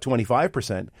probably about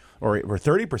 25% or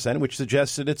 30%, which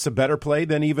suggests that it's a better play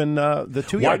than even the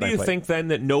 2-yard line. Why do you think, then,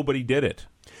 that nobody did it?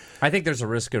 I think there's a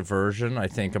risk aversion,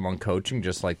 among coaching,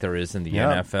 just like there is in the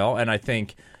NFL. And I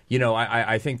think,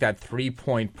 I think that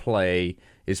 3-point play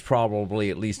is probably,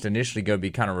 at least initially, going to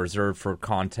be kind of reserved for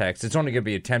context. It's only going to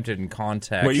be attempted in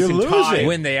context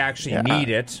when they actually need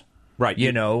it. Right.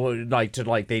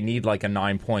 They need like a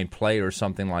 9-point play or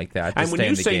something like that. And when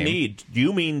you say need, do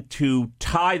you mean to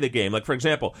tie the game? Like, for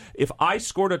example, if I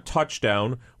scored a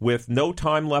touchdown with no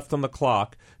time left on the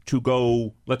clock to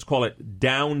go, let's call it,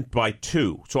 down by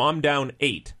 2, so I'm down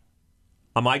 8.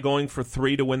 Am I going for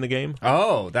 3 to win the game?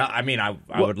 Oh, I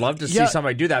would love to see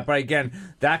somebody do that. But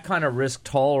again, that kind of risk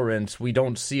tolerance we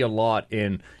don't see a lot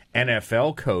in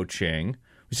NFL coaching.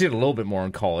 We see it a little bit more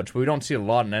in college, but we don't see it a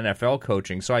lot in NFL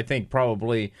coaching. So I think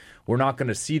probably we're not going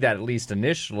to see that, at least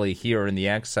initially, here in the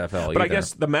XFL. But I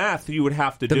guess the math you would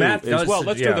have to do is,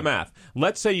 let's do the math.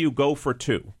 Let's say you go for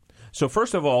 2. So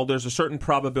first of all, there's a certain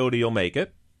probability you'll make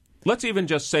it. Let's even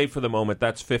just say for the moment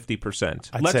that's 50%.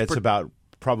 I'd say it's about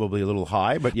probably a little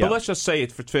high, but yeah. But let's just say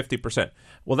it's 50%.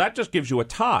 Well, that just gives you a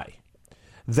tie.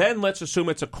 Then let's assume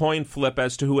it's a coin flip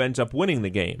as to who ends up winning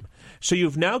the game. So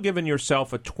you've now given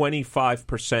yourself a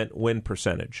 25% win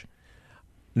percentage.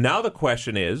 Now the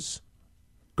question is,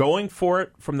 going for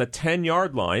it from the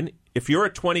 10-yard line, if you're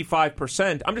at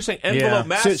 25%, I'm just saying envelope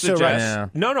math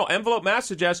suggests... envelope math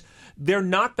suggests they're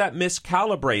not that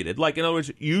miscalibrated. Like, in other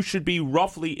words, you should be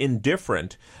roughly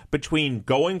indifferent between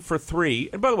going for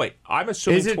 3... And by the way, I'm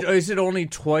assuming... Is it only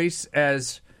twice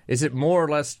as... Is it more or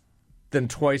less than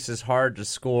twice as hard to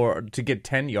score, to get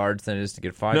 10 yards than it is to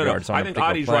get 5 yards on a particular play?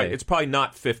 I think Adi's right. It's probably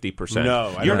not 50%.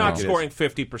 No, you're not scoring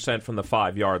 50% from the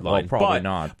 5-yard line. Well, probably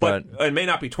not. But it may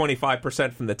not be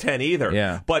 25% from the 10 either.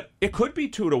 Yeah. But it could be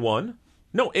 2 to 1.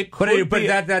 No, it could be.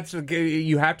 But that's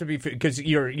you have to be, because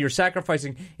you're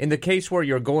sacrificing in the case where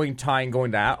you're going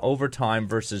to overtime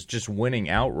versus just winning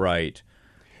outright.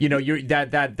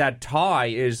 That tie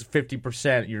is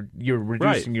 50%. You're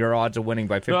reducing your odds of winning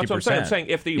by 50%. That's what I'm saying.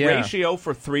 If the ratio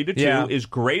for 3 to 2 is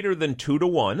greater than 2 to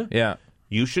 1,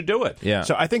 you should do it. Yeah.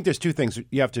 So I think there's 2 things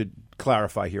you have to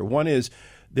clarify here. One is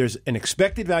there's an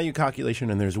expected value calculation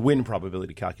and there's win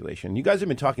probability calculation. You guys have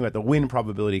been talking about the win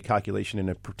probability calculation in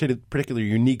a particular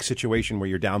unique situation where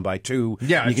you're down by 2.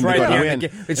 Yeah, it's right at the end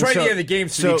of the game,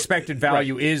 so the expected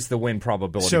value is the win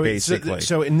probability, basically.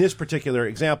 So in this particular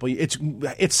example, it's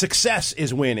success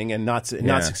is winning and not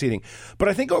succeeding. But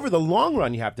I think over the long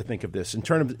run, you have to think of this in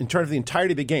terms of the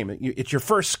entirety of the game. It's your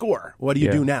first score. What do you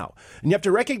do now? And you have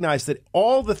to recognize that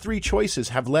all the 3 choices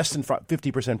have less than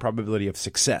 50% probability of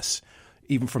success.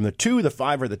 even from the 2, the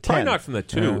 5, or the 10. Probably not from the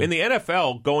 2. In the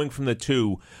NFL, going from the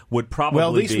 2 would probably Well,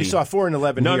 at least be... we saw 4 and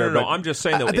 11 no, here. No, I'm just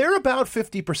saying that... They're about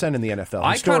 50% in the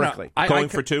NFL, historically. Going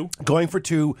for 2? Going for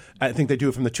 2. I think they do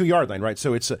it from the 2-yard line, right?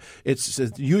 So it's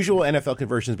usual NFL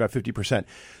conversion is about 50%.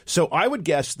 So I would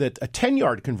guess that a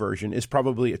 10-yard conversion is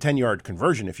probably, a 10-yard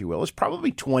conversion, if you will, is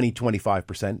probably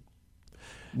 20-25%.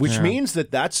 Which means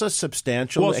that's a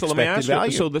substantial expected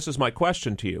value. So this is my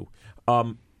question to you.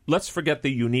 Let's forget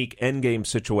the unique endgame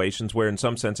situations where, in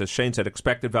some sense, as Shane said,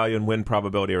 expected value and win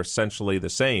probability are essentially the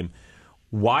same.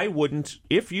 Why wouldn't,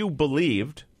 if you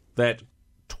believed that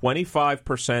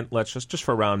 25%, let's just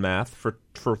for round math, for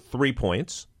 3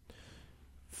 points,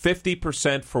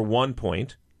 50% for 1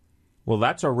 point, well,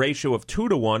 that's a ratio of 2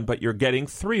 to 1, but you're getting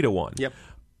 3 to 1. Yep.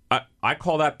 I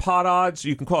call that pot odds.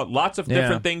 You can call it lots of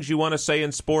different things you want to say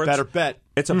in sports. Better bet.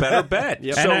 It's a better bet.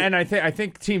 Yep. And I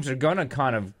think teams are going to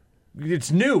kind of,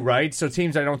 it's new, right? So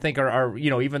teams I don't think are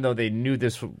even though they knew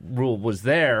this rule was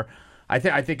there, I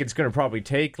think it's going to probably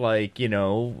take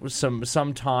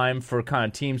some time for kind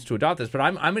of teams to adopt this. But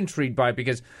I'm intrigued by it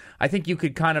because I think you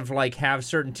could kind of have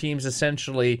certain teams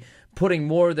essentially putting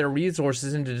more of their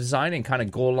resources into designing kind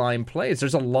of goal line plays.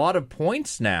 There's a lot of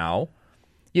points now.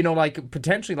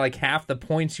 Potentially half the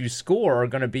points you score are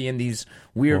going to be in these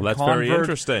weird very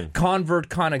interesting. Convert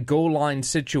kind of goal line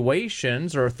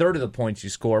situations, or a third of the points you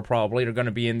score probably are going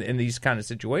to be in these kind of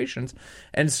situations.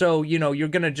 And so, you're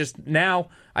going to just now,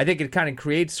 I think it kind of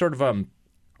creates sort of a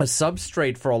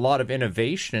substrate for a lot of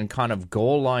innovation and kind of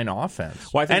goal line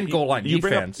offense and goal line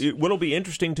defense. What'll be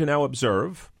interesting to now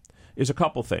observe is a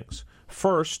couple things.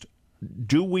 First,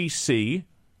 do we see,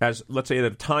 as let's say in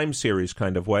a time series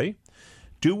kind of way,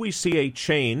 do we see a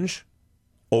change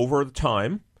over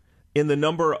time in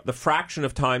the fraction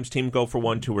of times teams go for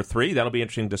 1, 2, or 3? That'll be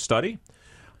interesting to study.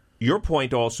 Your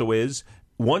point also is,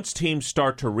 once teams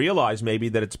start to realize maybe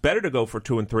that it's better to go for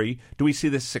 2 and 3, do we see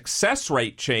the success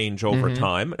rate change over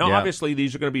time? Now, obviously,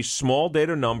 these are going to be small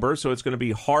data numbers, so it's going to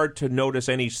be hard to notice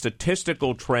any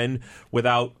statistical trend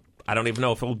without... I don't even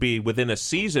know if it'll be within a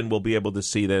season we'll be able to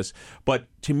see this. But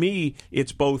to me,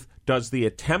 it's both does the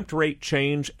attempt rate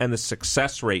change and the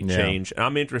success rate change. And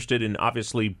I'm interested in,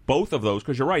 obviously, both of those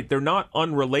because you're right. They're not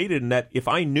unrelated in that if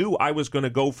I knew I was going to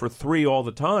go for 3 all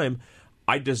the time,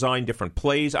 I'd design different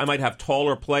plays. I might have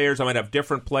taller players. I might have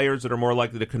different players that are more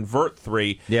likely to convert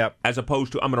 3 as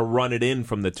opposed to I'm going to run it in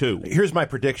from the 2. Here's my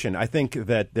prediction. I think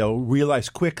that they'll realize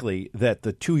quickly that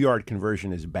the 2-yard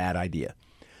conversion is a bad idea.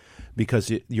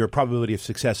 Because your probability of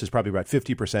success is probably about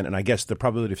 50%, and I guess the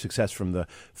probability of success from the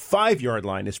 5-yard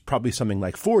line is probably something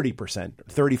like 40%,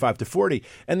 35 to 40,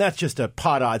 and that's just a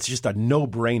pot odds, just a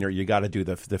no-brainer. You got to do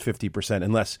the 50%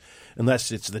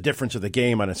 unless it's the difference of the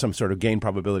game on some sort of gain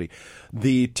probability.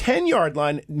 The 10-yard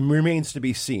line remains to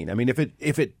be seen. I mean, if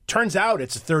it turns out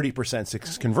it's a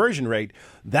 30% conversion rate,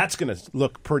 that's going to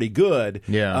look pretty good.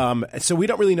 Yeah. So we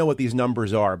don't really know what these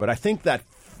numbers are, but I think that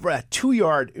for a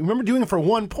 2-yard, remember doing it for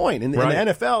 1 point. In the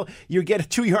NFL, you get a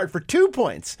 2-yard for 2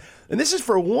 points. And this is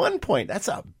for 1 point. That's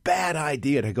a bad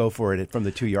idea to go for it from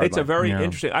the 2-yard line. It's a very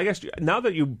interesting. I guess now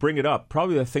that you bring it up,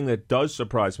 probably the thing that does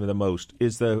surprise me the most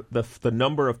is the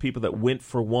number of people that went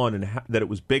for 1 and that it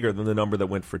was bigger than the number that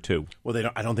went for 2.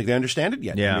 Well, I don't think they understand it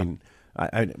yet. Yeah.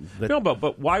 I mean,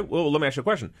 but why? Well, let me ask you a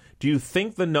question. Do you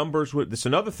think the numbers would? This is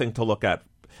another thing to look at.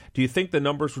 Do you think the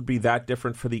numbers would be that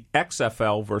different for the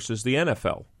XFL versus the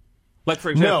NFL? Like,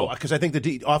 for example... No, because I think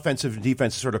the offensive and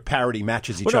defense sort of parity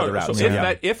matches each other out.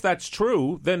 So if that's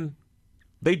true, then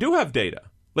they do have data.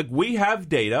 Like, we have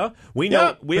data. We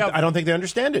know... I don't think they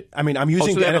understand it. I mean, I'm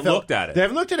using so they the haven't NFL... looked at it. They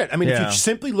haven't looked at it. I mean, if you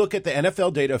simply look at the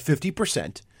NFL data of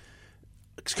 50%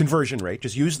 conversion rate,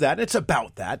 just use that, it's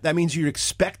about that. That means you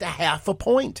expect a half a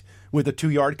point with a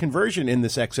 2-yard conversion in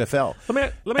this XFL.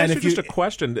 Let me ask you just a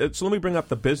question. So let me bring up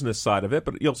the business side of it,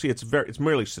 but you'll see it's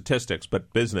merely statistics,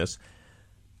 but business.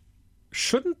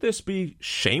 Shouldn't this be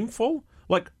shameful?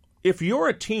 Like, if you're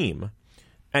a team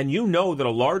and you know that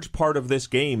a large part of this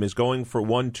game is going for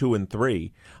 1, 2, and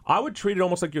 3, I would treat it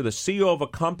almost like you're the CEO of a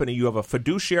company. You have a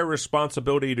fiduciary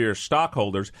responsibility to your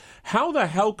stockholders. How the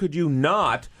hell could you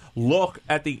not look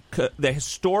at the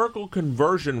historical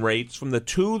conversion rates from the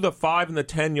 2, the 5, and the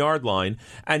 10-yard line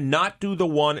and not do the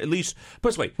 1, at least...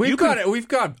 But wait, we've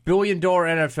got billion-dollar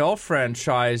NFL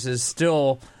franchises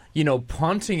still...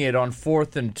 punting it on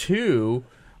 4th and 2,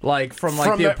 from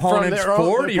the opponent's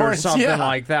 40 or something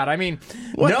like that. I mean,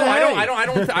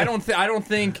 I don't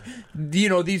think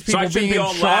these people so I shouldn't being be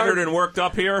all in laddered charge. and worked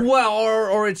up here? Well,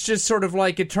 or it's just sort of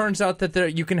like it turns out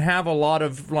that you can have a lot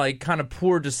of like kind of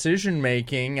poor decision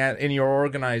making in your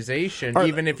organization,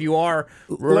 even if you are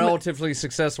a relatively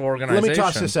successful organization. Let me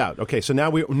toss this out. Okay, so now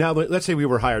let's say we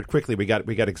were hired quickly. We got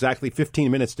exactly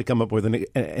 15 minutes to come up with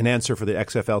an answer for the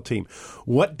XFL team.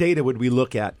 What data would we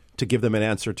look at to give them an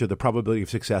answer to the probability of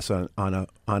success on a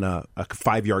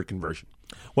 5-yard conversion?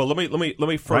 Well, let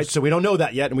me first. Right, so we don't know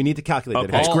that yet, and we need to calculate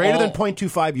Okay. it. If it's greater than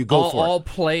 0.25, you go for it.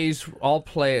 All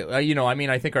play.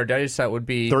 I think our data set would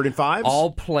be 3rd and 5s.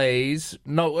 All plays.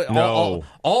 No.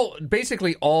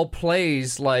 Basically all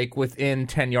plays like within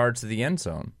 10 yards of the end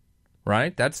zone.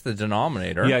 Right, that's the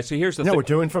denominator. Yeah. So here's the thing. No, we're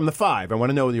doing from the 5. I want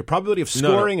to know your probability of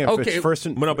scoring. No. If it's first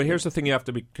and but here's the thing: you have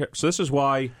to be. So this is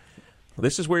why.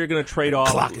 This is where you're going to trade off.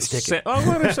 Clock is ticking.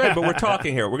 What I said, but we're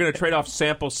talking here. We're going to trade off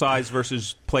sample size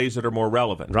versus plays that are more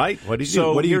relevant. Right? What do you do?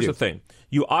 So What do you here's do? the thing.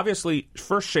 You obviously,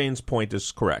 first Shane's point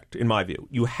is correct, in my view.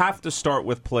 You have to start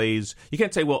with plays. You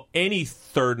can't say, well, any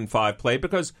 3rd and 5 play,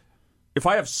 because if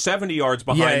I have 70 yards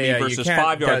behind me versus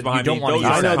 5 yards behind me, those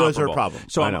I know are those are a comparable. problem.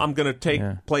 So I'm going to take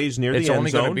plays near the end zone. It's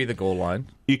only going to be the goal line.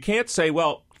 You can't say,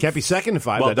 well, can't be 2nd and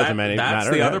 5. well, that doesn't matter. That's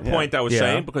the other point I was Yeah.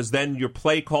 saying, because then your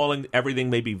play calling, everything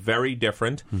may be very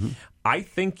different. Mm-hmm. I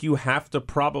think you have to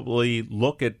probably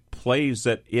look at plays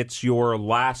that it's your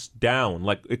last down.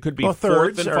 Like it could be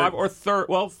 4th and 5 or third.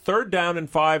 Well, 3rd down and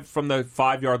 5 from the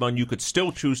 5-yard line. You could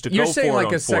still choose to You're go saying for it like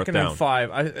on a 4th 2nd down.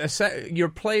 and 5. Your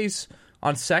plays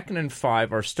on 2nd and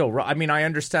 5 are still. I mean, I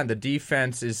understand the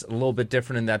defense is a little bit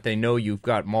different in that they know you've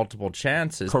got multiple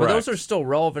chances, Correct. but those are still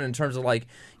relevant in terms of like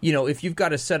if you've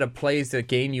got a set of plays that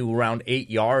gain you around 8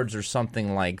 yards or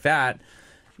something like that.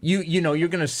 You're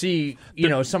going to see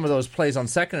some of those plays on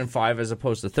 2nd and 5 as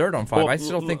opposed to 3rd and 5. Well, I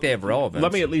still think they have relevance.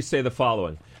 Let me at least say the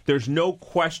following. There's no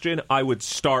question I would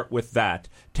start with that.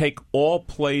 Take all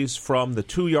plays from the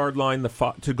 2-yard line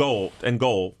to goal,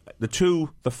 the 2,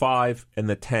 the 5, and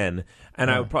the 10.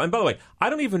 And and by the way, I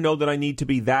don't even know that I need to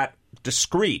be that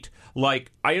discreet.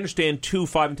 Like, I understand 2,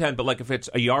 5, and 10, but like if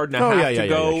it's a yard and a half to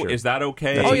go, sure. is that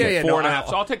okay? That's okay. 4.5.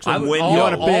 So I'll take some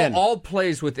win. All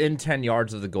plays within 10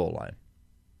 yards of the goal line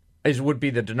would be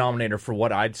the denominator for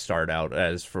what I'd start out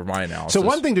as for my analysis. So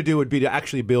one thing to do would be to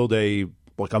actually build a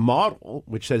model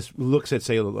which looks at,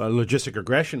 say, a logistic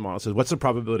regression model. Says what's the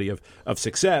probability of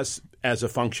success as a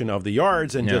function of the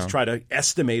yards, and just try to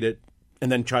estimate it,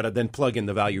 and then try to plug in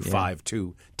the value 5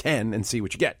 to 10 and see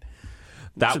what you get.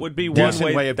 That would be one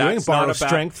way of doing it. Borrow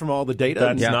strength from all the data.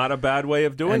 That's not a bad way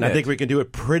of doing and it. I think we can do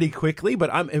it pretty quickly. But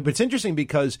it's interesting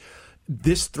because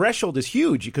this threshold is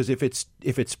huge, because if it's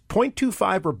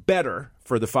 0.25 or better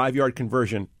for the 5-yard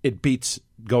conversion, it beats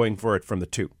going for it from the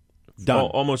 2. Done.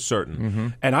 Almost certain. Mm-hmm.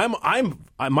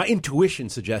 And my intuition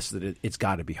suggests that it's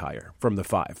got to be higher from the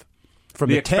 5. From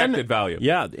the 10, expected value.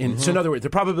 Yeah. So in other words, the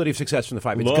probability of success from the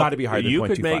 5, it's got to be higher than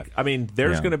 0.25.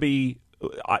 There's going to be.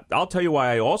 I'll tell you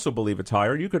why I also believe it's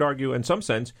higher. You could argue, in some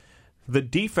sense, the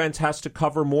defense has to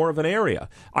cover more of an area.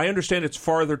 I understand it's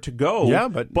farther to go. Yeah,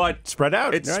 but spread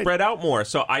out. It's spread out more.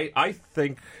 So I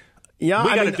think. Yeah,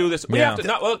 we got to do this. We have to.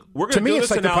 Look, we're going to do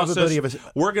this analysis.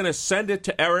 We're going to send it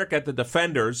to Eric at the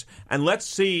Defenders, and let's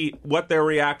see what their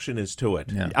reaction is to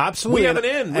it. Yeah. Absolutely, we have an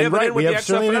in. We have an in with the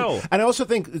XFL. And I also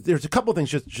think there's a couple of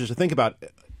things just to think about.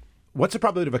 What's the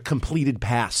probability of a completed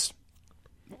pass?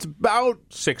 It's about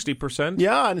 60%.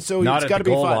 Yeah, and so not it's got to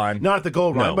be 5. Line. Not at the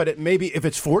goal line, No. but maybe if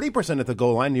it's 40% at the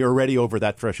goal line, you're already over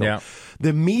that threshold. Yeah.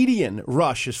 The median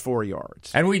rush is 4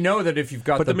 yards. And we know that if you've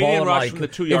got the median ball rush like, from the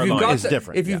 2-yard line is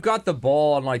different. If you've got the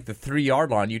ball on like the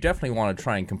 3-yard line, you definitely want to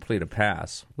try and complete a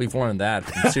pass. We've learned that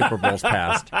from Super Bowls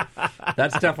past.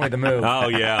 That's definitely the move. Oh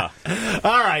yeah.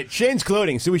 All right, Shane's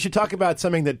gloating. So we should talk about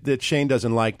something that Shane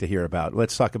doesn't like to hear about.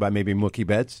 Let's talk about maybe Mookie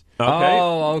Betts. Okay.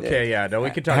 Oh, okay, yeah. No,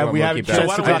 we could talk about Mookie So Betts.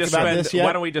 why don't, talk we just about spend, this yet?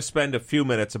 why don't we just spend a few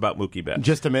minutes about Mookie Betts?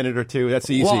 Just a minute or two. That's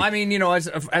easy. Well, I mean, as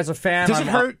a fan, Does it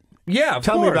hurt? Yeah, of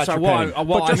Tell course. me about your pain.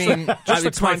 Well, But just I mean, just the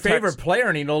it's my context. favorite player,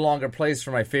 and he no longer plays for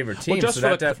my favorite team, so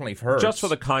that definitely hurts. Just for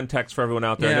the context for everyone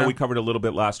out there, I know we covered a little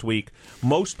bit last week.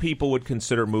 Most people would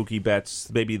consider Mookie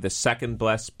Betts maybe the second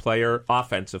best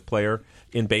offensive player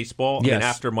in baseball. Yes. I mean,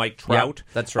 after Mike Trout.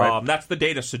 Yep, that's right. That's the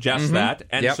data suggests that.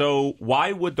 And so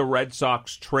why would the Red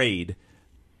Sox trade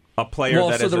a player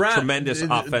that has a tremendous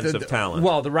offensive talent?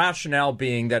 Well, the rationale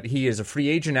being that he is a free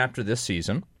agent after this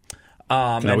season.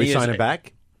 Can we sign him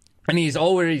back? And he's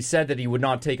already said that he would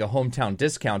not take a hometown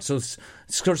discount. So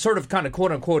sort of kind of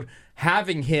quote-unquote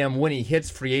having him when he hits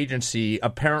free agency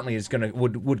apparently is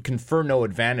would confer no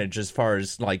advantage as far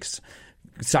as like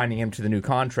signing him to the new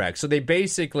contract. So they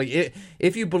basically,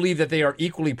 if you believe that they are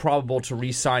equally probable to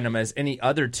re-sign him as any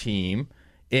other team,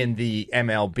 in the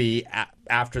MLB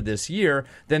after this year,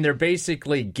 then they're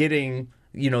basically getting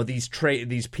these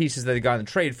pieces that they got in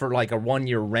the trade for like a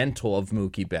 1-year rental of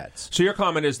Mookie Betts. So your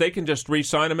comment is they can just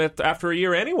re-sign him after a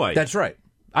year anyway. That's right.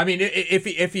 I mean,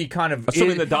 if he kind of...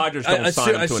 Assuming the Dodgers don't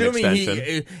sign him to an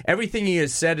extension. Everything he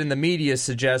has said in the media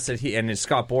suggests that and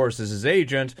Scott Boras is his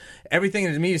agent, everything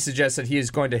in the media suggests that he is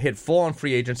going to hit full on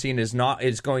free agency and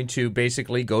is going to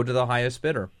basically go to the highest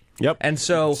bidder. Yep. And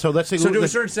so let's say, to a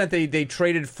certain extent, they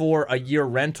traded for a year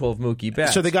rental of Mookie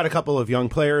Betts. So they got a couple of young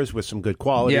players with some good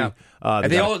quality. Yeah.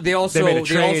 They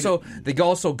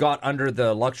also got under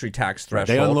the luxury tax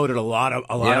threshold. They unloaded a lot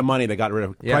of money. They got rid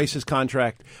of Price's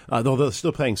contract, though they're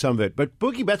still paying some of it. But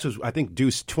Mookie Betts was, I think, due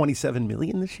 $27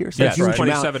 million this year. So yes, right.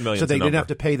 $27 million. So they didn't have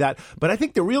to pay that. But I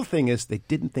think the real thing is they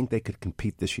didn't think they could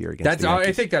compete this year against the Yankees.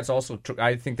 I think that's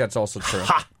also true.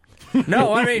 Ha!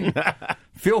 No, I mean,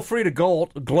 feel free to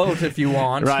gloat if you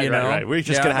want. Right. We're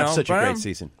just going to have such a great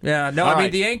season. Yeah, no, I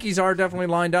mean, the Yankees are definitely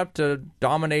lined up to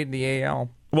dominate the AL.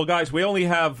 Well, guys, we only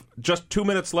have just 2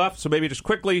 minutes left, so maybe just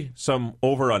quickly, some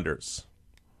over-unders.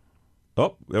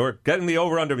 Oh, we're getting the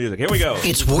over-under music. Here we go.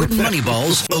 It's Wharton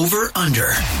Moneyball's over-under.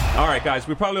 All right, guys,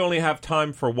 we probably only have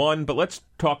time for one, but let's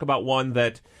talk about one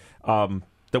that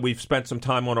we've spent some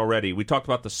time on already. We talked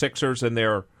about the Sixers and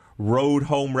their road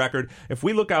home record. If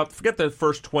we look out, forget the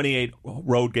first 28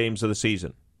 road games of the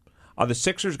season. Are the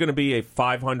Sixers going to be a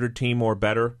 500 team or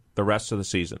better the rest of the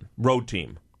season? Road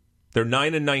team. They're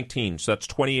 9-19, so that's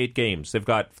 28 games. They've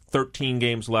got 13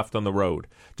 games left on the road.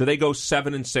 Do they go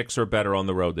 7-6 or better on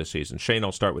the road this season? Shane,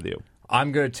 I'll start with you.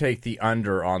 I'm going to take the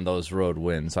under on those road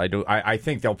wins. I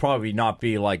think they'll probably not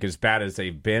be like as bad as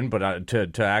they've been, but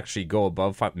to actually go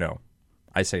above 5, no.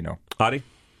 I say no. Hadi?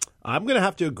 I'm going to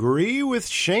have to agree with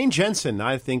Shane Jensen.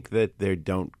 I think that they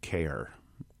don't care.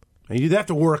 You'd have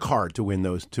to work hard to win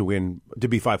to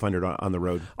be 500 on the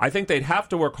road. I think they'd have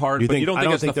to work hard, but you don't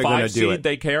think as the 5 seed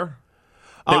they care?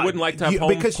 They wouldn't like to have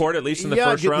home court at least in the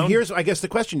first round? Here's, I guess, the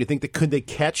question. Do you think could they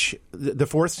catch the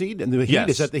 4th seed and the Heat? Yes.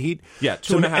 Is that the Heat? Yeah,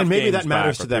 2.5 and maybe games that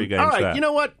matters to them. All right, back. You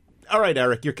know what? All right,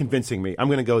 Eric, you're convincing me. I'm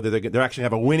going to go that they actually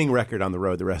have a winning record on the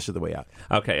road the rest of the way out.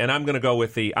 Okay, and I'm going to go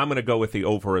with the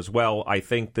over as well. I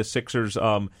think the Sixers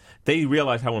they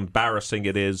realize how embarrassing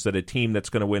it is that a team that's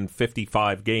going to win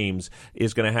 55 games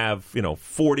is going to have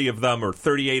 40 of them or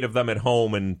 38 of them at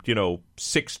home and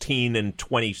 16 and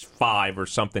 25 or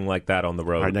something like that on the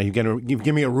road. All right, now you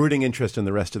give me a rooting interest in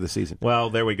the rest of the season. Well,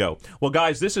 there we go. Well,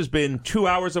 guys, this has been 2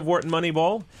 hours of Wharton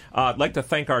Moneyball. I'd like to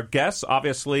thank our guests.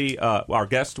 Obviously, our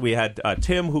guest, we had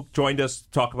Tim, who joined us to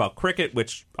talk about cricket,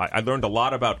 which I learned a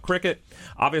lot about cricket.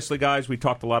 Obviously, guys, we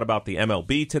talked a lot about the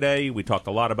MLB today. We talked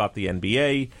a lot about the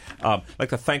NBA. I'd like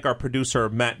to thank our producer,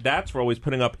 Matt Datz, for always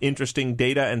putting up interesting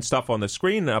data and stuff on the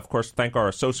screen. And, of course, thank our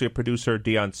associate producer,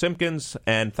 Dion Simpkins,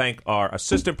 and thank our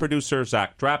assistant producer,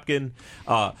 Zach Drapkin.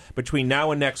 Between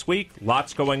now and next week,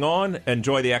 lots going on.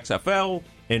 Enjoy the XFL.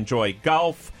 Enjoy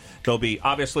golf. There'll be,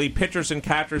 obviously, pitchers and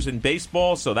catchers in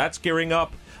baseball, so that's gearing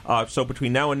up. So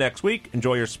between now and next week,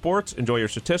 enjoy your sports, enjoy your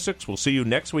statistics. We'll see you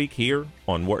next week here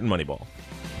on Wharton Moneyball.